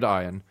Captain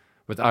Gridiron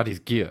without his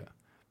gear.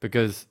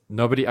 Because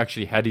nobody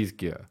actually had his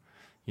gear.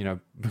 You know,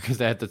 because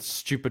they had that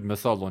stupid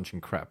missile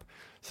launching crap.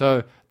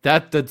 So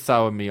that did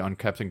sour me on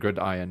Captain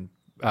Gridiron.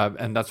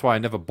 And that's why I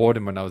never bought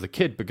him when I was a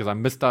kid, because I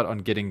missed out on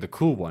getting the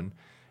cool one.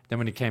 Then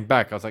when he came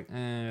back, I was like,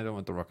 I don't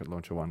want the rocket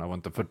launcher one. I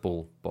want the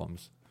football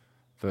bombs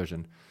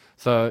version.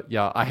 So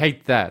yeah, I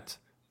hate that,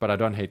 but I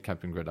don't hate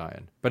Captain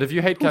Gridiron. But if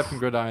you hate Captain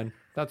Gridiron,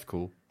 that's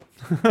cool.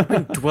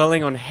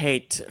 Dwelling on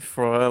hate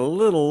for a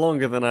little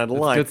longer than I'd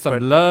Let's like. get some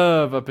but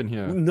love up in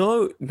here.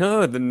 no,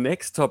 the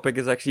next topic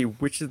is actually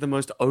which is the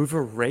most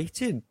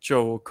overrated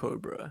Joel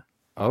Cobra.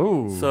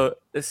 Oh, So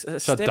it's a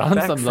Shut step down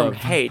back some from love.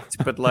 hate,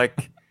 but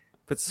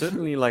but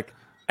certainly like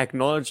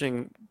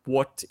acknowledging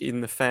what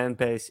in the fan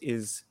base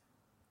is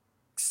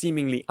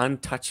seemingly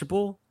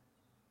untouchable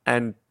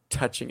and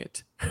touching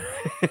it.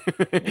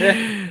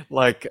 Yeah.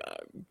 Like,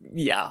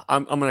 yeah,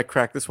 I'm gonna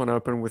crack this one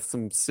open with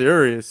some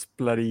serious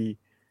bloody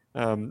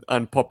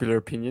unpopular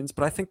opinions,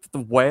 but I think that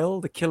the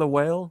whale, the killer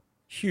whale,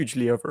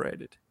 hugely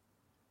overrated.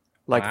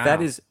 Like that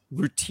Wow. is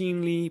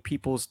routinely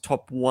people's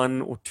top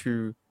one or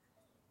two,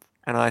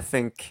 and I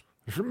think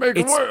You should make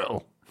It's- a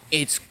whale.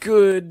 it's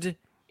good,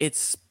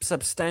 it's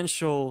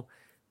substantial,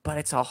 but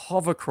it's a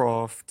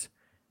hovercraft,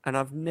 and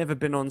I've never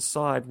been on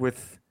side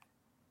with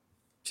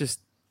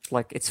just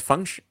like its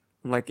function.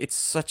 Like it's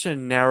such a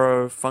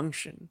narrow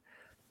function.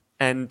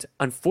 And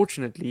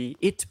unfortunately,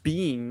 it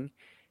being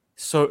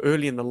so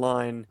early in the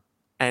line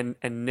and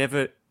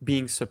never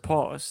being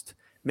surpassed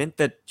meant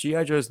that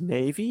G.I. Joe's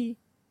Navy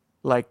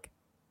like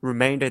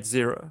remained at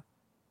zero.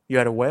 You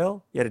had a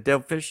whale, you had a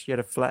devilfish, you had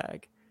a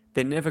flag.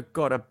 They never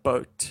got a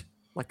boat,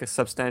 like a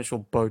substantial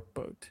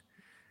boat.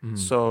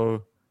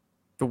 So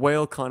the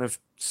whale kind of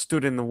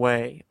stood in the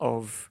way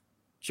of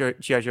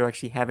G.I. Joe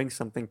actually having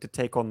something to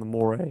take on the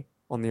moray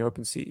on the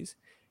open seas.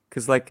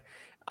 Because, like,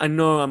 I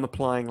know I'm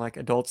applying like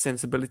adult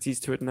sensibilities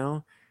to it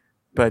now,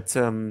 but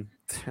I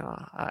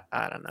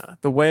don't know.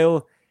 The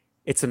whale,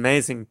 it's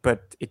amazing,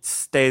 but it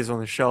stays on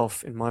the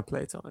shelf in my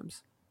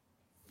playtimes.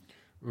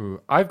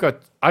 Ooh, I've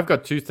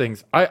got two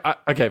things.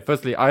 Okay.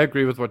 Firstly, I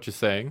agree with what you're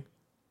saying,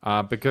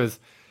 because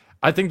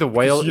I think the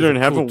whale. You is don't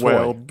have cool a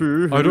whale, toy.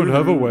 boo. I don't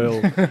have a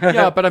whale.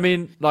 Yeah, but I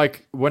mean,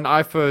 like when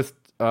I first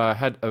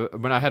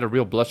when I had a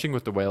real blushing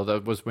with the whale,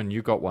 that was when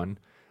you got one.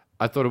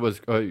 I thought it was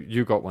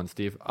you got one,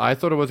 Steve. I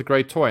thought it was a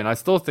great toy, and I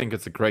still think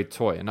it's a great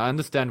toy. And I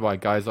understand why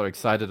guys are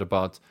excited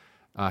about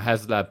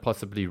HasLab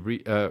possibly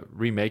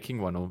remaking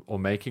one or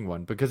making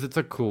one, because it's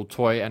a cool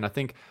toy. And I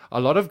think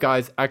a lot of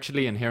guys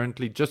actually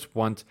inherently just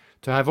want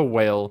to have a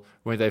whale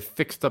where they've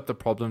fixed up the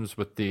problems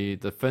with the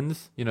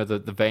fins,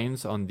 the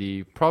veins on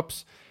the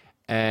props,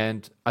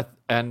 and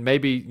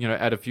maybe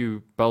add a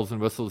few bells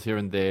and whistles here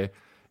and there.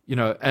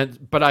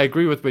 But I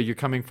agree with where you're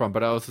coming from,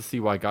 but I also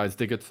see why guys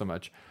dig it so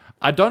much.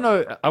 I don't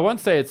know. I won't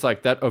say it's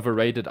like that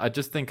overrated. I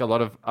just think a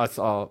lot of us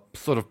are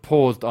sort of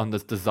paused on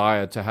this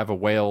desire to have a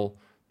whale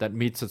that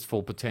meets its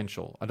full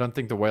potential. I don't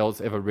think the whale's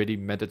ever really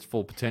met its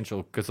full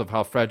potential because of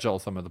how fragile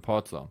some of the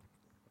parts are.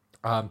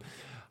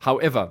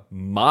 However,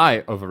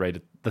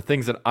 the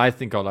things that I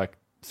think are like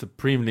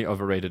supremely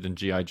overrated in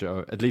G.I.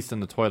 Joe, at least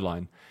in the toy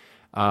line,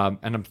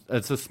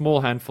 it's a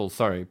small handful,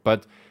 sorry,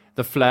 but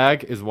the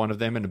flag is one of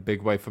them in a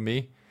big way for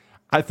me.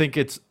 I think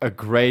it's a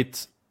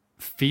great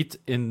feat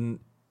in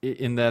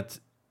that,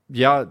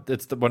 yeah,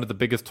 it's one of the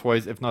biggest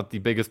toys, if not the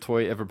biggest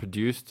toy ever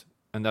produced,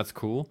 and that's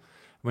cool.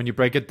 When you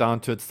break it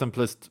down to its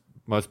simplest,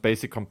 most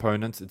basic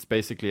components, it's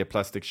basically a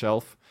plastic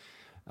shelf,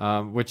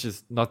 which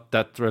is not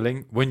that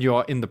thrilling. When you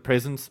are in the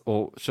presence,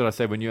 or should I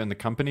say, when you're in the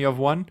company of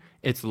one,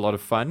 it's a lot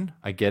of fun.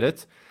 I get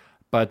it.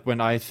 But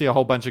when I see a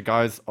whole bunch of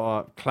guys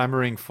are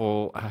clamoring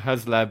for a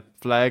HasLab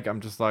flag,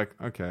 I'm just like,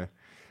 okay.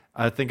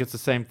 I think it's the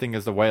same thing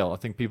as the whale. I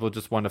think people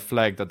just want a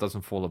flag that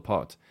doesn't fall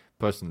apart,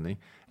 personally,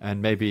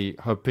 and maybe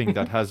hoping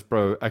that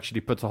Hasbro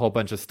actually puts a whole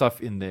bunch of stuff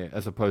in there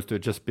as opposed to it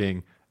just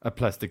being a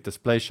plastic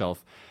display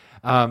shelf.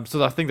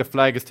 So I think the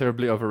flag is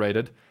terribly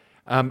overrated.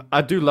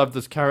 I do love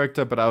this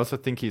character, but I also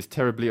think he's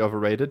terribly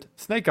overrated.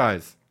 Snake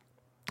Eyes.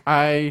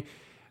 I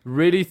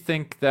really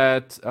think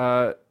that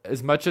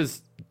as much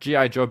as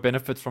G.I. Joe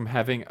benefits from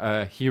having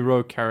a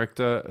hero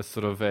character, a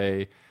sort of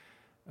a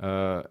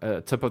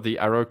tip of the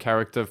arrow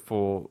character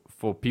for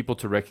people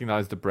to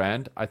recognize the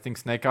brand, I think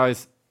Snake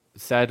Eyes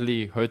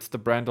sadly hurts the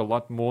brand a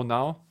lot more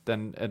now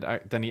than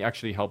he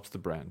actually helps the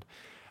brand.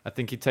 I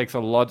think he takes a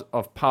lot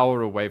of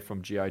power away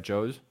from G.I.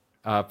 Joe's,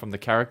 from the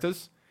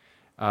characters,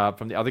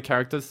 from the other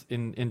characters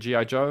in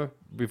G.I. Joe.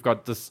 We've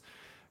got this,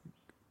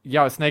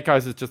 yeah, Snake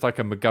Eyes is just like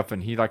a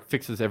MacGuffin. He like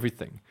fixes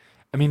everything.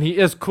 I mean, he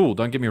is cool,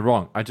 don't get me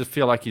wrong. I just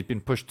feel like he's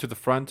been pushed to the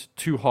front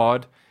too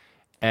hard,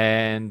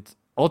 and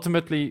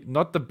ultimately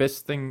not the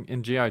best thing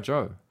in G.I.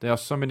 Joe. There are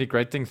so many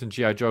great things in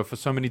G.I. Joe for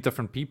so many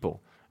different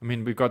people. I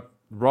mean, we've got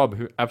Rob,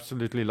 who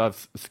absolutely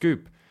loves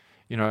Scoop,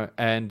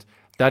 and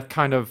that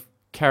kind of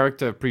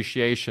character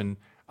appreciation,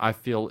 I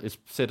feel, is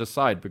set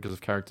aside because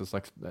of characters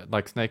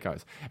like Snake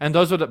Eyes. And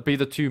those would be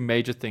the two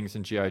major things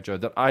in G.I. Joe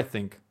that I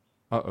think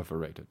are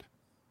overrated,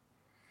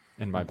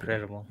 in my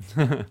Incredible.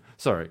 opinion.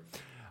 Sorry.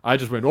 I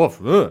just went off.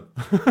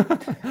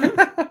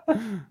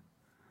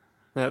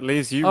 That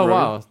leaves you, Oh,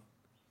 Rob.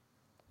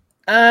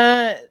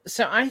 wow.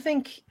 So I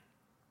think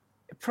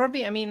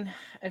probably, I mean,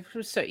 it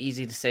was so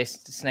easy to say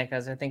Snake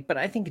Eyes, I think, but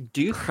I think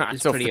Duke is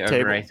It's off pretty the table.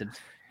 overrated.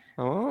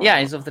 Oh. Yeah,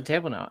 he's off the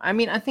table now. I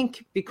mean, I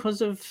think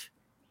because of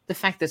the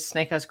fact that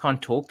Snake Eyes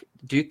can't talk,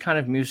 Duke kind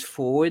of moves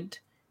forward,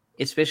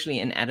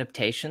 especially in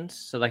adaptations.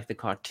 So, like the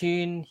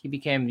cartoon, he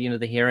became,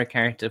 the hero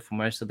character for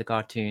most of the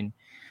cartoon.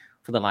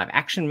 For the live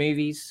action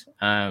movies,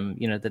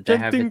 that they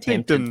have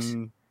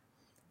attempted.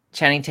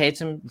 Channing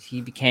Tatum,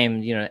 he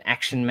became,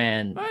 action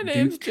man. My Duke.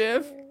 name's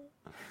Jeff.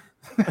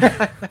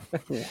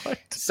 What?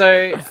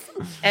 So,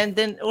 and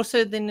then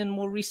also in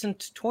more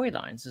recent toy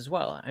lines as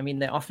well. I mean,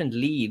 they often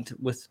lead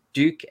with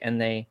Duke, and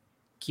they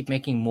keep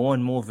making more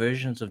and more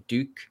versions of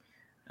Duke.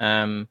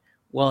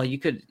 well, you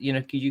could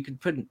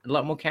put a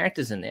lot more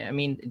characters in there. I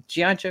mean,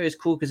 GI Joe is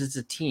cool because it's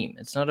a team.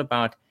 It's not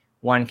about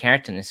one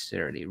character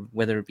necessarily,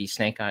 whether it be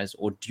Snake Eyes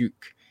or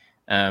Duke.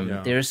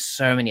 There are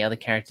so many other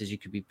characters you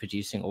could be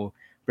producing or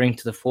bring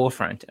to the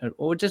forefront,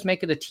 or just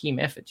make it a team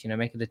effort.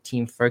 Make it a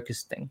team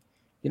focused thing.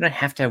 You don't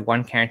have to have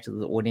one character that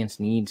the audience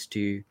needs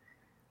to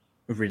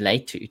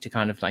relate to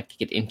kind of like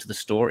get into the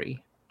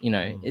story.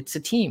 It's a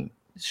team.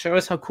 Show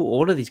us how cool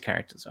all of these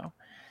characters are.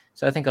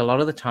 So I think a lot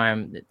of the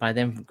time, by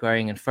them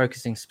going and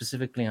focusing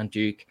specifically on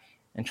Duke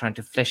and trying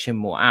to flesh him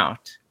more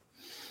out,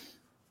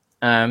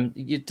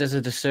 it does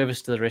a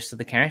disservice to the rest of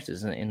the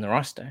characters in the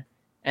roster.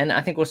 And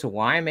I think also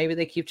why maybe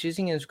they keep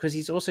choosing him is because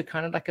he's also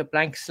kind of like a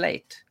blank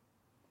slate.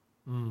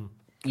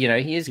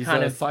 He is he's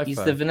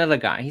the vanilla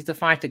guy. He's the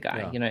fighter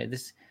guy.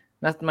 There's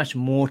not much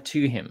more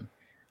to him,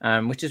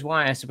 which is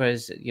why I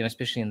suppose,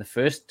 especially in the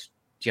first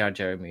G.I.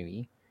 Joe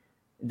movie,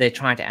 they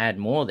try to add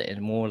more there,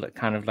 more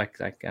kind of like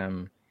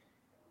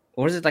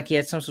or is it like he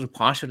had some sort of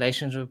past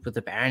relationship with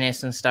the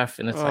Baroness and stuff,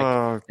 and it's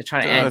like they're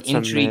trying to add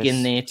intrigue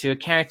in there to a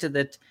character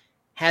that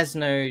has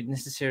no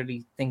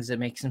necessarily things that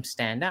makes him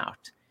stand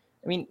out.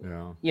 I mean,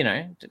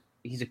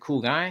 he's a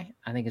cool guy.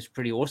 I think it's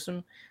pretty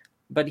awesome,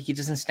 but he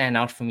doesn't stand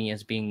out for me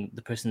as being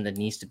the person that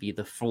needs to be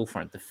the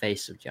forefront, the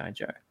face of G.I.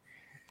 Joe.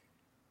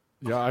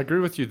 Yeah, I agree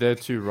with you there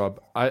too,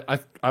 Rob. I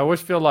always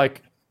feel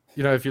like,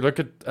 if you look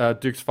at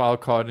Duke's file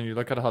card and you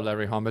look at how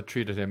Larry Hama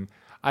treated him,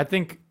 I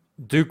think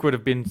Duke would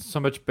have been so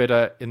much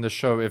better in the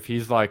show if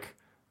he's like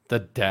the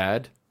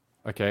dad,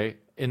 okay,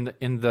 in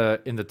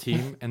the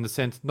team, in the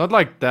sense, not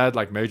like dad,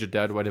 like Major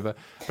Dad or whatever,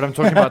 but I'm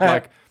talking about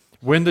like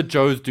when the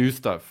Joes do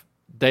stuff,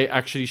 they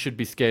actually should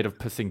be scared of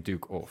pissing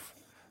Duke off,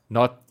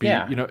 not be,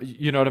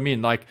 you know what I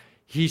mean? Like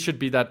he should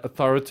be that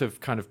authoritative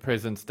kind of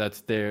presence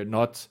that's there,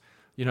 not,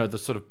 the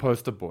sort of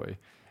poster boy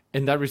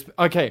in that respect.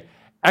 Okay.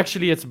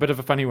 Actually, it's a bit of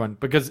a funny one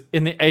because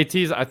in the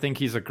 80s, I think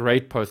he's a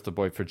great poster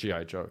boy for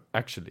G.I. Joe.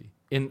 Actually,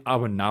 in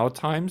our now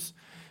times,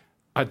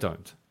 I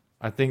don't.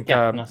 I think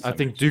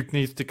Duke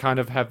needs to kind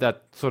of have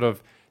that sort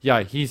of,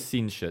 he's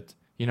seen shit,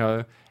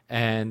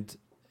 and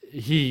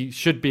he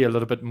should be a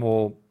little bit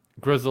more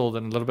grizzled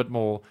and a little bit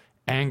more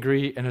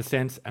angry in a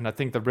sense. And I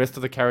think the rest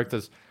of the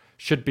characters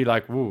should be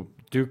like, woo,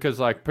 Duke is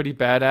like pretty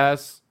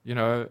badass,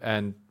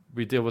 and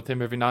we deal with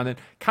him every now and then.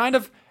 Kind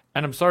of.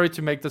 And I'm sorry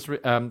to make this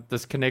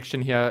this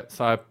connection here,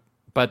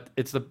 but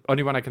it's the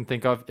only one I can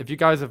think of. If you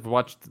guys have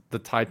watched the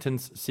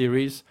Titans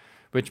series,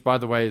 which, by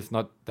the way, is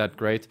not that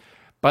great,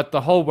 but the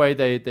whole way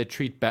they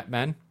treat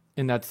Batman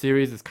in that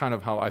series is kind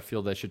of how I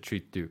feel they should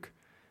treat Duke.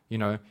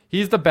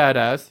 He's the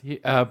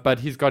badass, but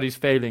he's got his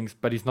failings,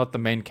 but he's not the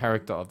main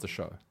character of the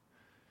show.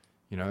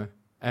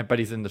 But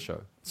he's in the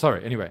show.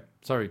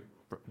 Sorry.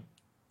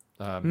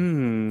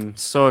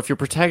 So if your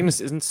protagonist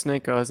isn't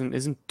Snake Eyes and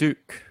isn't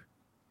Duke,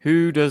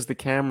 who does the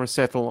camera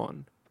settle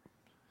on?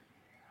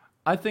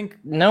 I think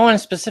no one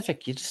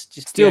specific. You just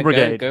Steel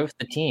Brigade. Go with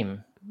the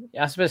team.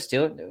 I suppose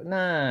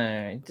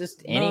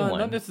just anyone. No,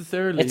 not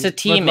necessarily. It's a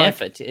team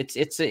effort.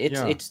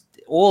 It's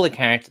all the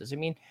characters. I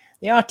mean,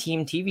 they are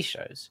team TV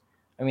shows.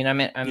 I mean, I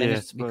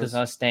managed because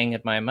I was staying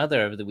at my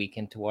mother over the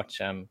weekend to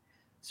watch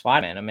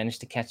Spider-Man. I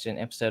managed to catch an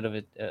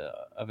episode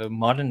of a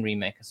modern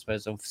remake, I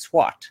suppose, of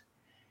SWAT,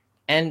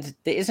 and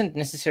there isn't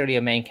necessarily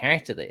a main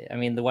character there. I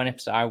mean, the one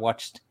episode I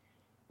watched.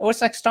 Or it's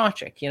like Star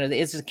Trek, there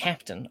is a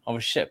captain of a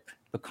ship,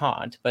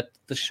 Picard, but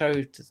the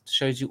show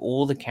shows you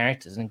all the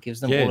characters and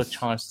gives them all a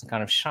chance to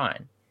kind of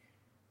shine.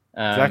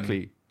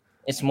 Exactly.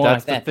 It's more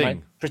like that. My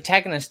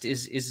protagonist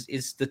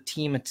is the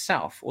team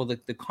itself, or the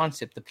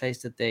concept, the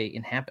place that they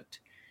inhabit.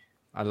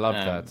 I love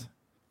that.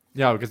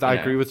 Yeah, because I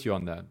agree with you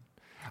on that.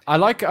 I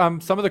like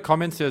some of the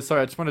comments here.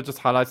 Sorry, I just want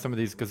to highlight some of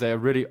these because they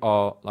really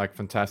are like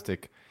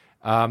fantastic.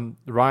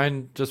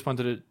 Ryan just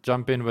wanted to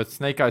jump in with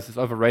Snake Eyes is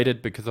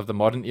overrated because of the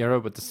modern era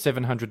with the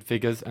 700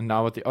 figures and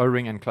now with the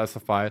O-ring and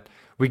classify it.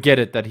 We get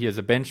it that he is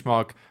a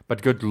benchmark,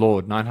 but good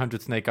lord,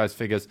 900 Snake Eyes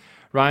figures.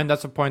 Ryan,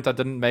 that's a point I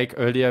didn't make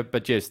earlier,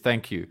 but yes,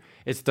 thank you.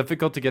 It's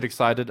difficult to get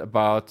excited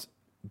about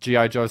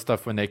G.I. Joe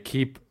stuff when they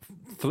keep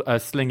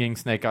slinging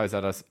Snake Eyes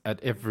at us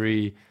at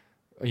every,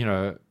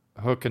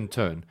 hook and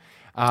turn.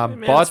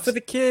 Man, it's for the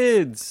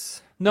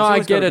kids. No, I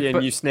get it.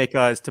 But new Snake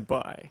Eyes to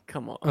buy.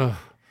 Come on.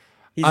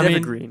 He's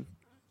evergreen.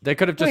 They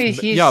could have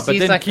just but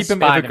then like keep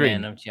him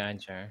evergreen. Of G.I.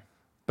 Joe.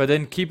 But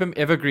then keep him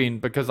evergreen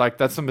because like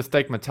that's a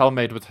mistake Mattel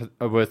made with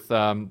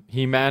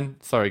He-Man.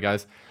 Sorry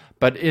guys,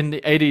 but in the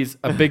 80s,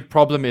 a big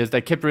problem is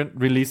they kept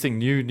releasing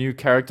new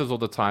characters all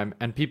the time,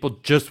 and people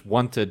just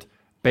wanted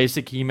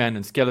basic He-Man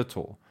and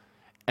Skeletor,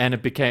 and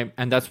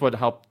that's what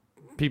helped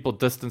people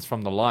distance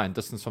from the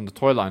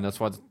toy line. That's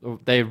why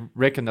they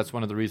reckon that's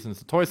one of the reasons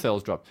the toy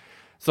sales dropped.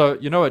 So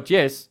you know what?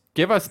 Yes,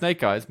 give us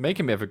Snake Eyes, make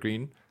him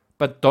evergreen,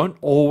 but don't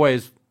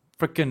always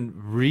freaking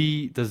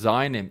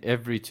redesign him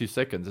every 2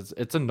 seconds.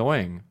 It's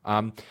annoying.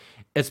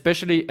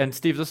 Especially, and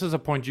Steve, this is a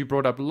point you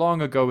brought up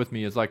long ago with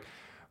me, is like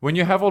when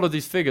you have all of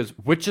these figures,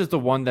 which is the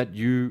one that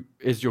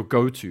is your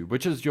go-to?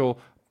 Which is your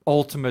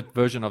ultimate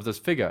version of this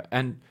figure?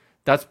 And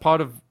that's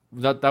part of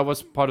that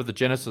was part of the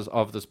genesis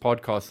of this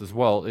podcast as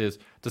well, is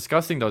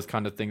discussing those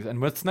kind of things. And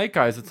with Snake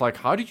Eyes, it's like,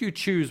 how do you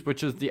choose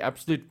which is the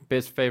absolute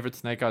best favorite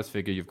Snake Eyes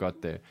figure you've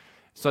got there?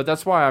 So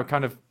that's why I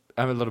kind of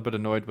am a little bit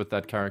annoyed with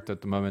that character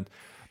at the moment.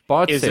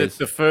 Bart Is says, it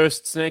the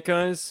first Snake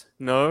Eyes?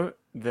 No.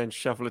 Then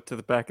shuffle it to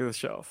the back of the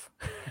shelf.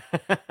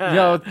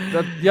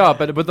 yeah,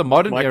 but with the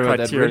modern My era, that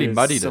criteria really is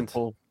muddied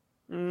simple.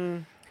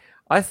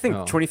 I think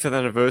Oh. 25th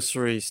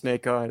anniversary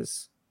Snake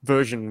Eyes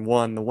version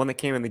 1, the one that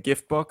came in the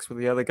gift box with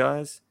the other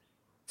guys,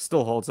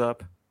 still holds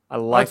up. I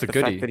like That's a the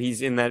goodie. fact that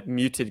he's in that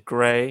muted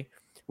grey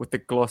with the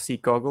glossy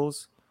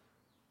goggles.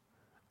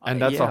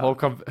 And that's yeah. a whole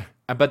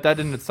but that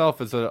in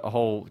itself is a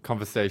whole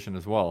conversation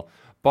as well.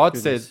 Bart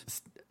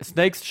says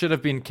Snakes should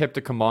have been kept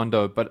a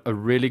commando, but a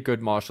really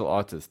good martial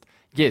artist.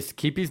 Yes,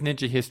 keep his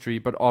ninja history,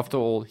 but after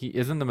all, he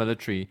is in the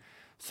military,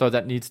 so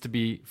that needs to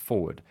be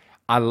forward.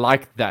 I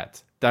like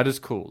that. That is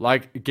cool.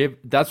 Like,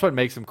 that's what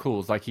makes him cool.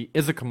 It's like he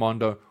is a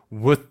commando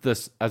with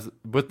this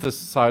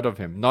side of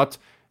him, not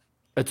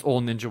it's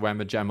all ninja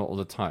whammer jammer all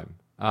the time.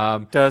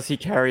 Does he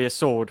carry a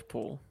sword,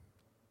 Paul?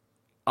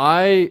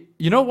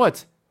 You know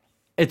what?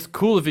 It's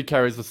cool if he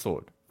carries a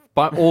sword,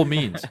 by all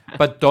means,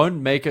 but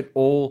don't make it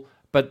all,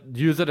 but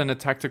use it in a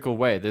tactical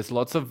way. There's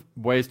lots of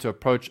ways to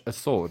approach a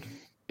sword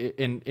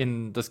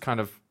in this kind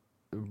of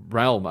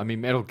realm. I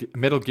mean,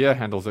 Metal Gear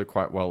handles it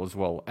quite well as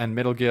well, and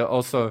Metal Gear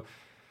also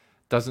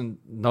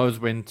knows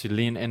when to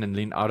lean in and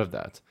lean out of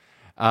that.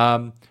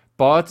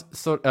 Bart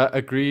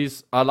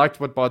agrees. I liked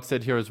what Bart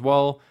said here as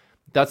well.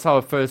 That's how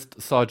a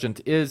first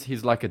sergeant is.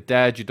 He's like a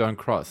dad you don't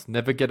cross.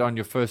 Never get on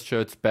your first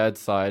shirt's bad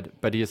side,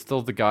 but he is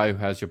still the guy who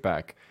has your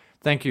back.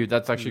 Thank you.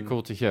 That's actually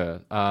cool to hear.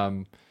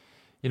 Ryan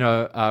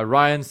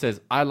says,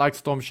 I like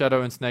Storm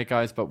Shadow and Snake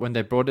Eyes, but when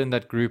they brought in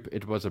that group,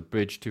 it was a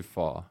bridge too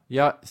far.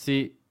 Yeah,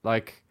 see,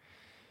 like,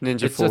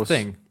 Ninja it's Force. a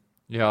thing.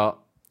 Yeah,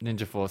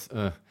 Ninja Force.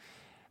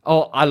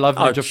 Oh, I love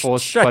Ninja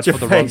Force, shut but your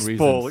for the face, wrong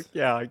Paul. reasons.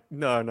 Yeah,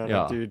 no,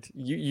 Yeah. dude.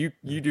 You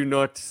do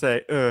not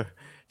say to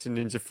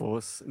Ninja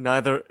Force.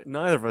 Neither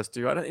of us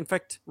do. In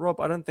fact, Rob,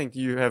 I don't think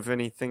you have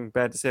anything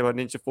bad to say about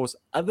Ninja Force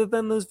other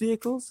than those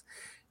vehicles.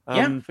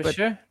 Yeah, for but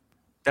sure.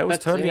 That was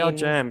But, totally I our mean,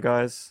 jam,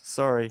 guys.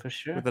 Sorry. For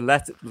sure. With the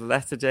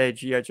latter day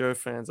G.I. Joe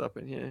fans up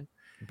in here.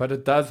 But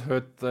it does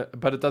hurt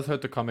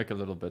the comic a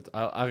little bit.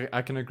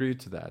 I can agree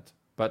to that,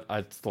 but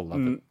I still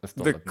love it. I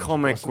still The love Ninja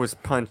comic Force. was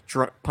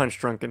punch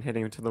drunk and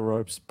heading to the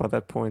ropes by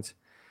that point.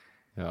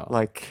 Yeah.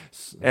 Like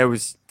that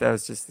was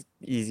just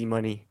easy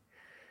money.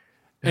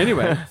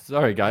 Anyway,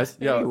 sorry guys.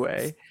 Yeah.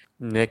 Anyway,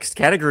 next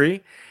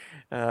category,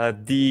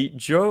 the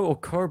Joe or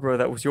Cobra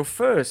that was your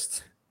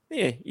first.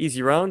 Yeah,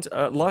 easy round.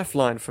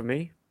 Lifeline for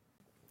me.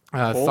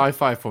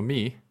 Sci-fi for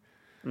me.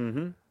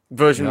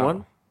 Version Yeah.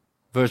 1.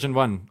 Version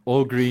 1,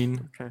 all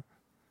green. Okay.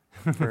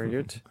 Very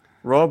good.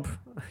 Rob,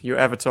 your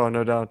avatar,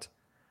 no doubt.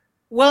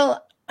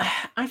 Well,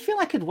 I feel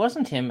like it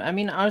wasn't him. I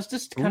mean, I was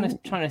just kind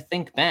of trying to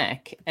think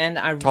back, and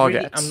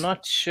Target. I'm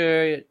not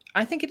sure.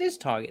 I think it is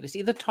Target. It's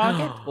either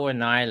Target or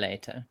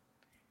Annihilator.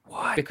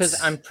 What? Because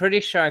I'm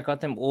pretty sure I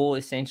got them all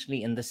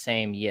essentially in the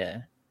same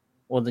year,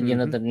 or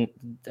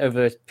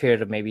over a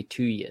period of maybe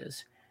 2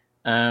 years.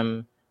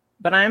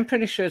 But I'm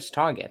pretty sure it's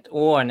Target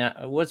or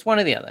was one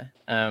or the other.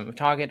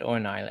 Target or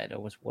Annihilator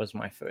was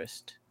my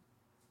first.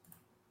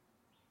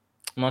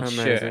 I'm not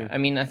Amazing. sure. I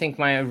mean, I think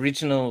my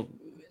original,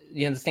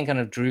 the thing kind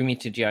of drew me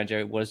to G.I.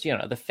 Joe was,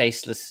 the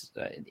faceless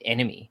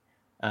enemy.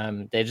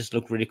 They just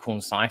look really cool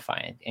in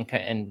sci-fi,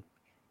 and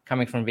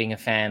coming from being a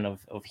fan of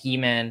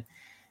He-Man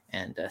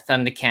and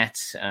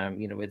Thundercats,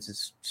 with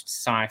this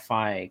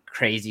sci-fi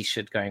crazy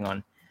shit going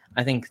on,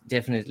 I think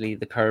definitely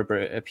the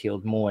Cobra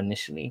appealed more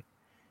initially.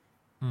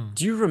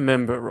 Do you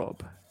remember,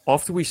 Rob,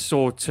 after we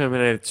saw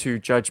Terminator 2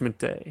 Judgment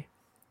Day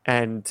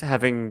and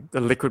having the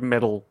liquid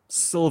metal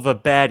silver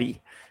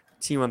baddie,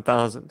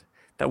 T-1000,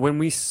 that when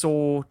we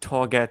saw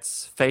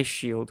Target's face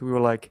shield, we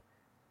were like,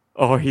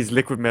 oh, he's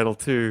liquid metal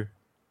too.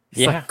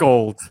 He's Yeah. like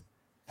gold.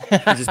 He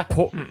just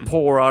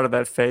pour out of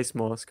that face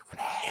mask.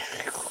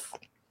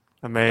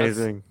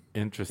 Amazing.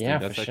 Interesting. Yeah,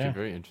 That's for actually sure.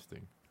 very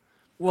interesting.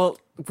 Well,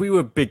 we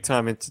were big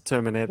time into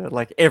Terminator.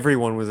 Like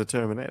everyone was a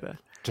Terminator.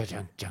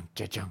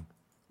 Cha-chung.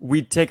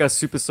 We'd take our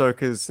super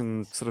soakers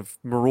and sort of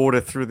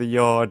marauder through the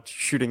yard,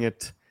 shooting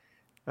at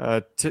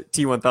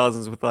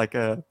T-1000s with like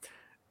I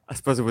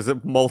suppose it was a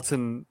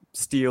molten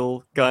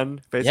steel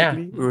gun,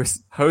 basically. We were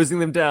hosing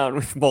them down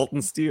with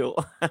molten steel.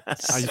 I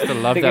used to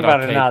love Think that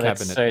about it arcade now. cabinet.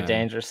 That's so man.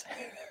 dangerous.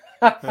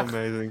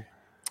 Amazing.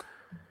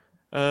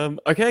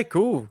 Okay,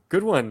 cool.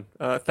 Good one.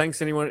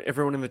 Thanks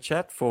everyone in the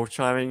chat for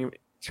chiming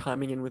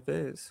in with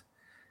theirs.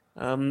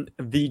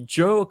 The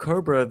Joe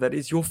Cobra that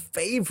is your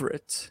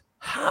favorite.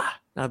 Ha!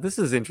 Now this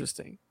is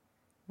interesting.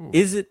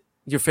 Is it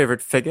your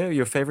favorite figure,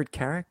 your favorite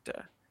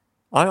character?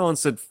 I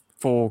answered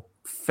for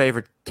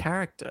favorite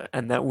character,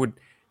 and that would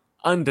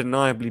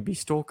undeniably be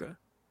Stalker.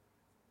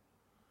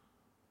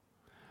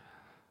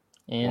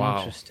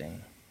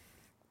 Interesting.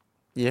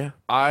 Yeah.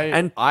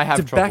 I have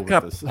to trouble back with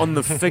up this. on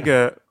the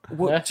figure,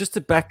 just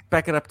to back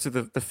it up to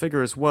the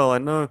figure as well. I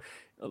know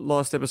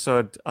last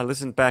episode I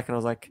listened back and I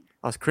was like,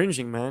 I was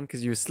cringing, man,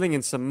 because you were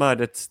slinging some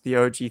mud at the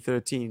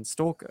OG-13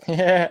 Stalker.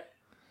 Yeah.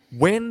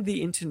 When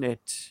the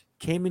internet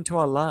came into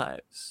our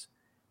lives,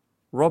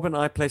 Rob and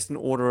I placed an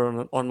order on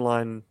an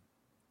online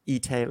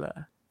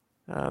e-tailer,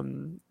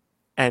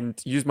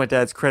 and used my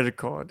dad's credit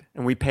card,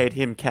 and we paid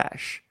him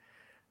cash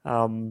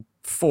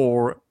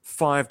for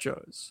 5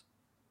 Joes.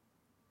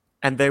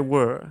 And they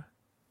were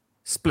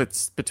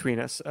splits between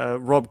us.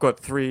 Rob got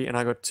 3 and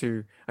I got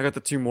 2. I got the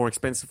 2 more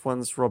expensive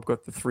ones. Rob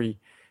got the 3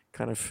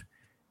 kind of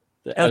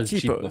The El OG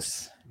Cheapos.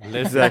 boss.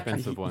 Less Exactly.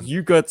 expensive one.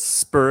 You got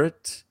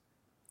Spirit,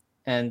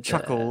 And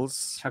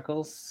Chuckles,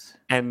 Chuckles.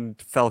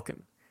 and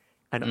Falcon.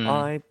 And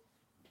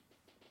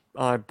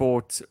I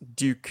bought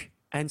Duke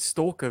and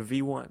Stalker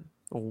V1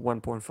 or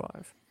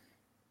 1.5.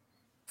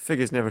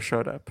 Figures never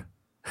showed up.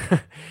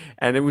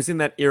 And it was in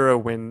that era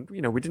when,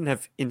 we didn't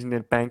have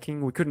internet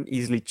banking. We couldn't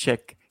easily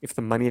check if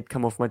the money had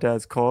come off my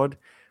dad's card.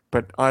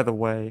 But either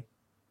way,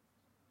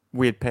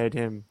 we had paid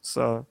him.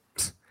 So,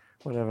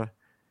 whatever.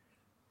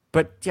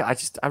 But yeah,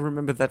 I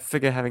remember that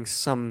figure having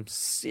some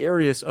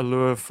serious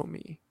allure for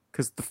me.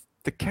 Because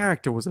the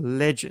character was a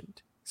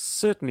legend.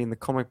 Certainly in the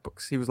comic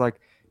books. He was like,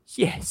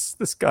 yes,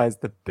 this guy's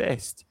the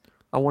best.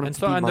 I want him And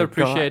to so be my guy.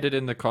 underappreciated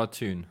in the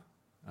cartoon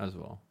as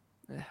well.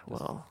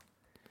 Well,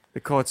 the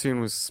cartoon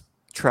was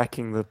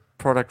tracking the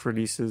product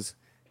releases,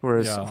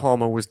 whereas Yeah.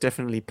 Harmer was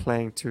definitely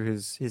playing to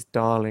his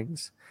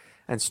darlings,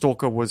 and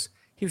Stalker was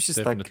just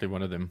Definitely like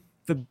one of them.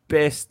 the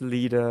best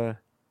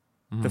leader,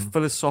 the Mm-hmm.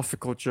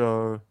 philosophical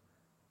Joe,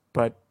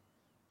 but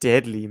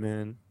deadly,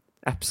 man,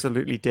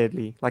 absolutely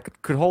deadly.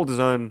 Like could hold his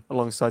own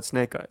alongside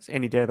Snake Eyes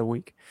any day of the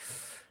week.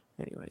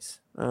 Anyways,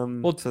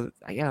 Well, so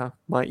yeah,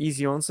 my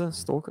easy answer,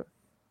 Stalker.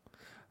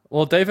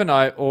 Well, Dave and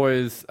I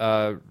always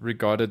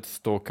regarded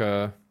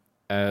Stalker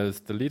as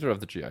the leader of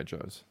the G.I.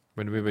 Joes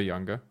when we were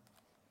younger.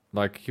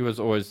 Like, he was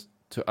always,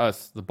 to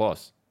us, the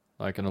boss,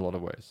 like, in a lot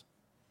of ways.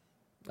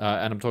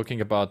 And I'm talking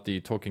about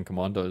the Talking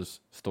Commandos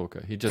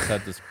Stalker. He just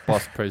had this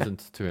boss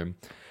presence to him.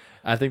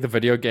 I think the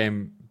video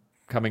game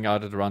coming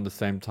out at around the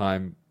same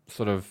time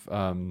sort of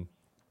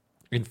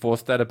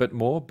enforced that a bit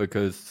more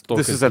because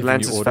Stalker's This is giving you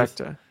Atlantis orders.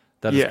 Factor.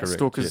 That is Yeah, correct.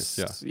 Stalker's.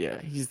 Yes,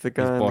 Yeah, he's the He's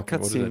guy in the barking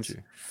orders at cutscenes.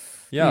 you.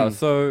 Yeah, Hmm.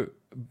 so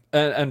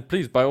and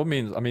please, by all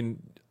means, I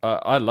mean,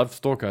 I love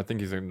Stalker. I think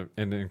he's an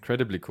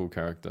incredibly cool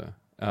character.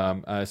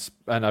 And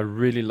I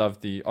really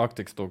love the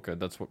Arctic Stalker.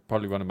 That's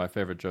probably one of my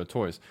favorite Joe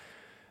toys.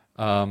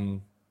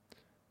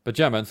 But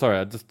yeah, man, sorry,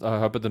 I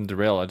hope it didn't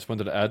derail. I just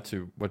wanted to add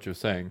to what you're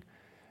saying.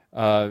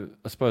 I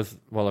suppose,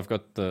 well, I've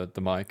got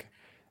the mic.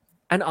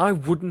 And I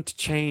wouldn't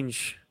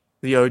change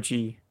the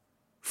OG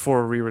for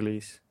a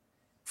re-release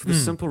for the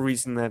simple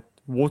reason that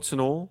warts and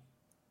all,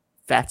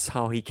 that's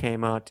how he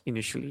came out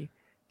initially.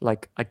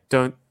 Like, I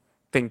don't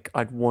think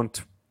I'd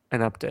want an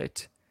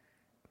update.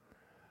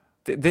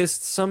 There's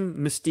some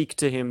mystique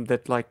to him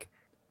that, like,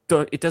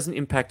 it doesn't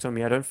impact on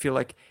me. I don't feel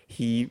like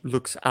he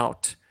looks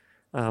out,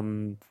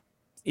 next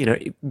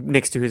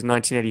to his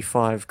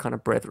 1985 kind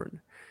of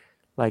brethren.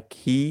 Like,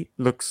 he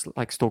looks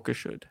like Stalker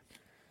should.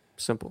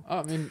 Simple.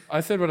 I mean,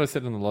 I said what I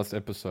said in the last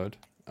episode.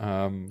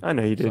 I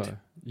know you did. So,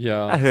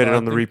 yeah. I heard so it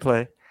on the think-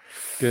 replay.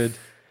 Good.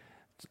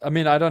 I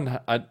mean, I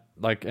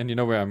like, and you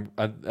know where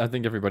I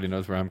think everybody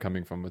knows where I'm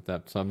coming from with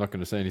that, so I'm not going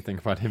to say anything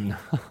about him now.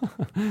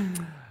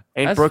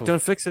 Ain't As broke, for-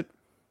 don't fix it.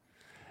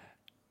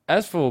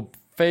 As for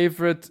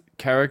favorite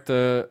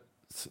character,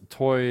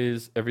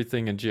 toys,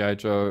 everything in G.I.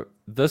 Joe,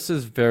 this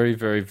is very,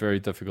 very, very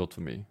difficult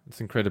for me. It's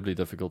incredibly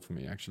difficult for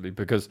me, actually,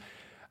 because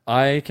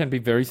I can be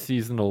very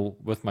seasonal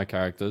with my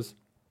characters,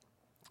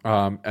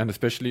 and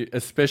especially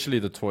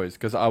the toys,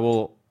 because I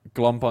will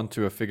glomp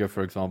onto a figure,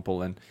 for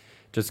example, and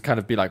just kind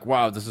of be like,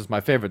 wow, this is my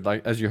favorite.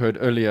 Like, as you heard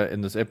earlier in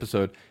this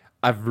episode,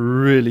 I've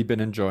really been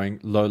enjoying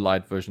Low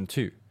Light version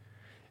 2.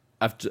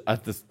 I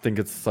just think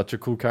it's such a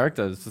cool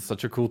character. It's just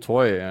such a cool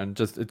toy, and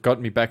just it got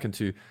me back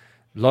into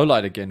Low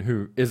Light again,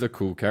 who is a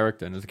cool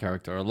character and is a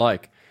character I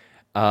like.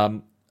 I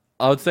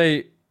would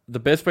say the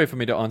best way for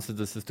me to answer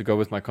this is to go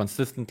with my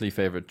consistent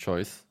favorite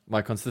choice,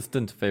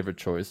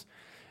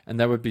 and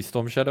that would be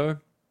Storm Shadow.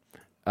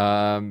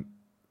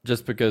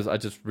 Just because I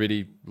just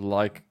really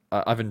like,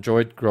 I've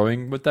enjoyed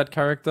growing with that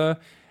character.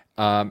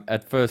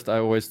 At first, I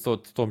always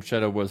thought Storm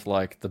Shadow was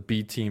like the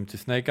B team to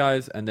Snake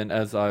Eyes, and then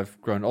as I've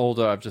grown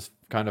older, I've just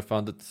kind of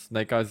found that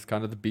Snake Eyes is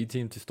kind of the B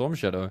team to Storm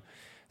Shadow.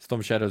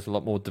 Storm Shadow is a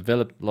lot more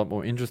developed, a lot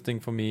more interesting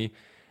for me.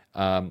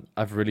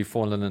 I've really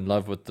fallen in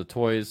love with the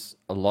toys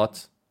a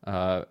lot.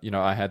 I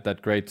had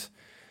that great,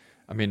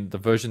 I mean, the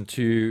version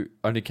 2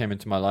 only came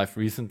into my life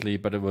recently,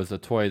 but it was a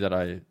toy that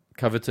I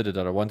coveted,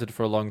 that I wanted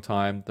for a long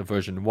time. The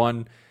version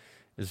 1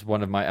 is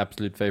one of my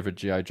absolute favorite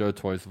G.I. Joe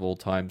toys of all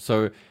time.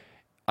 So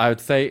I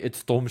would say it's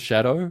Storm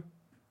Shadow,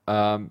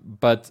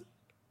 but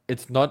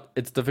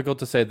it's difficult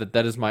to say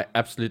that is my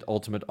absolute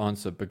ultimate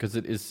answer because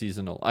it is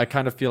seasonal. I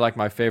kind of feel like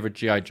my favorite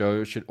G.I.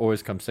 Joe should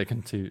always come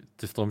second to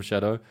Storm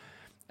Shadow.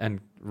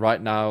 And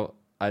right now,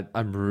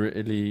 I'm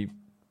really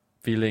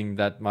feeling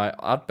that my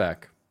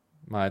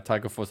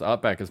Tiger Force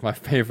Outback is my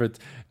favorite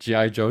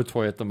G.I. Joe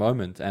toy at the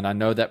moment. And I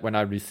know that when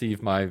I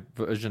receive my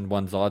version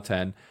 1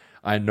 Zartan,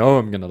 I know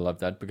I'm gonna love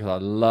that because I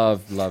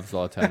love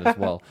Zlatan as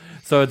well.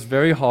 So it's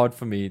very hard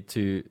for me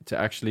to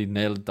actually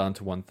nail it down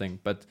to one thing.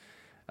 But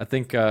I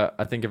think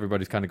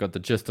everybody's kind of got the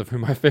gist of who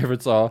my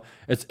favorites are.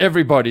 It's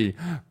everybody,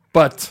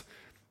 but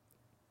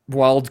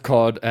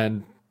Wildcard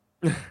and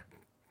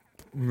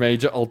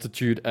Major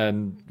Altitude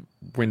and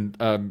Wind.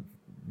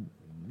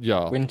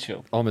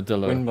 Windchill.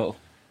 Armadillo Windmill.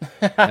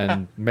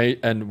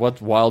 and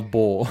what Wild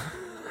Boar.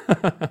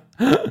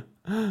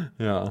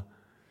 Yeah.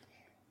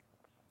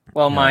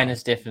 Well, mine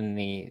is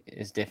definitely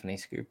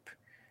Scoop,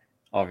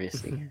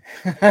 obviously.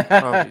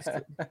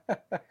 Obviously.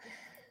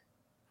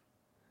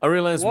 I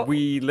realized What-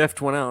 we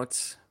left one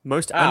out.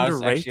 Most I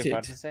was actually about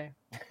underrated. to say.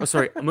 Oh,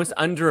 sorry, most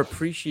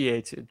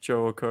underappreciated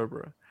Joe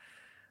Cobra.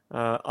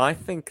 I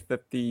think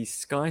that the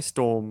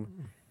Skystorm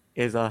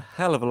is a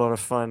hell of a lot of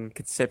fun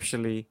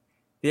conceptually.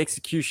 The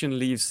execution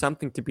leaves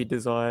something to be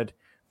desired,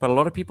 but a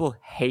lot of people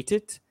hate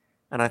it,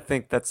 and I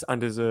think that's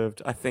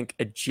undeserved. I think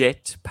a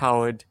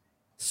jet-powered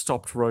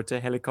stopped rotor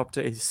helicopter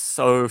is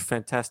so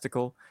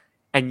fantastical,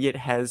 and yet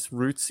has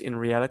roots in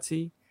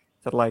reality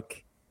that,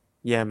 like,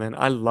 yeah, man,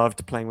 I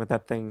loved playing with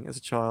that thing as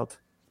a child.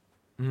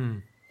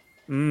 The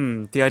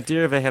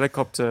idea of a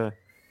helicopter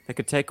that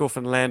could take off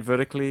and land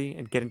vertically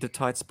and get into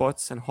tight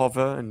spots and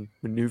hover and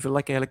maneuver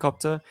like a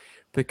helicopter,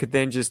 but could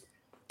then just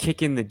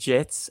kick in the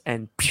jets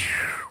and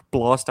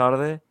blast out of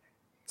there.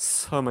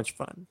 So much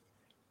fun.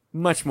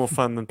 Much more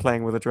fun than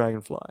playing with a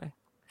dragonfly.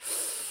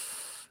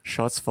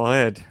 Shots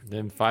fired.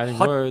 Them fighting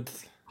Hot-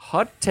 words.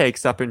 Hot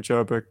takes up in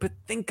Joburg, but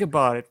think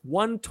about it.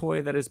 One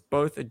toy that is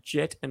both a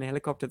jet and a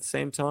helicopter at the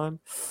same time.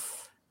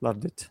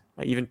 Loved it.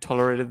 I even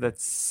tolerated that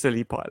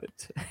silly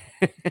pilot.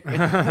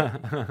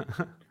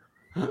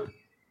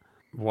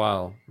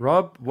 Wow.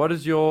 Rob, what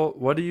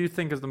do you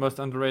think is the most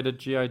underrated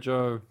G.I.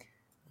 Joe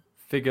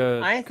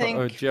figure? I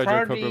think G.I. Joe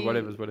Cobra, probably-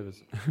 whatever.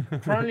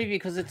 Probably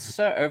because it's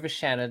so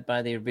overshadowed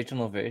by the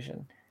original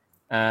version.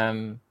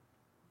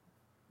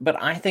 But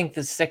I think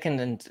the second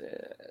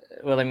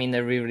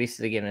they re-released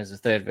it again as a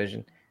third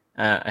version,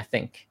 I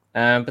think.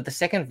 But the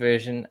second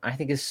version, I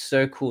think, is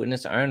so cool in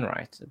its own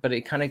right, but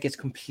it kind of gets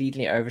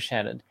completely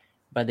overshadowed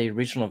by the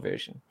original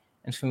version.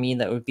 And for me,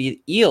 that would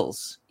be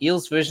Eels.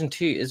 Eels version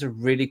 2 is a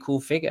really cool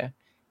figure.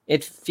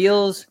 It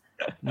feels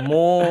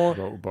more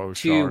Robo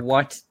to Shark.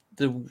 what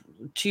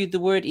the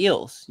word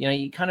eels. You know,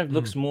 he kind of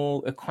looks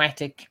more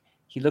aquatic.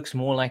 He looks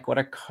more like what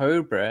a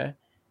cobra,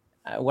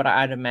 what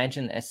I'd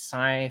imagine a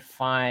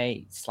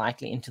sci-fi,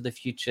 slightly into the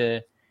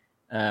future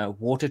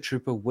water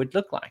trooper would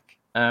look like.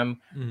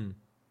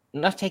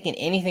 Not taking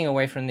anything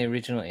away from the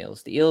original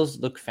eels. The eels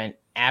look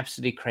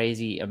absolutely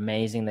crazy,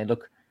 amazing. They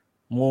look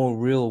more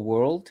real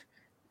world.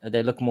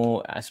 They look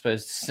more, I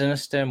suppose,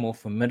 sinister, more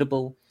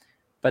formidable.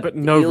 But the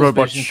no Eels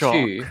robot version shark.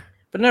 2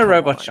 but no Come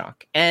robot on.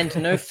 shark and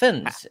no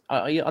fins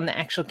on the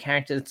actual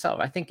character itself.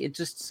 I think it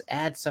just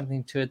adds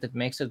something to it that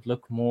makes it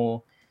look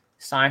more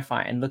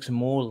sci-fi and looks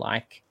more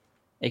like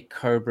a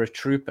Cobra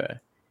Trooper.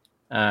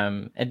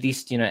 At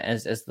least, you know,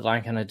 as the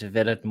line kind of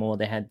developed more,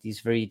 they had these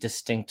very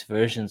distinct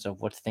versions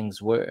of what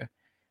things were.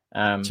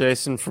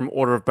 Jason from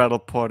Order of Battle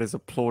Pod is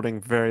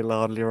applauding very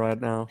loudly right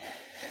now.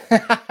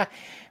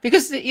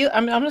 Because the eel,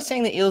 I'm not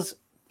saying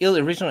the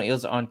original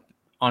eels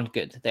aren't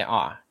good. They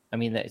are. I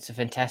mean, it's a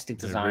fantastic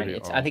design.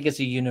 really I are. think it's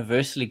a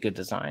universally good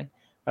design,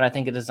 but I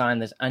think a design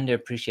that's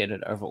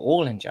underappreciated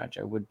overall in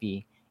JoJo would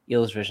be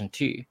Eels version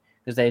 2,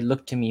 because they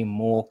look to me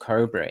more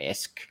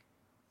Cobra-esque,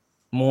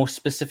 more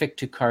specific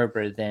to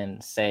Cobra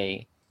than,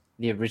 say,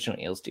 the original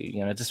Eels do,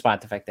 you know, despite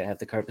the fact they have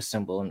the Cobra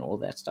symbol and all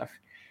that stuff.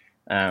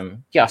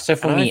 So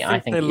for And me, I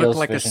think they look Eels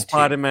like a version 2.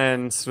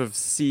 Spider-Man sort of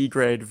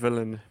C-grade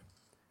villain.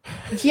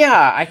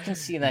 Yeah, I can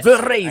see that. The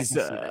too. I can see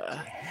Razor.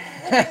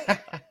 that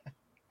too.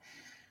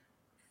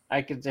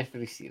 I could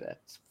definitely see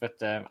that,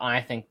 but I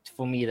think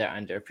for me they're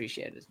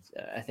underappreciated.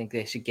 I think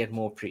they should get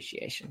more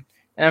appreciation,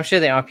 and I'm sure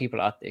there are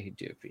people out there who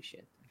do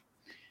appreciate them.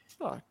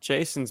 Oh,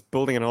 Jason's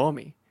building an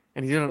army,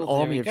 and he's in an Well, there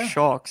army we of go.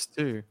 sharks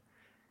too.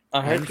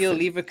 I hope he'll for-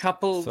 leave a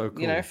couple, So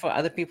you know, cool. for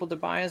other people to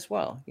buy as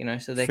well, you know,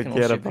 so they can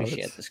Forget also about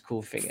appreciate it. this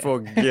cool figure.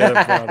 Forget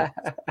about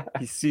it.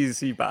 He sees,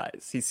 he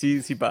buys. He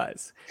sees, he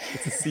buys.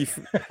 It's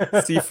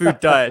a seafood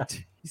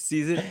diet. He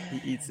sees it,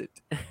 he eats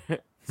it.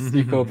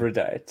 Sea Cobra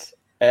diet.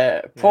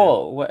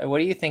 Paul, what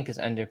do you think is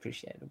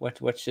underappreciated?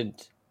 What should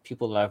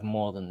people love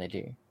more than they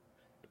do?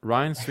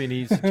 Ryan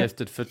Sweeney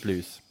suggested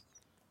Footloose.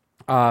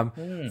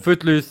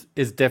 Footloose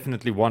is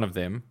definitely one of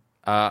them.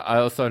 I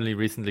also only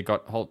recently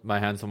got my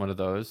hands on one of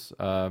those.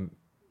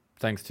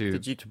 Thanks to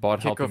Did you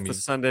Bart kick helping off me. the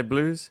Sunday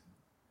Blues?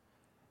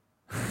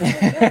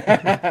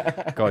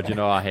 God, you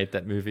know I hate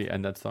that movie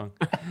and that song.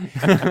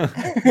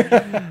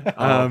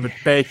 But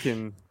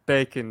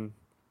Bacon,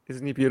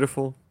 isn't he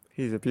beautiful?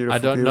 He's a beautiful, I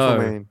don't beautiful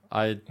know. man.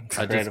 I just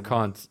Incredible.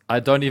 can't.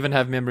 I don't even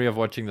have memory of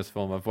watching this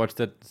film. I've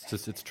watched it.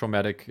 It's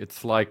traumatic.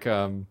 It's like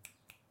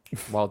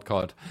Wild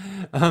Card.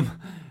 It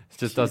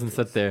just doesn't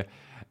sit there.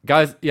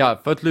 Guys, yeah,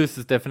 Footloose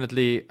is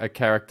definitely a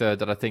character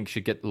that I think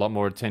should get a lot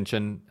more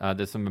attention.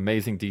 There's some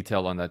amazing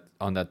detail on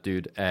that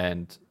dude,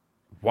 and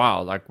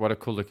wow, like what a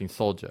cool looking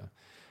soldier.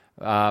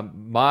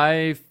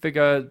 My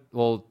figure,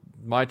 well,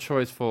 my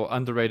choice for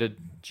underrated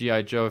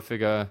GI Joe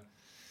figure.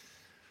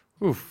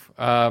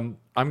 I'm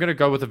gonna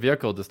go with a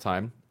vehicle this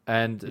time,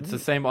 and it's the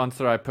same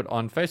answer I put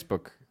on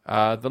Facebook.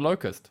 The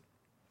Locust.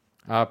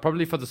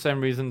 Probably for the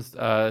same reasons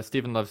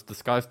Stephen loves the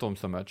Skystorm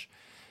so much.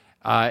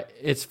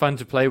 It's fun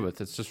to play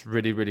with. It's just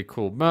really, really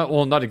cool.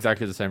 Well, not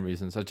exactly the same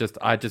reasons. I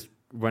just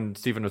when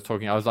Stephen was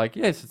talking, I was like,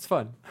 yes, it's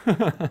fun.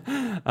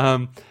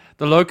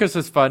 The Locust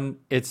is fun.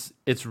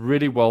 It's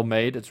really well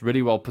made. It's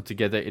really well put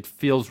together. It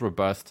feels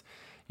robust.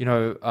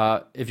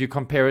 If you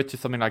compare it to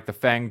something like the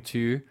Fang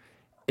 2,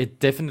 it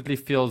definitely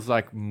feels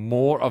like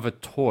more of a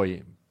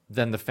toy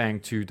than the Fang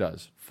 2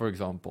 does, for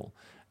example.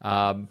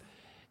 I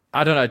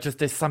don't know, just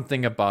there's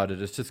something about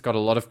it. It's just got a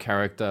lot of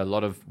character, a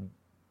lot of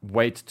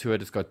weight to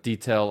it. It's got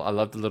detail. I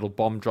love the little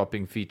bomb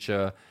dropping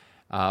feature.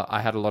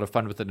 I had a lot of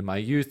fun with it in my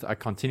youth. I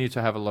continue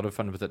to have a lot of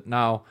fun with it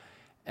now.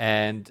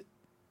 And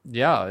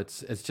yeah,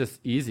 it's just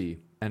easy.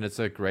 And it's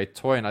a great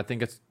toy. And I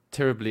think it's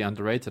terribly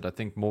underrated. I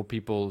think more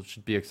people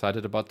should be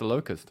excited about the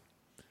Locust,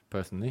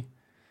 personally.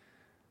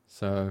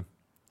 So,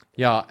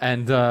 yeah.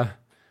 And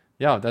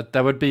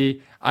that would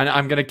be...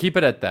 I'm going to keep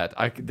it at that.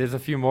 There's a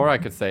few more I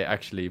could say,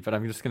 actually. But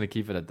I'm just going to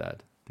keep it at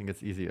that. I think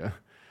it's easier.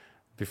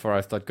 Before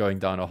I start going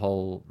down a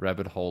whole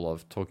rabbit hole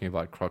of talking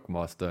about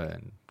Crocmaster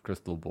and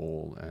Crystal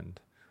Ball and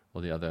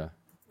all the other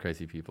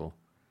crazy people.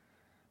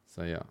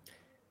 So, yeah.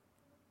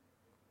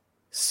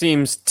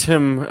 Seems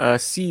Tim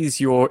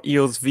sees your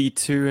Eels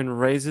V2 and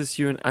raises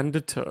you an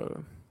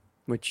Undertow,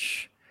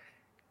 which,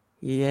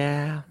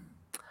 yeah,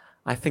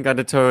 I think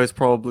Undertow is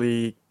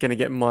probably going to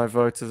get my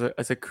vote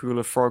as a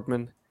cooler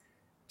Frogman.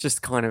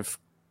 Just kind of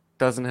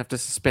doesn't have to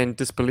suspend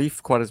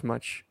disbelief quite as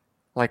much.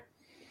 Like,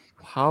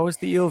 how is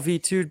the Eel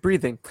V2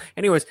 breathing?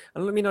 Anyways,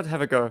 let me not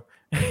have a go.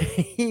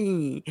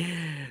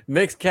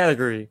 Next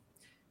category.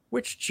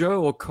 Which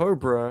Joe or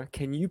Cobra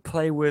can you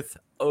play with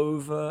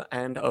over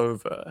and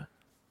over?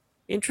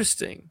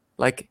 Interesting.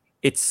 Like,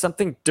 it's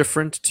something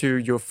different to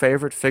your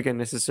favorite figure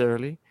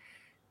necessarily.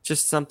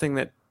 Just something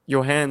that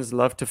your hands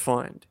love to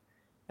find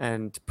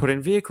and put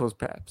in vehicles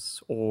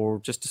perhaps, or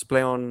just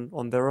display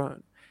on their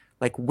own.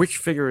 Like, which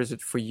figure is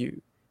it for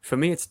you? For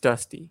me, it's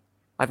Dusty.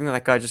 I think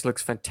that guy just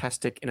looks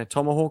fantastic in a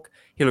Tomahawk.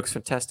 He looks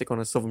fantastic on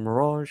a Silver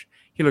Mirage.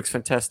 He looks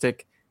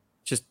fantastic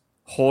just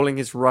hauling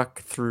his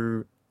ruck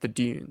through the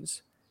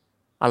dunes.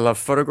 I love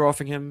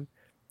photographing him.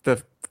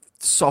 The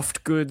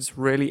soft goods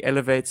really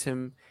elevates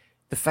him.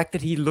 The fact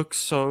that he looks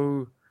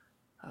so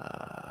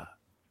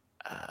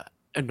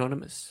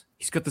anonymous.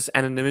 He's got this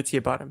anonymity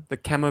about him. The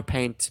camo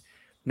paint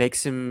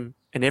makes him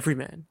an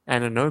everyman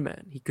and a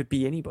no-man. He could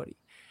be anybody.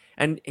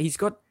 And he's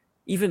got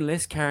even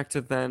less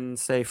character than,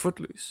 say,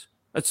 Footloose.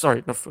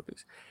 Sorry, not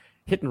Footloose.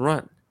 Hit and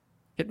Run.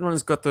 Hit and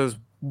Run's got those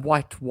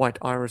white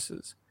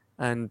irises.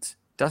 And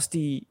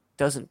Dusty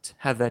doesn't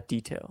have that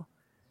detail.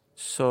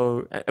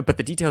 So, but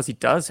the details he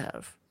does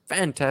have,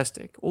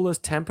 fantastic. All those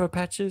tampo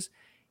patches.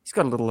 He's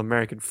got a little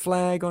American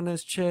flag on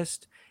his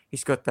chest.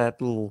 He's got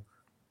that little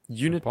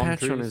unit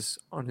patch on his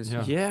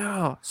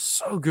yeah,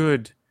 so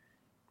good.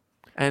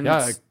 And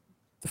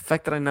the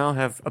fact that I now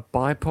have a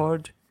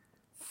bipod,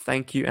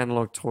 thank you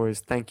Analog Toys,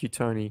 thank you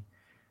Tony.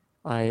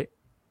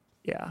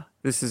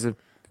 This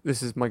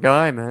is my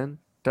guy, man.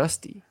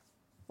 Dusty.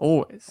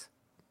 Always.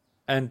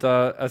 And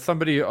as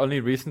somebody who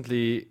only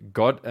recently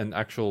got an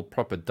actual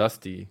proper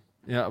Dusty,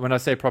 when I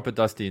say proper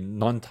Dusty,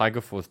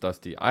 non-Tiger Force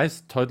Dusty, I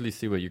totally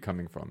see where you're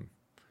coming from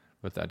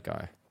with that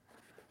guy.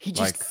 He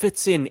just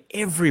fits in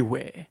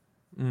everywhere.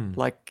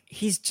 Like,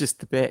 he's just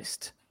the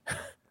best.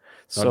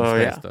 So,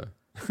 yeah.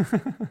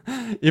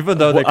 Even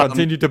though they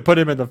continue to put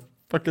him in a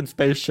fucking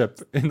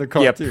spaceship in the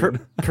cartoon.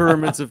 Yeah,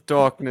 Pyramids of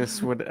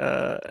Darkness would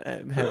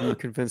have you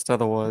convinced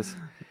otherwise.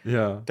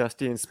 Yeah.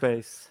 Dusty in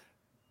space.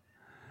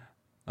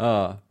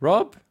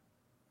 Rob?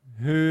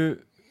 Who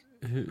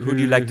do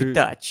you like to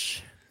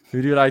touch?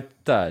 Who do you like to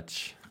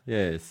touch?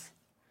 Yes.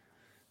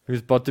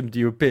 Whose bottom do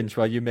you pinch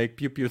while you make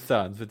pew-pew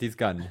sounds with his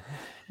gun?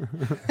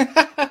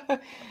 I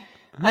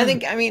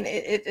mean,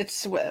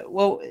 it's,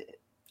 well,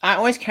 I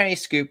always carry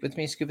Scoop with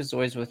me. Scoop is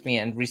always with me.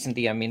 And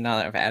recently, I mean, now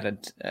that I've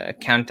added a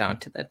countdown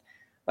to that.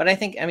 But I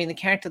think, I mean, the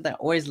character that I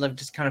always loved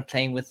just kind of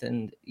playing with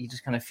and he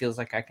just kind of feels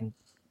like I can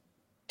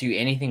do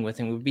anything with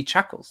him would be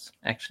Chuckles,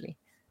 actually.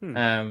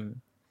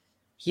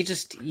 He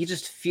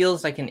just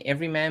feels like an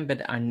everyman,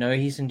 but I know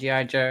he's in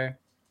G.I. Joe.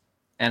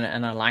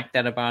 And I like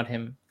that about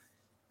him.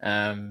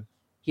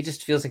 He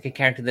just feels like a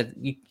character that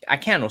I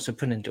can also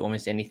put into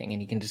almost anything,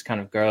 and he can just kind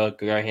of go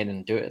ahead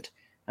and do it.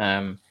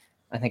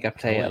 I think I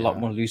play a lot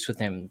more loose with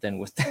him than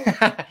with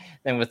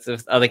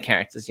with other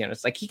characters. You know,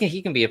 it's like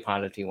he can be a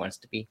pilot if he wants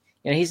to be.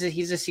 You know,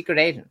 he's a secret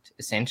agent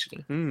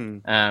essentially,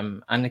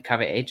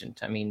 undercover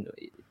agent. I mean,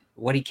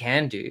 what he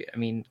can do, I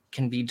mean,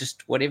 can be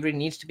just whatever he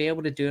needs to be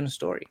able to do in a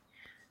story.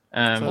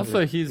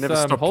 Also, his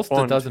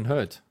holster doesn't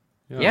hurt.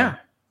 Yeah,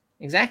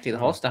 exactly. The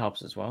holster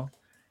helps as well.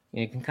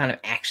 You can kind of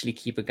actually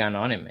keep a gun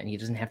on him, and he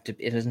doesn't have to.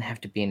 It doesn't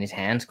have to be in his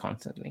hands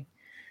constantly.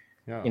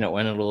 Yeah. You know,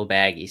 in a little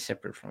baggie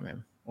separate from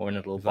him. or in a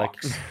little like-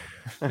 box.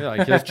 Yeah,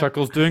 like here's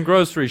Chuckles doing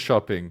grocery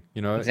shopping.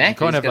 You know, Exactly, you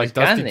can't he's have got like his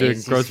gun Dusty there. doing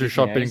He's- grocery he's,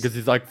 you know, shopping because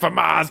he's like,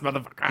 FAMAS,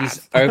 motherfucker.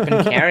 He's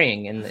open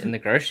carrying in the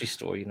grocery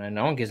store. You know,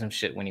 no one gives him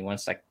shit when he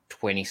wants like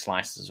 20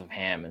 slices of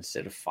ham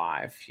instead of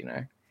 5. You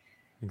know,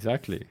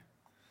 Exactly.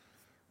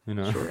 You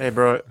know, Hey,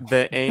 bro,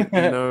 there ain't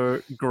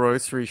no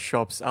grocery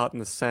shops out in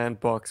the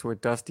sandbox where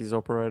Dusty's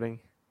operating.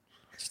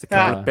 Just a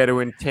couple Ah. of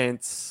Bedouin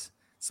tents,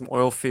 some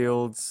oil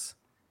fields,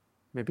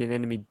 maybe an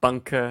enemy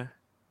bunker.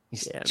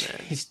 he's, Yeah,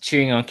 man. he's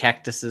chewing on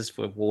cactuses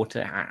for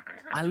water.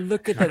 I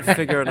look at that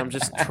figure and I'm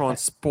just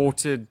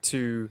transported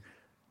to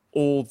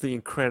all the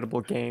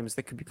incredible games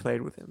that could be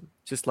played with him.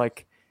 Just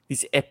like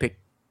these epic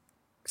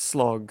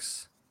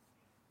slogs.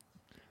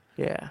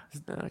 Yeah.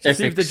 No, just-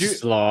 Steve, did you-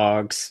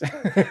 slogs?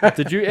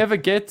 did you ever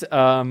get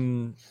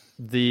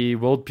the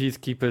World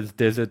Peacekeepers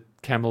Desert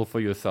Camel for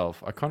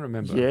yourself? I can't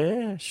remember.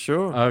 yeah,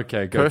 sure.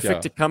 Okay, good.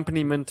 Perfect Yeah.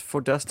 accompaniment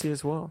for Dusty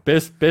as well.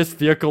 Best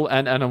vehicle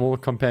and animal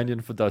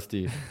companion for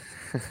Dusty.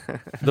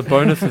 The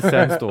bonus is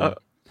Sandstorm.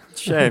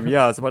 Shame,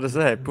 yeah, I was about to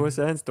say, poor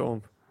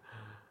Sandstorm.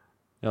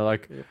 Yeah,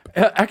 like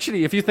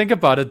actually, if you think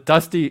about it,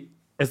 Dusty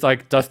is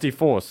like Dusty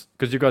Force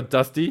because you got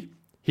Dusty,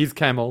 he's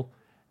Camel,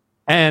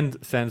 and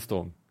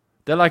Sandstorm.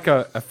 They're like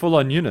a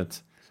full-on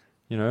unit.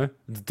 You know,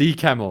 it's D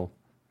Camel,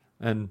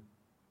 and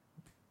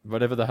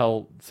whatever the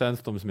hell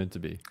Sandstorm's meant to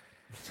be.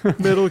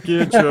 Metal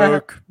Gear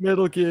joke.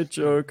 Metal Gear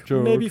joke.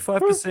 Joke. Maybe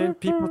 5%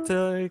 people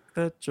take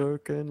that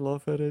joke and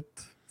laugh at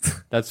it.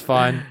 That's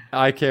fine.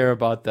 I care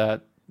about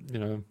that. You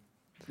know.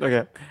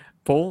 Okay.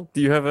 Paul,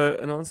 do you have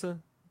an answer?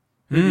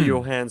 Who do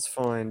your hands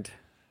find?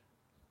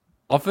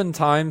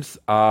 Oftentimes,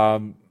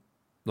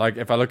 like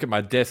if I look at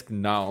my desk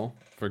now,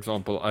 for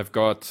example, I've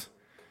got.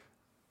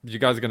 You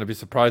guys are going to be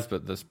surprised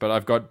about this, but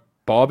I've got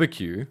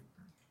barbecue,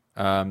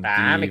 the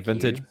Barbecue.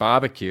 vintage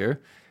barbecue,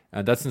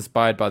 and that's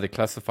inspired by the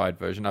classified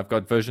version. I've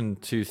got version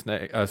 2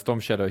 Storm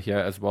Shadow here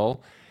as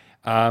well.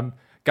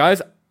 Guys,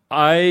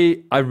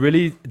 I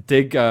really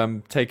dig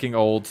taking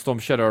old Storm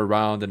Shadow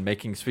around and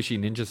making swishy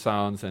ninja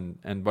sounds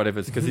and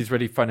whatever, because he's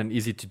really fun and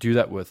easy to do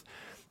that with.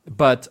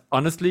 But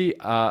honestly,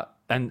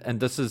 and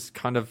this is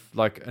kind of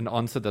like an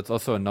answer that's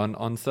also a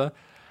non-answer,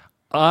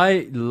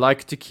 I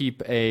like to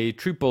keep a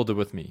troop builder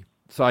with me.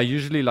 So I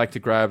usually like to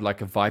grab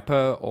like a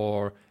Viper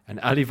or an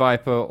Alley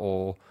Viper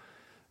or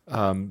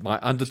my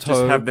Undertow.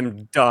 Just have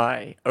them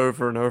die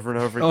over and over and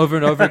over again. Over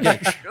and over again.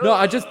 No,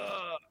 I just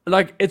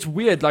like it's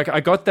weird. Like I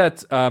got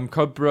that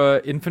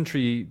Cobra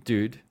infantry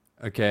dude,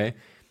 okay,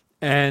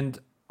 and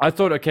I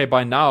thought, okay,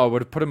 by now I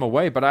would have put him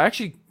away, but I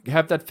actually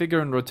have that figure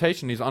in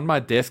rotation. He's on my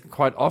desk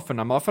quite often.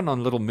 I'm often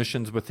on little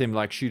missions with him,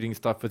 like shooting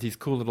stuff with his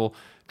cool little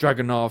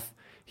Dragunov.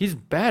 He's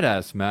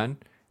badass, man.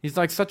 He's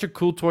like such a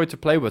cool toy to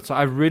play with. So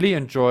I really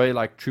enjoy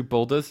like troop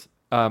builders,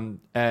 and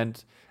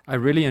I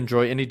really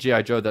enjoy any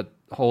GI Joe that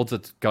holds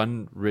its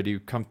gun really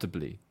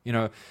comfortably, you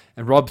know.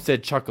 And Rob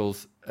said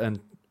Chuckles, and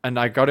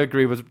I gotta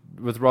agree with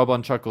Rob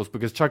on Chuckles,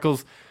 because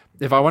Chuckles,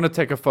 if I want to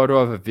take a photo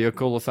of a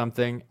vehicle or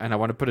something and I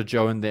want to put a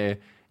Joe in there,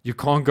 you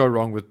can't go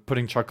wrong with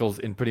putting Chuckles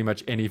in pretty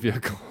much any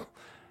vehicle.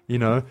 You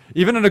know,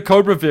 even in a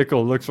Cobra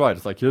vehicle, it looks right.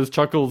 It's like, here's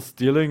Chuckles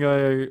stealing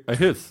a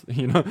hiss.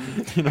 You know,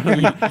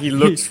 He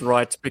looks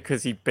right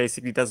because he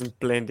basically doesn't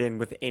blend in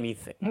with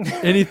anything.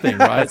 anything,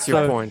 right? That's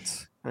your So-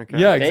 point. Okay.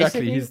 Yeah,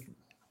 exactly. Basically-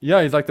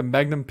 He's like the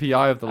Magnum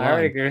PI of the I would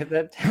line. agree with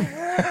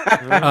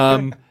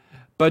that.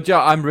 But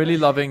yeah, I'm really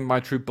loving my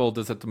troop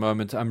builders at the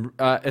moment. I'm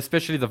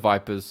especially the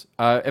Vipers.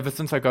 Ever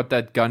since I got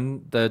that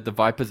gun, the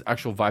Viper's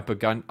actual Viper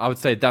gun, I would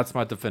say that's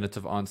my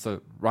definitive answer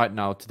right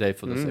now today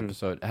for this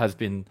episode has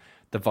been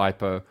the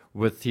Viper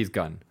with his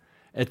gun.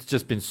 It's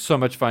just been so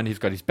much fun. He's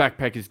got his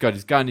backpack, he's got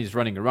his gun, he's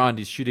running around,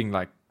 he's shooting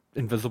like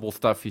invisible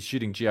stuff, he's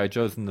shooting GI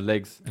Joes in the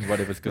legs and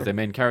whatever, because they're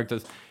main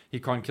characters. He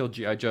can't kill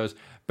GI Joes,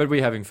 but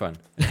we're having fun.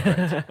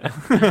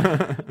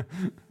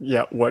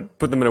 Yeah, what?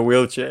 Put them in a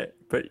wheelchair,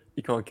 but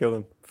you can't kill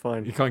them. You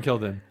Fine. can't kill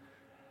them.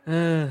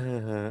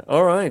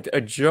 All right,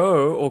 a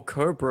Joe or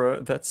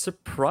Cobra that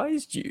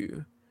surprised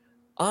you.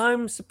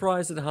 I'm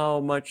surprised at how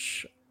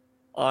much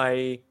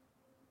I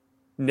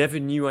never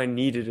knew I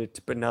needed it,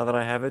 but now that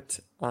I have it,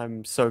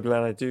 I'm so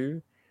glad I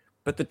do.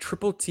 But the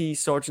Triple T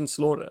Sergeant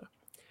Slaughter.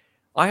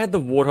 I had the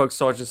Warthog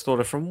Sergeant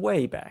Slaughter from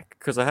way back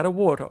because I had a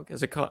Warthog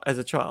as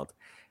a child.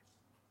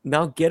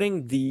 Now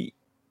getting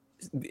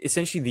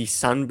essentially the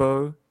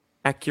Sunbow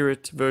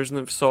accurate version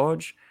of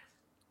Sarge,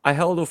 I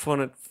held off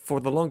on it for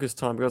the longest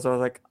time because I was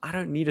like, I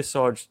don't need a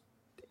Sarge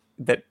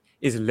that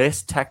is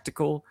less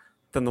tactical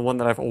than the one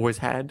that I've always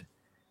had.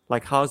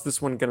 Like, how's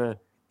this one gonna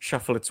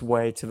shuffle its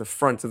way to the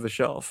front of the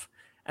shelf?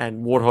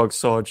 And Warthog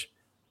Sarge,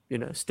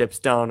 steps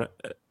down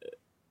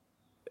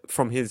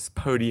from his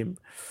podium.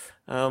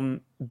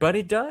 But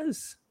it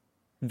does.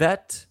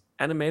 That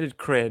animated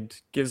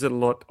cred gives it a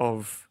lot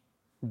of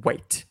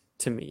weight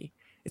to me.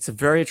 It's a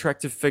very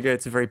attractive figure.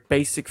 It's a very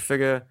basic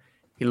figure.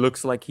 He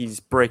looks like he's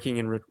breaking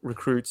in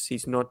recruits.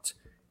 He's not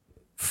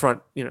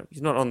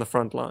he's not on the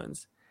front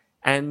lines.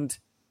 And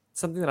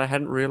something that I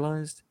hadn't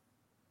realized,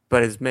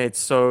 but is made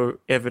so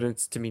evident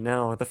to me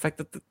now, the fact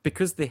that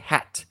because the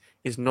hat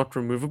is not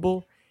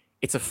removable,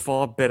 it's a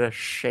far better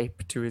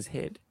shape to his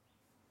head.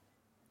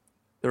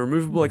 The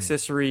removable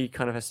accessory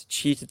kind of has to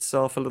cheat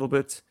itself a little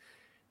bit.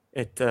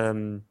 It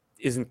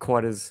isn't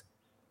quite as,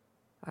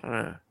 I don't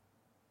know,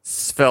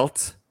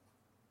 svelte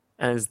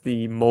as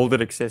the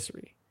molded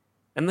accessory.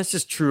 And that's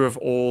just true of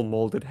all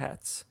molded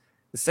hats.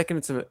 The second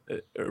it's a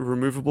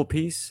removable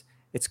piece,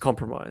 it's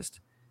compromised.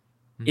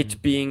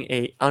 It being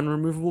a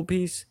unremovable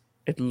piece,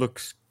 it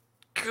looks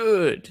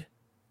good.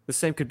 The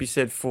same could be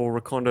said for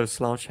Recondo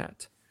slouch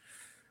hat.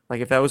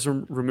 Like if that was a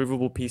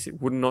removable piece,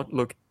 it would not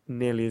look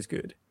nearly as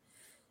good.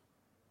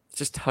 It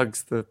just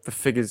hugs the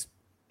figure's,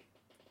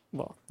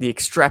 well, the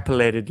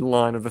extrapolated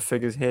line of the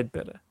figure's head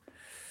better.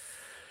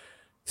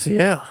 So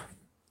yeah,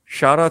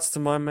 shout outs to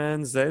my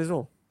man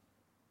Zazel.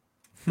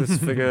 This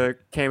figure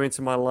came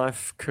into my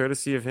life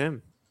courtesy of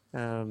him.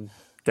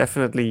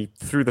 Definitely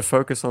threw the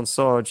focus on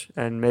Sarge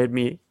and made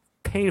me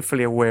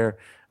painfully aware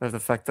of the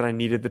fact that I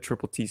needed the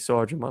Triple T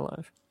Sarge in my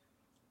life.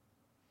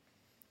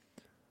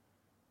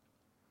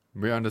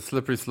 We're on a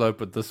slippery slope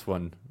with this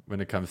one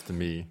when it comes to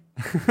me.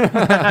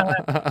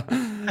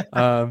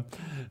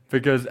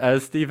 Because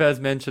as Steve has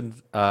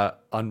mentioned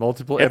on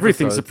multiple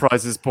Everything episodes,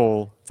 surprises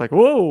Paul. It's like,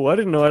 whoa, I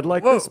didn't know I'd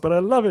like this, but I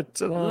love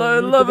it. And I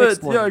love it.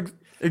 Yeah,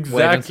 exactly.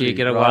 Wait until you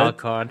get a right? wild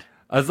card.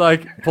 I was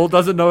like, Paul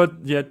doesn't know it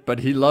yet, but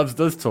he loves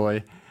this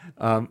toy,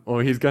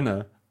 or he's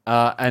gonna.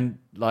 And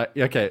like,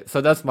 okay,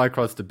 so that's my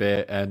cross to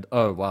bear, and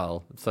oh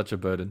wow, it's such a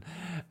burden.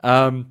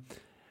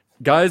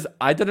 Guys,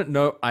 I didn't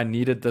know I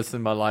needed this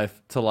in my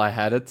life till I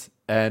had it,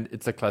 and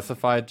it's a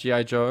classified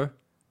GI Joe.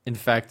 In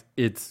fact,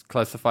 it's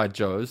classified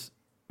Joes,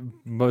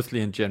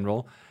 mostly in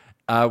general.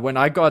 When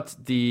I got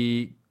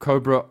the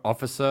Cobra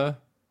officer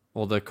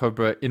or the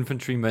Cobra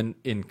infantryman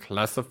in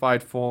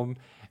classified form,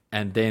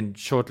 and then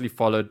shortly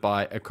followed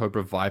by a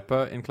Cobra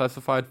Viper in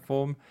classified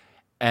form,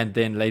 and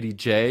then Lady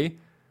J.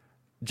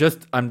 I'm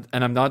just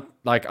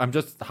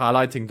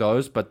highlighting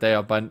those, but they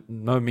are by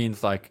no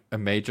means like a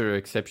major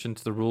exception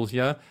to the rules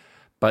here.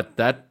 But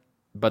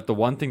the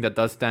one thing that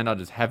does stand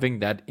out is having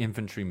that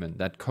infantryman,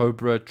 that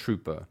Cobra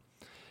trooper.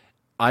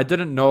 I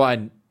didn't know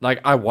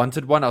I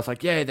wanted one. I was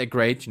like, yeah, they're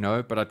great,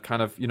 but I'd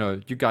kind of,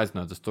 you guys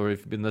know the story if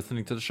you've been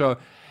listening to the show.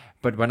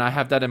 But when I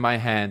have that in my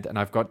hand and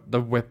I've got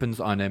the weapons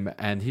on him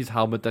and his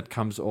helmet that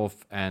comes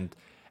off and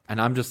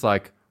I'm just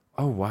like,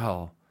 oh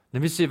wow,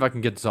 let me see if I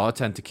can get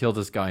Zartan to kill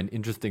this guy in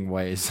interesting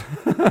ways.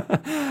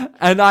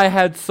 And I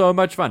had so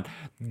much fun.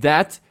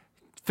 That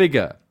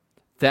figure,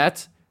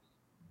 that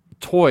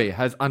toy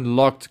has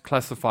unlocked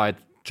classified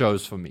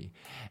Joes for me.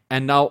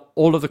 And now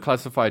all of the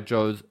classified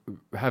Joes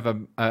have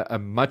a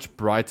much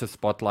brighter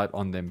spotlight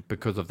on them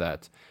because of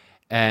that.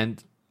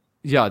 And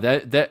yeah,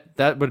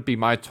 that would be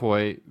my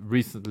toy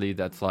recently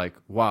that's like,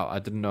 wow, I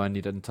didn't know I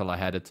needed it until I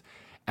had it.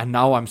 And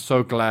now I'm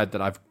so glad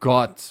that I've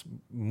got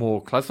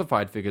more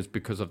classified figures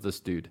because of this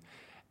dude.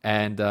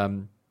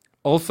 And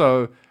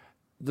also,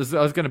 this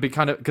is going to be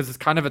kind of, because it's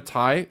kind of a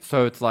tie.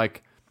 So it's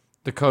like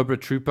the Cobra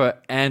Trooper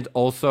and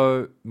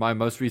also my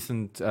most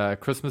recent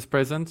Christmas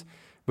present,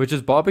 which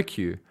is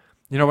Barbecue.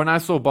 When I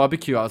saw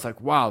Barbecue, I was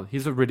like, wow,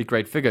 he's a really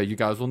great figure. You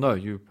guys will know.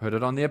 You heard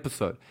it on the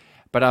episode.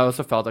 But I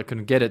also felt I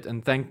couldn't get it.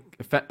 And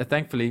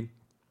thankfully,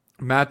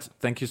 Matt,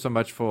 thank you so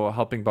much for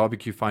helping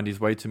Barbecue find his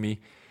way to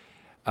me.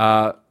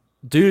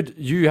 Dude,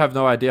 you have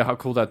no idea how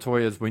cool that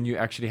toy is when you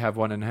actually have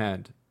one in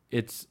hand.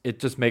 It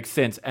just makes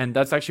sense. And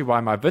that's actually why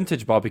my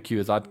vintage Barbecue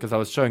is out, because I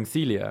was showing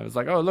Celia. I was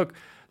like, oh, look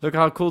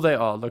how cool they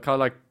are. Look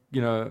how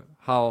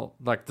how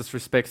this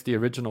respects the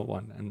original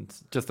one. And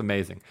it's just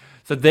amazing.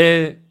 So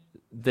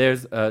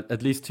there's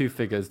at least two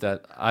figures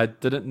that I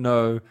didn't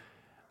know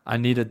I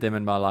needed them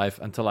in my life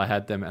until I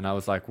had them, and I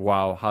was like,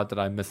 wow, how did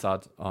I miss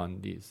out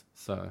on these?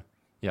 So,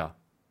 yeah.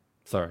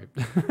 Sorry.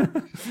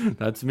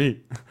 That's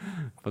me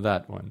for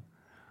that one.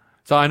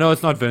 So I know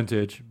it's not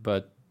vintage,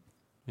 but,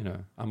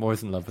 I'm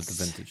always in love with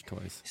the vintage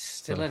toys.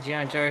 Still a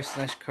G.I. Joe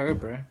 /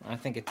 Cobra. I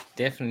think it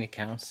definitely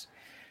counts.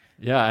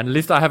 Yeah, and at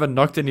least I haven't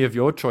knocked any of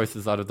your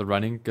choices out of the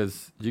running,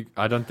 because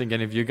I don't think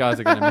any of you guys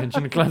are going to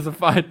mention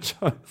classified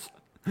Joes.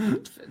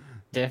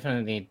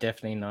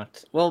 Definitely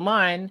not. Well,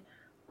 mine,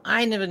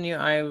 I never knew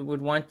I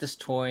would want this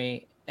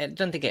toy. I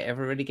don't think I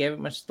ever really gave it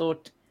much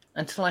thought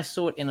until I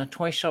saw it in a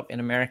toy shop in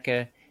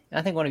America. And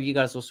I think one of you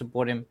guys also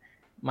bought him.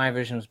 My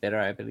version was better,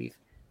 I believe.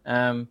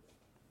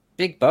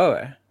 Big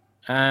Boa.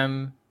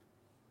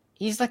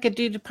 He's like a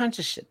dude who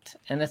punches shit.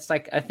 And it's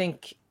like, I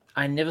think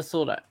I never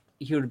thought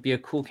he would be a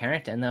cool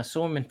character. And I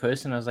saw him in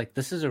person. I was like,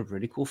 this is a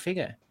really cool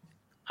figure.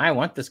 I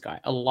want this guy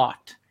a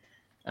lot.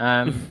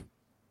 And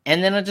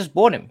then I just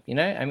bought him,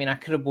 I mean, I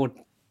could have bought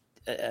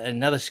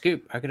another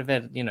scoop. I could have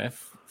had,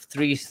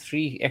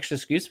 three extra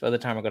scoops by the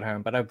time I got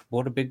home, but I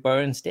bought a Big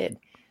Boa instead.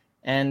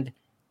 And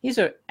he's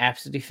an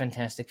absolutely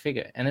fantastic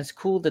figure. And it's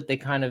cool that they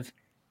kind of,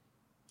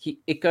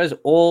 it goes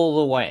all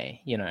the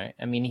way,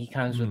 I mean, he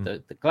comes with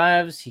the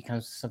gloves, he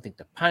comes with something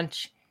to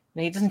punch.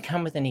 And he doesn't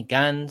come with any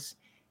guns.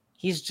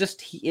 He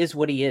is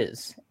what he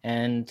is.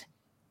 And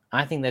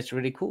I think that's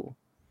really cool.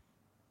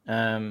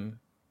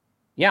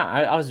 Yeah,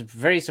 I was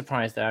very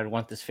surprised that I'd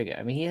want this figure.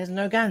 I mean, he has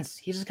no guns.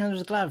 He just comes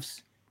with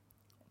gloves.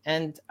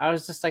 and I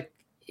was just like,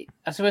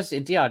 I suppose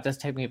it does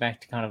take me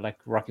back to kind of like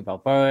Rocky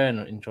Balboa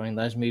and enjoying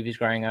those movies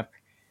growing up.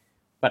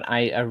 But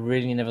I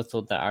really never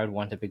thought that I would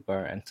want a Big Bo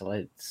until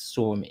I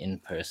saw him in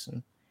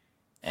person.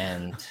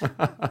 And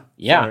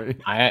yeah, Sorry.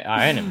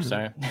 I own him.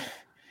 So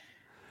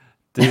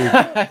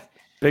Dude,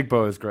 Big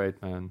Bo is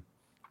great, man.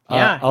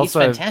 yeah, he's also,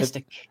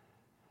 fantastic.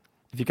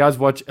 If you guys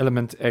watch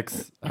Element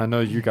X, I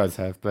know you guys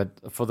have, but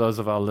for those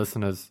of our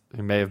listeners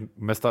who may have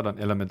missed out on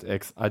Element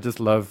X, I just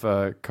love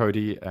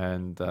Cody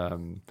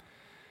and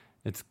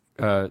it's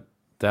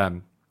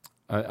damn.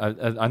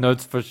 I know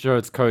it's for sure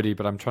it's Cody,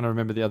 but I'm trying to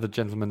remember the other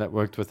gentleman that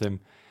worked with him.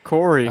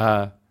 Corey.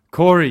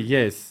 Corey,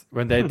 yes,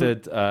 when they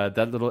did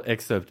that little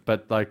excerpt,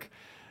 but like,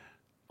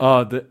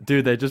 oh,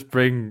 dude, they just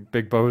bring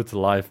Big Bo to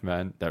life,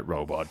 man. That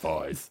robot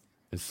voice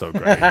is so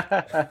great.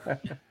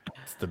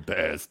 It's the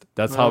best.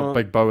 That's how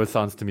Big Bo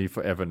sounds to me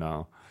forever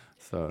now.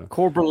 So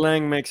Corbra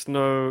Lang makes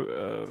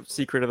no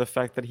secret of the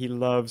fact that he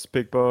loves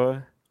Big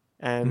Boa,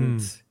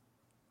 and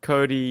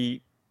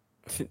Cody,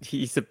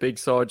 he's a big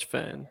Sarge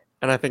fan,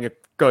 and I think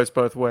it goes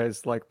both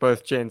ways. Like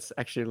both gents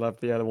actually love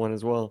the other one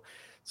as well,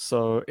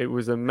 so it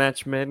was a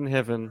match made in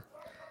heaven.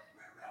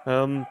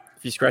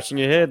 If you're scratching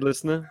your head,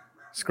 listener,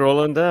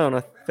 scroll on down.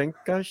 I think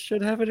I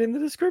should have it in the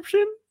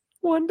description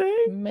one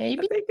day.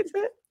 Maybe. I think it's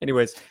it.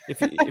 Anyways,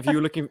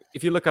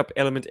 if you look up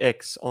Element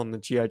X on the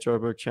G.I.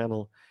 Joe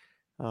channel,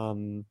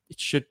 it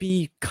should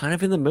be kind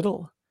of in the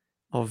middle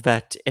of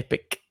that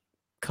epic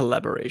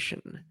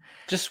collaboration.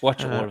 Just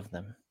watch all of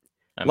them.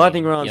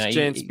 Lightning rounds,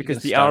 gents,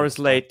 because the hour is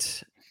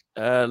late.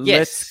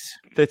 Yes.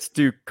 Let's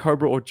do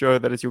Cobra or Joe.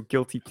 That is your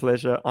guilty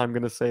pleasure. I'm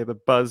going to say the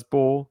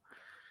Buzzball,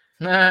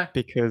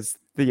 because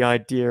the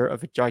idea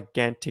of a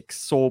gigantic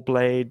saw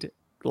blade,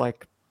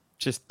 like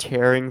just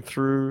tearing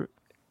through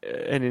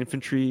an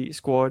infantry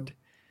squad,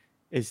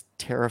 is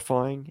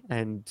terrifying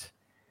and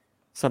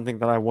something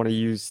that I want to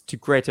use to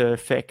greater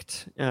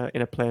effect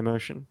in a play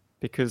motion,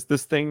 because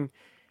this thing,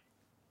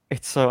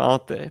 it's so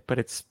out there, but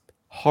it's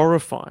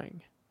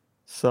horrifying.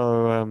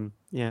 So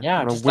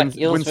yeah, just like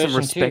Eel's some version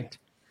respect.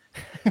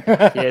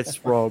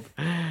 Yes, Rob,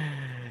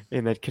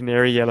 in that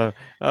canary yellow.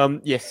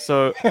 Yes,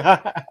 so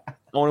I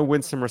want to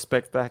win some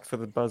respect back for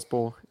the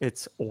Buzzball.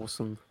 It's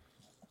awesome.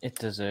 It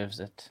deserves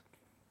it.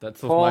 that's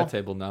Paul? off my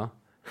table now.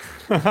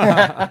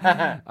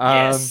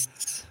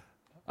 Yes.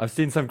 I've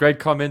seen some great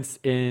comments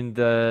in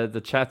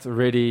the chat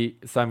already.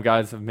 Some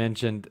guys have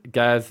mentioned,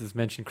 Gaz has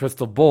mentioned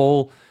Crystal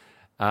Ball.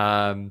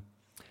 And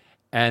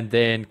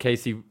then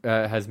Casey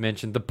has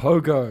mentioned the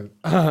Pogo.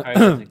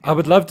 I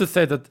would love to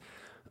say that,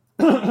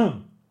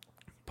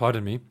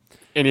 pardon me.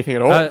 Anything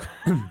at all?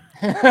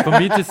 For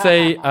me to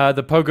say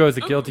the Pogo is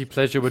a guilty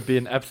pleasure would be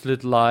an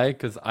absolute lie,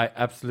 because I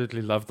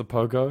absolutely love the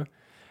Pogo.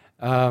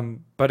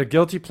 But a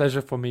guilty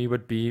pleasure for me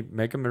would be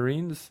Mega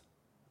Marines.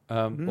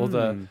 Or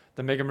the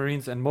Mega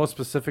Marines, and more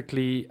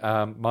specifically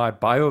my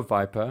Bio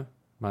Viper,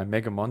 my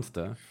Mega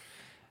Monster.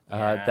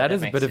 That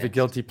is a bit of a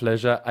guilty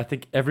pleasure. I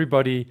think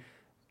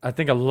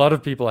a lot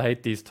of people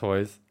hate these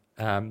toys,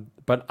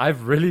 but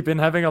I've really been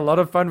having a lot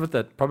of fun with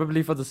it,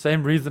 probably for the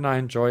same reason I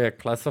enjoy a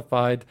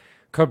classified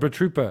Cobra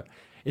Trooper.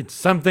 It's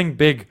something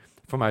big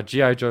for my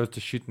G.I. Joes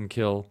to shoot and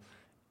kill,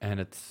 and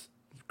it's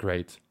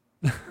great.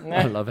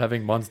 I love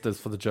having monsters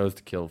for the Joes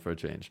to kill for a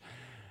change.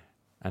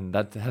 And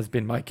that has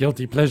been my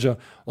guilty pleasure.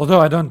 Although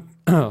I don't...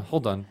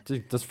 Hold on.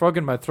 This frog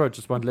in my throat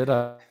just won't let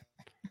out.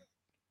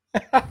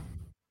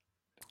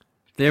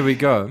 There we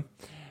go.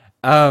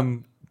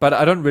 But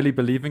I don't really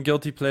believe in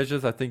guilty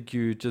pleasures. I think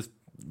you just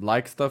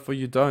like stuff or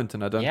you don't.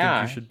 And I don't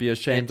think you should be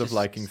ashamed of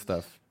liking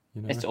stuff.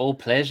 You know? It's all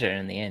pleasure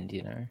in the end,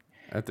 you know.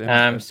 At the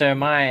end So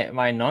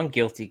my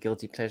non-guilty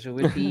pleasure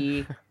would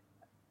be...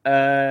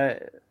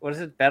 what is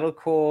it?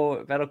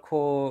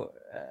 Battlecore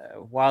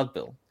Wild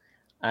Bill.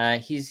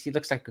 He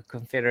looks like a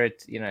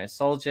Confederate,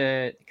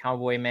 soldier,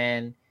 cowboy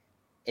man.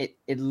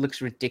 It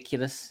looks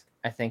ridiculous.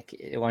 I think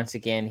once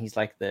again he's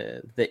like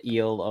the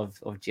eel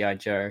of G.I.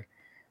 Joe.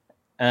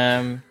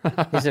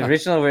 His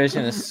original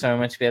version is so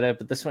much better,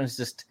 but this one's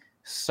just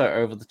so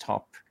over the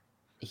top.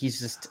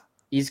 He's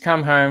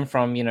come home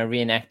from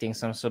reenacting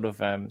some sort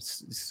of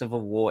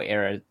Civil War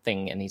era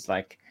thing, and he's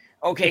like,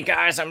 "Okay,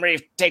 guys, I'm ready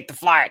to take the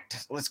flight.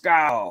 Let's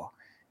go.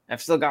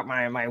 I've still got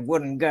my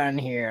wooden gun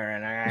here,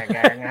 and I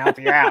can help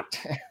you out."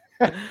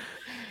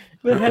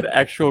 They had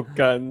actual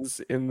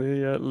guns in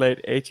the late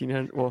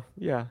 1800s. Well,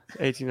 yeah,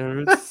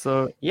 1800s.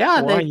 So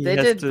yeah, why they he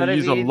has did. to But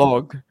use a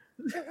log.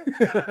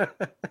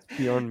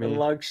 Beyond The me.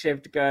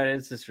 log-shaped gun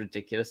is just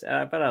ridiculous.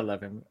 But I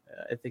love him.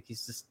 I think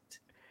he's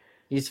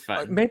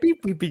fun. Maybe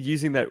we'd be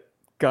using that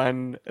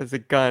gun as a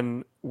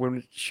gun when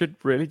it should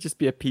really just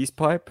be a peace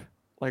pipe.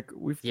 Like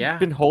we've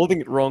been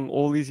holding it wrong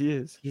all these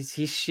years. He's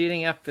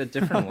shooting up a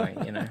different way,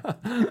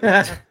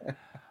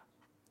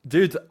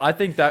 Dude, I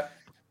think that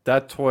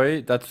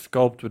toy, that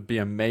sculpt would be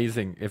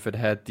amazing if it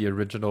had the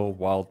original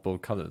Wild Bull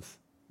colors,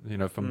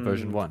 from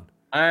version 1.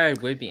 Oh,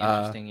 it would be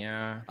interesting,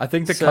 yeah. I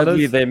think the Sadly,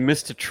 colors... they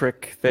missed a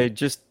trick. They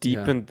just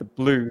deepened the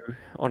blue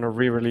on a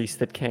re-release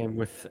that came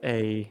with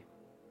a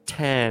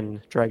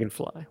tan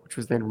Dragonfly, which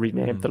was then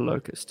renamed the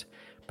Locust.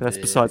 But that's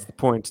besides the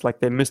point. Like,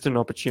 they missed an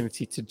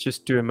opportunity to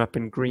just do him up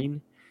in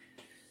green.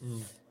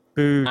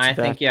 Boo to I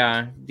that. think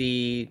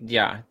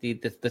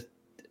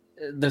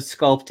the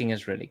sculpting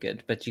is really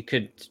good, but you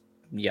could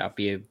be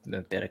a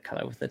better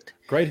color with it.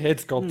 Great head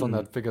sculpt on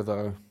that figure,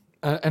 though.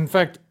 In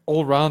fact,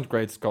 all round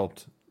great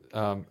sculpt,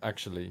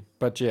 actually.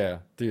 But yeah,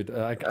 dude,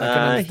 I can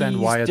understand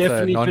he's why it's a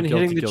definitely been hitting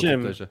non-guilty the guilty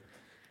gym. pleasure.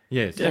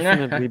 Yes.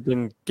 Definitely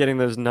been getting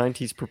those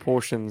 90s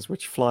proportions,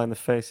 which fly in the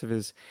face of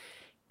his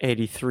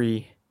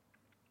 83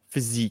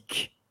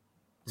 physique.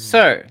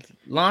 So,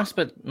 last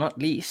but not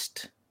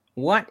least,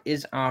 what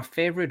is our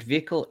favorite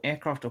vehicle,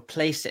 aircraft, or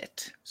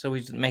playset? So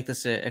we make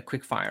this a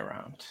quick fire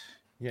round.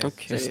 Yes.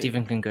 Okay. So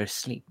Stephen can go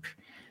sleep.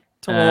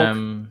 Talk.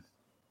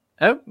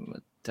 Oh,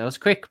 that was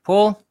quick.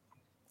 Paul?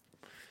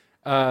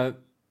 Hold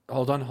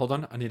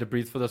on. I need to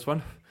breathe for this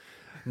one.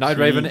 Night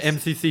Raven,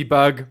 MCC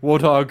Bug,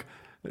 Warthog,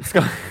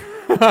 Sky.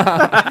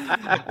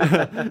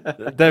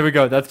 There we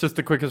go. That's just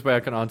the quickest way I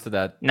can answer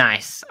that.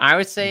 Nice. I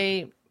would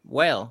say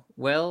Whale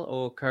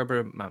or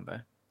Cobra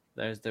Mamba.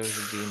 Those would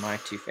be my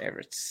two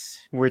favorites.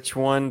 Which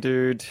one,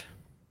 dude?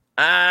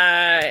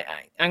 I'm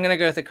gonna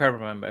go with the Cobra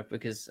Mamba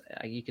because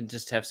you can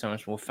just have so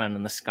much more fun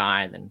in the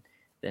sky than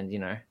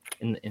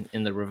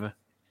in the river.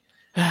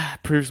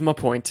 Proves my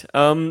point.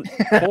 Paul,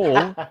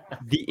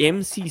 the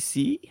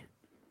MCC?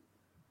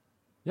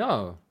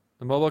 Yeah,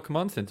 the Mobile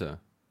Command Center.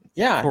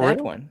 Yeah, For that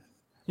real? one.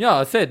 Yeah,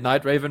 I said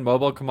Night Raven,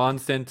 Mobile Command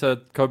Center,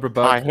 Cobra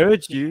Bug. I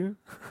heard you,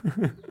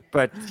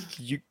 but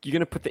you're going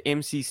to put the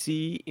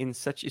MCC in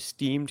such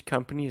esteemed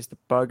company as the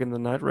Bug and the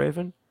Night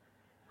Raven?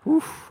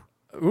 Oof.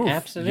 Oof,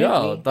 Absolutely.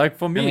 Yeah, like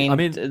for me, I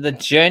mean, the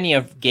journey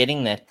of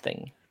getting that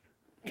thing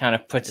kind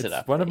of puts it it's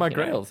up. one of my there,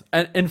 you know? grails.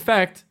 And in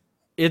fact,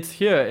 it's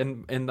here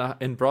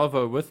in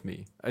Bravo with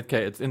me.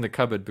 Okay, it's in the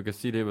cupboard because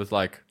CD was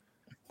like,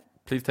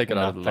 please take it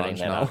We're out of the not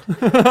lounge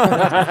putting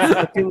now.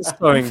 Fucking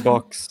sewing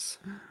box.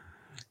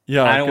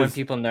 Yeah, I don't want 'cause-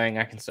 people knowing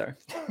I can sew.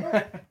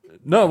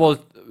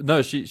 No,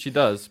 she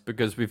does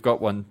because we've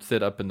got one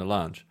set up in the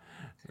lounge,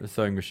 a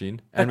sewing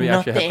machine, and we not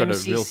actually the have got a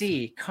real,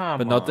 MCC. Come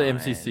but on. not the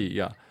MCC.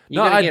 Yeah, You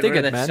no, gotta I get dig rid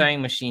it, of that man.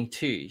 sewing machine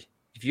too.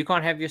 If you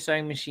can't have your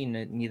sewing machine,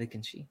 neither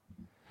can she.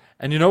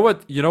 And you know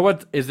what? You know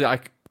what is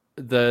like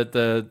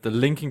the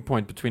linking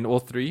point between all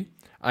three?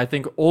 I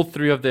think all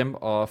three of them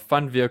are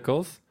fun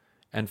vehicles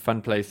and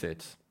fun play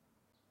sets.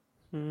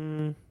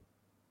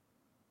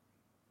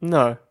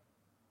 No.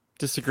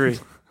 Disagree.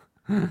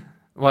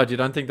 What? You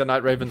don't think the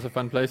Night Raven's a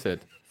fun play set,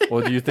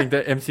 or do you think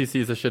the MCC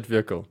is a shit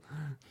vehicle?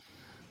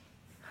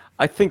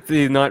 I think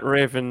the Night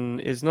Raven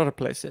is not a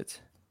playset.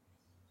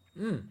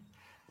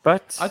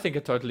 But I think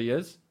it totally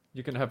is.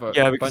 You can have a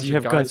yeah, because bunch you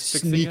of have guys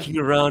fixing it. sneaking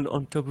around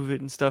on top of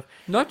it and stuff.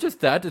 Not just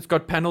that, it's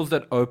got panels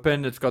that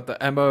open, it's got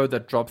the ammo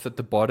that drops at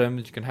the bottom.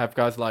 You can have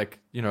guys like,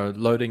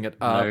 loading it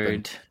up and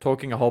Load.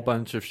 talking a whole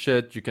bunch of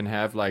shit. You can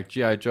have like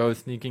G.I. Joe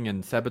sneaking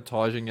and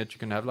sabotaging it. You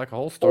can have like a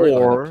whole storyline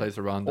Or- that plays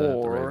around the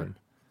Raven.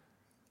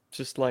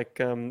 Just like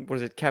what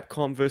is it,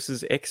 Capcom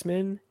versus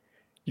X-Men?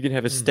 You can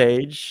have a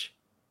stage,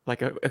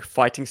 like a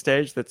fighting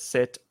stage that's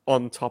set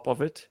on top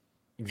of it.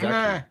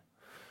 Exactly.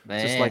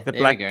 Just like the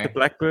there we go.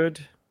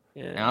 Blackbird.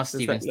 Yeah, Now there's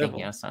Steven's that thinking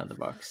level. outside the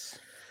box.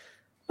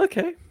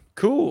 Okay,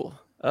 cool.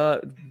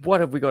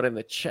 What have we got in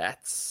the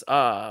chats?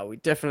 We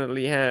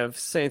definitely have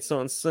Saints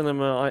on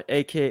Cinema,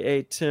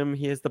 aka Tim.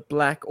 He has the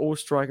black Ore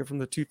Striker from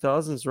the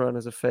 2000s run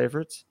as a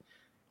favorite.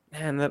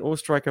 Man, that Ore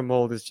Striker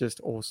mold is just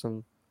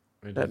awesome.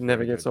 It That is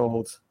never very gets good.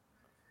 old.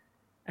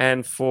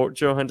 And for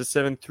Joe Hunter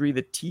 73,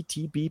 the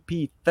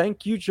TTBP.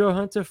 Thank you, Joe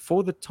Hunter,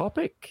 for the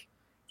topic.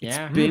 It's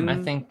Yeah, been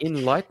I think-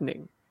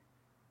 enlightening.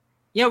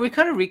 Yeah, we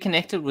kind of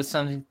reconnected with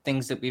some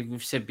things that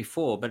we've said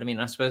before, but I mean,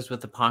 I suppose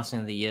with the passing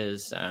of the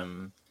years,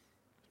 Things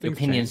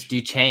opinions change.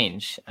 do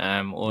change.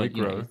 Or We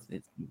you know,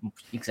 grow.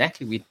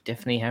 exactly, we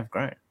definitely have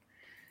grown.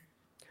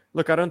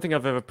 Look, I don't think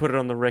I've ever put it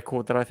on the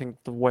record that I think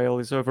the whale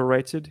is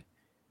overrated.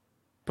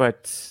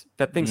 But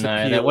that thing's No,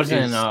 appeal that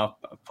wasn't is... in our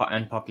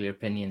unpopular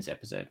opinions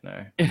episode.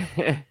 No.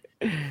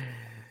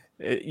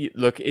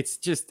 Look, it's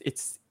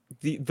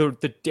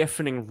the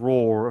deafening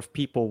roar of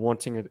people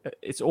wanting it.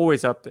 It's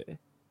always up there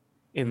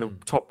in the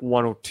top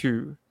one or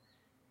two.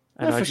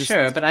 No, I for just-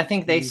 sure, but I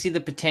think they see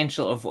the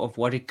potential of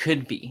what it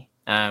could be.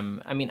 I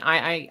mean,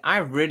 I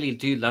really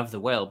do love the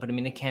whale, but I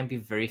mean, it can be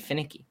very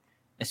finicky,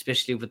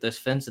 especially with those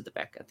fins at the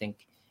back. I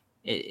think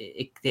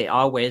there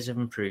are ways of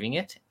improving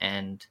it,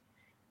 and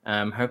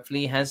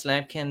hopefully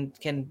HasLab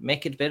can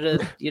make it better,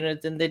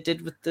 than they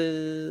did with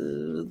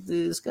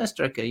the Sky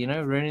Striker,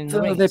 ruining the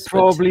So wings. they But-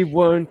 probably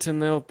won't,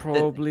 and they'll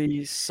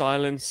probably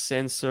silence,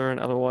 censor, and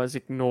otherwise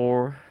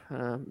ignore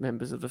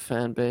members of the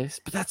fan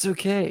base. But that's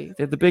okay.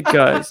 They're the big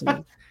guys.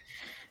 and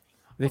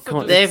they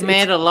can't. They've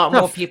made a lot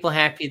more tough. people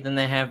happy than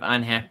they have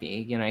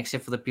unhappy,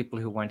 except for the people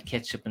who want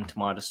ketchup and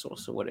tomato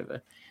sauce or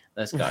whatever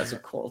those guys are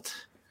called.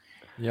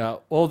 Yeah,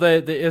 well, there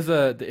is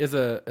an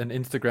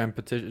Instagram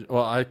petition.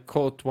 Well, I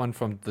caught one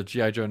from the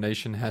GI Joe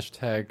Nation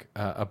hashtag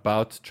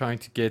about trying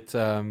to get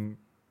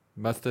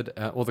mustard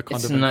or the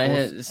condiment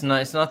force.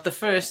 It's not the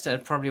first.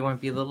 It probably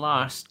won't be the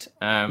last.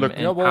 Look,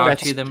 and yeah, well, power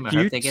that's to them. I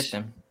hope they cute. get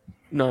them.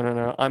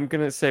 No. I'm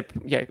gonna say,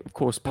 yeah, of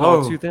course,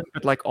 power Whoa. to them,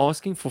 but like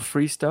asking for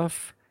free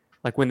stuff,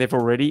 like when they've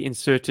already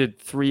inserted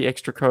 3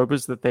 extra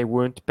Cobras that they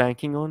weren't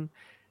banking on,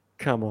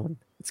 come on,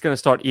 it's gonna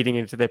start eating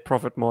into their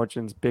profit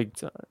margins big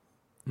time.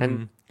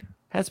 And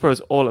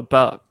Hasbro's all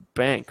about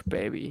bank,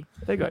 baby.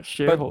 They got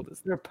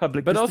shareholders. They're a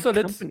public but listed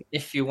also let's- company.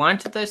 If you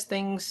wanted those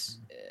things,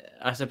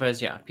 I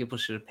suppose, yeah, people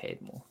should have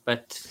paid more.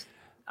 But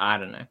I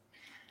don't know.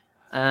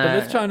 But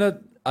let's try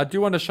and I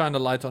do want to shine a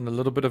light on a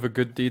little bit of a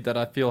good deed that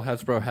I feel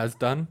Hasbro has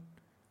done.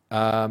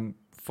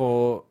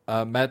 For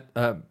Matt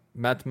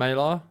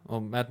Mylar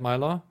or Matt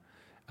Mylar.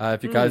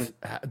 If you guys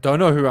don't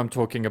know who I'm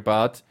talking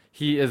about,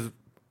 he is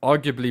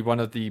arguably one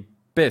of the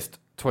best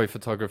toy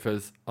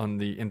photographers on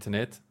the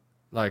internet.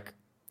 Like,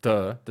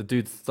 the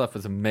dude's stuff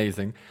is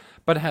amazing.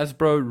 But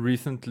Hasbro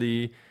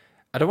recently,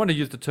 I don't want to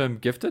use the term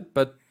gifted,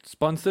 but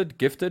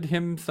gifted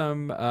him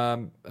some,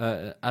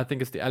 I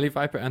think it's the Alley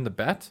Viper and the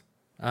Bat.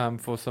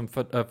 For some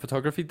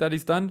photography that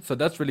he's done. So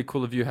that's really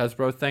cool of you,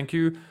 Hasbro. Thank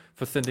you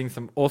for sending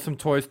some awesome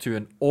toys to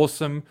an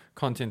awesome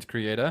content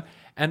creator.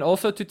 And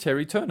also to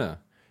Terry Turner,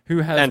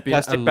 who has And been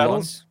Plastic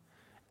Battles.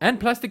 And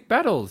Plastic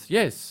Battles,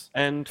 yes.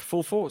 And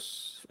Full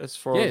Force, as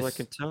far as I Yes.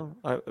 can tell.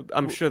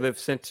 I'm sure they've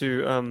sent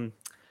to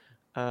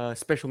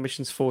Special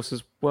Missions Force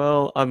as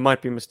well. I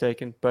might be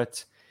mistaken.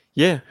 But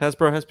yeah,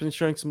 Hasbro has been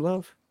showing some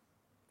love.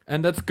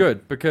 And that's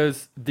good,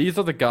 because these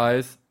are the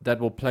guys that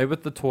will play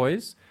with the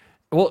toys.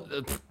 Well,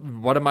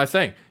 what am I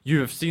saying?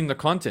 You have seen the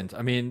content.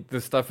 I mean, the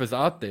stuff is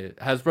out there.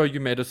 Hasbro, you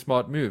made a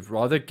smart move.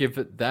 Rather they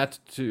did that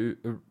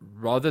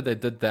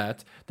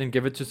than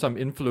give it to some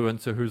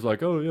influencer who's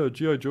like, oh yeah,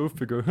 G.I. Joe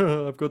figure.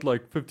 I've got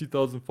like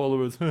 50,000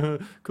 followers.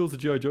 Cool, it's a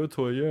G.I. Joe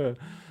toy, yeah.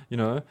 You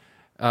know,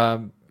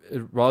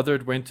 rather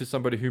it went to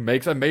somebody who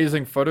makes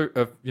amazing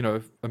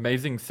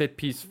amazing set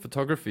piece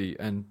photography.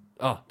 And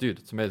dude,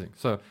 it's amazing.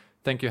 So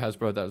thank you,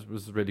 Hasbro. That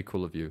was really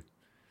cool of you.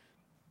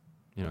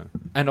 You know,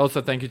 and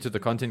also thank you to the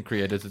content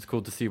creators. It's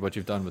cool to see what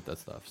you've done with that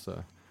stuff.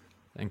 So,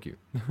 thank you.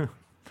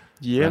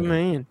 Yeah, Random.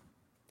 man.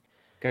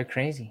 Go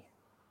crazy.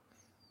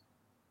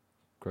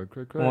 Great.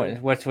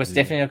 What's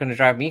definitely not going to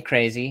drive me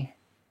crazy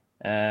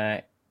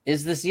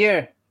is this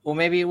year, or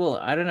maybe it will.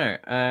 I don't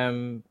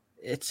know.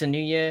 It's a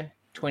new year,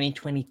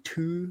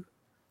 2022.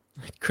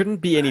 It couldn't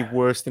be any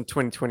worse than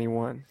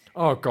 2021.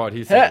 Oh God,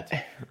 he said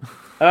it.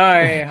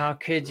 Oh, how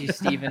could you,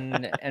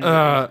 Stephen?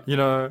 And You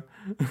know.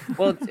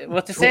 well,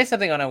 to say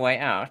something on our way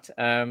out.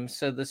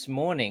 So this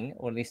morning,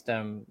 or at least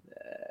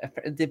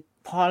the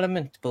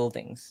Parliament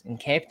buildings in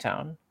Cape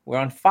Town were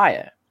on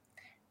fire,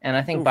 and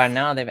I think by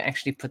now they've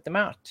actually put them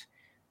out.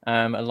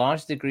 A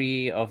large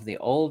degree of the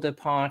older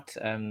part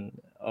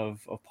of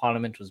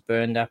Parliament was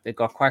burned up. It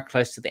got quite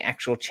close to the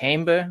actual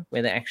chamber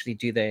where they actually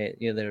do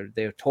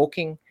their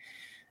talking.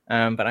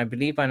 But I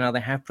believe by now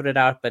they have put it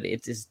out, but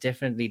it has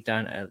definitely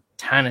done a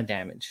ton of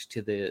damage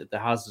to the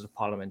Houses of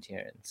Parliament here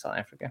in South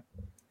Africa.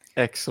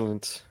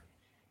 Excellent.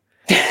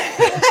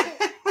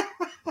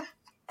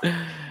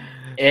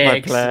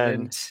 Excellent.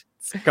 plan. It's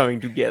coming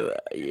together.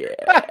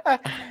 Yeah.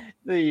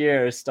 The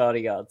year is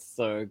starting out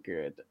so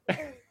good.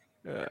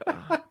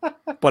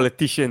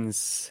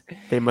 Politicians,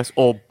 they must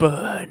all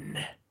burn.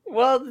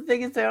 Well, the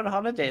thing is, they're on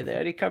holiday. They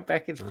only come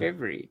back in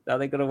February. Now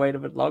they're going to wait a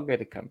bit longer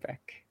to come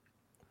back.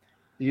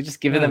 You're just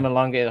giving them a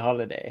longer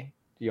holiday.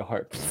 Your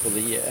hopes for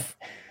the year.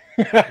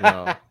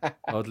 Well,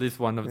 or at least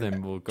one of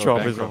them will go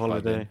Job is a bankrupt by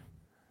holiday. then.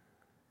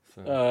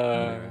 So,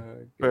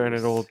 anyway. Burn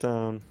it all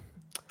down.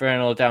 Burn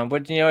it all down.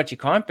 But you know what you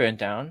can't burn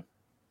down?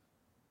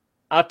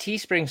 Our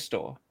Teespring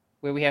store,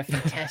 where we have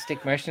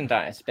fantastic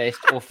merchandise based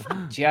off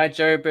G.I.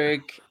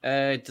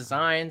 Joeberg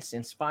designs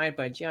inspired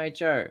by G.I.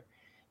 Joe.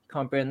 You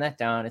can't burn that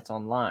down. It's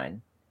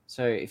online.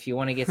 So if you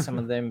want to get some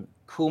of them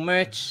cool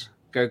merch,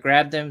 go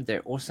grab them.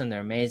 They're awesome.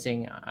 They're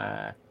amazing.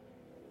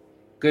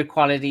 Good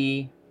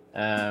quality.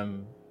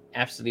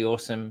 Absolutely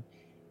awesome.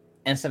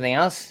 And something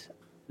else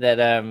that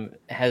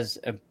has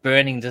a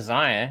burning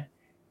desire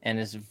and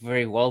is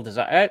very well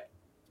designed.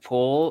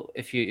 Paul,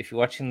 if you're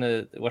watching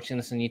this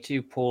on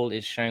YouTube, Paul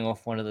is showing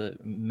off one of the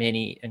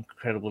many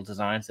incredible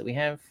designs that we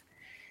have.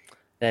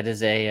 That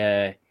is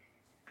a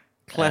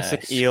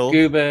Classic eel.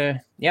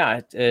 Scuba,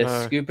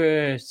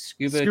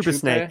 scuba trooper,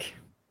 snake.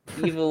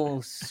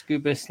 Evil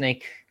scuba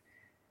snake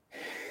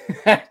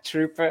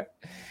trooper.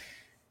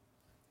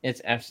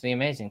 It's absolutely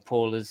amazing.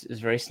 Paul is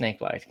very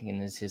snake-like in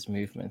his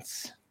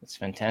movements. It's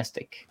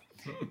fantastic.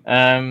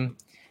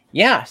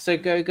 So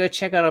go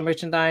check out our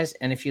merchandise,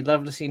 and if you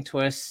love listening to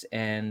us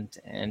and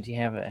you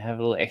have a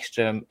little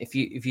extra, if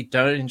you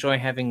don't enjoy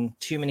having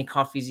too many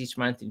coffees each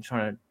month and you're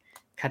trying to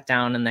cut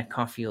down on that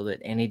coffee or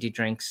that energy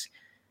drinks,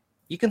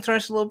 you can throw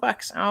us a little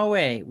bucks our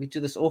way. We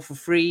do this all for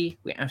free.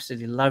 We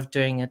absolutely love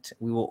doing it.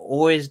 We will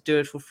always do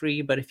it for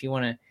free, but if you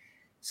want to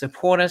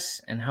support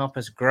us and help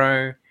us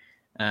grow,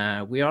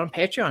 we are on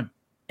Patreon,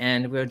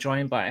 and we're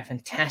joined by a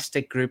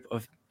fantastic group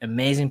of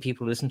amazing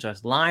people who listen to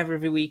us live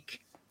every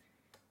week.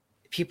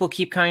 People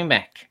keep coming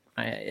back.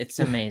 It's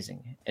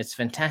amazing. It's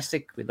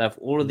fantastic. We love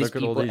all of these Look at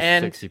people, all these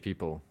and sexy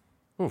people.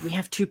 Oof. we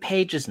have 2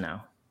 pages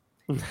now.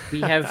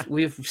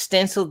 We've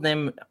stenciled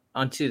them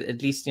onto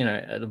at least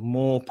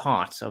more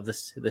parts of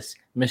this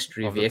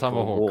mystery Of the vehicle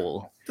Tomahawk.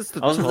 wall. It's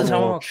the Oh, is it the Tomahawk.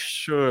 Tomahawk?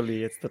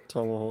 Surely it's the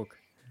Tomahawk.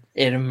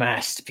 It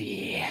must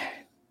be.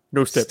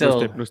 No step, Still. no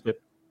step, no step.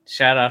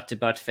 Shout out to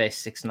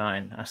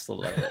Buttface69. I still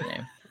love that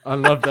name. I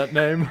love that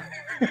name.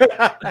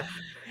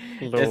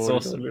 That's Lord,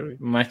 awesome. Lord.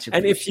 Much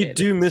And if you appreciated.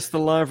 do miss the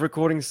live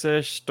recording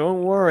sesh,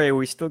 don't worry,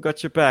 we still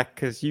got your back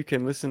because you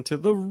can listen to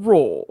the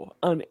raw,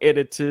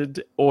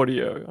 unedited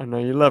audio. I know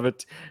you love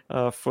it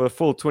for a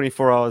full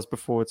 24 hours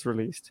before it's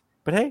released.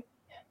 But hey,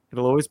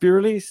 it'll always be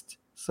released,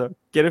 so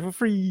get it for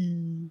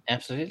free.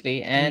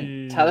 Absolutely.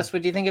 And tell us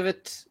what you think of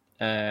it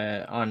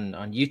on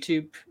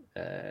YouTube,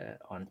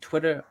 on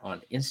Twitter,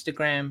 on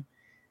Instagram.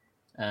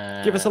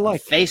 Give us a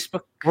like.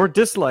 Facebook. Or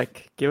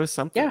dislike. Give us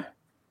something. Yeah.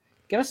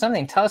 Give us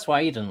something. Tell us why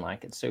you didn't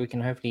like it so we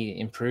can hopefully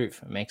improve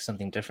and make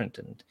something different.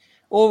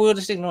 Or we'll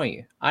just ignore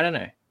you. I don't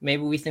know.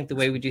 Maybe we think the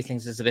way we do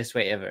things is the best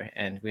way ever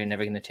and we're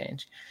never going to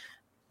change.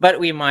 But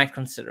we might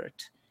consider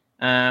it.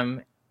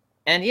 And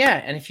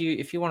if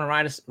you want to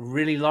write us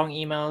really long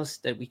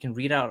emails that we can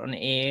read out on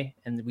air,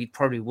 and we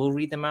probably will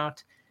read them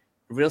out,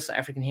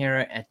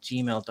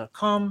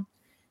 realsouthafricanhero@gmail.com.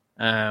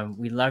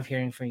 We love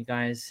hearing from you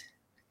guys.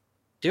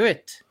 Do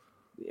it.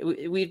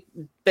 We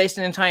based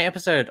an entire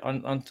episode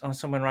on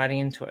someone writing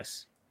into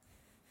us.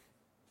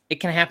 It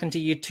can happen to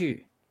you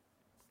too.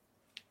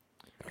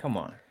 Come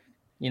on.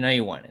 You know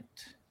you want it.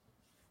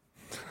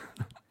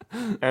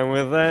 And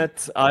with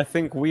that, I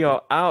think we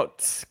are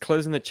out.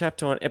 Closing the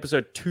chapter on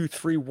episode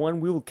 231.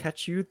 We will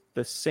catch you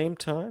the same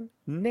time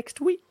next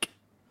week.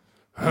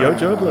 Yo,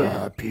 Joe.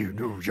 Happy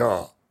New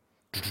Year.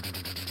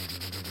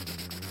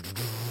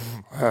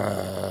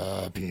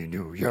 Happy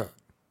New Year.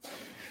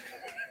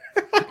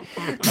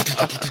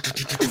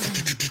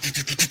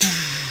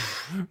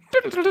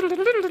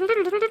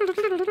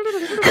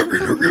 Happy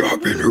New Year,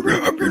 Happy New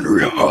Year, Happy New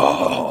Year.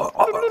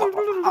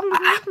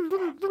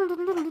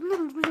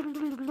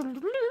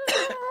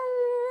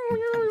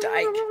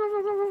 Dyke.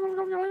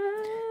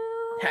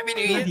 Happy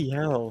New Year. Bloody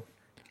hell.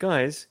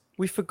 Guys,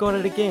 we forgot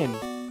it again.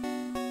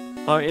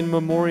 Our in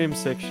memoriam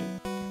section.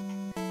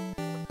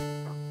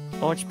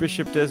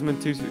 Archbishop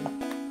Desmond Tutu.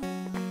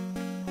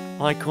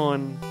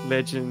 Icon,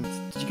 legend.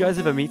 Did you guys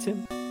ever meet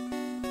him?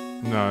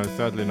 No,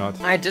 sadly not.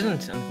 I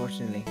didn't,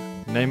 unfortunately.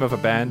 Name of a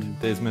band,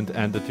 Desmond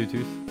and the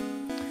Tutus.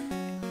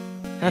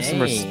 Have some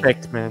Hey.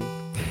 respect, man.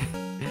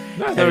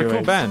 No, they're a cool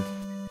Anyways. band.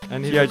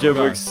 And he's Yeah, a Joe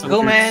cool guy. Brooks.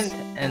 Cool man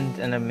and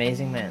an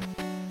amazing man.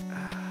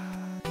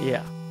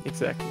 Yeah,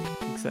 exactly.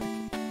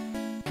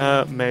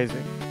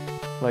 Amazing.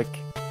 Like,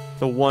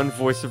 the one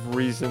voice of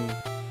reason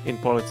in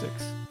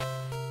politics.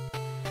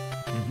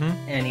 Mm-hmm.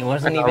 And he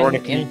wasn't And even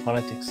ironically- in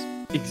politics.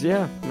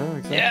 Yeah, no,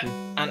 exactly.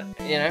 And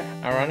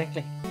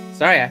ironically.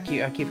 Sorry, I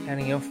keep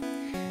cutting you off.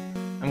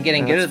 I'm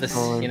getting good at That's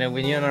this. fine.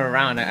 When you're not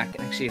around, I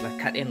can actually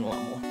cut in a lot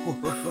more.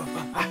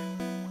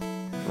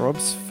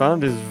 Rob's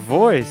found his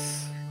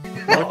voice.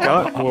 Look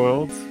out,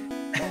 world.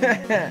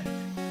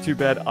 Too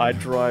bad I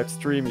drive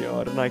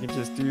StreamYard and I can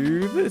just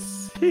do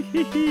this.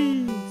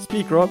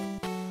 Speak, Rob.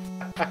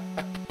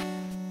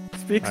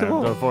 Speak I some have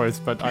no more. voice,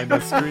 but I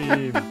must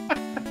scream.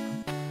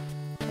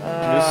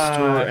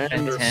 Mr.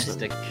 Anderson.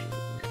 Fantastic.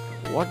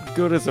 What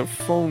good is a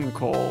phone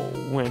call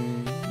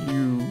when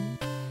you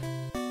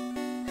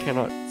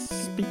cannot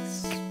speak?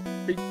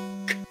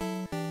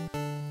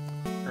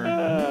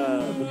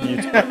 The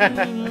mute.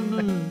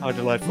 How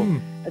delightful. Hmm.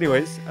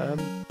 Anyways,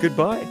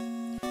 goodbye.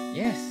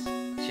 Yes.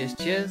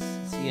 Cheers.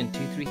 See you in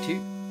 232.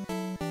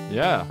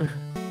 Yeah.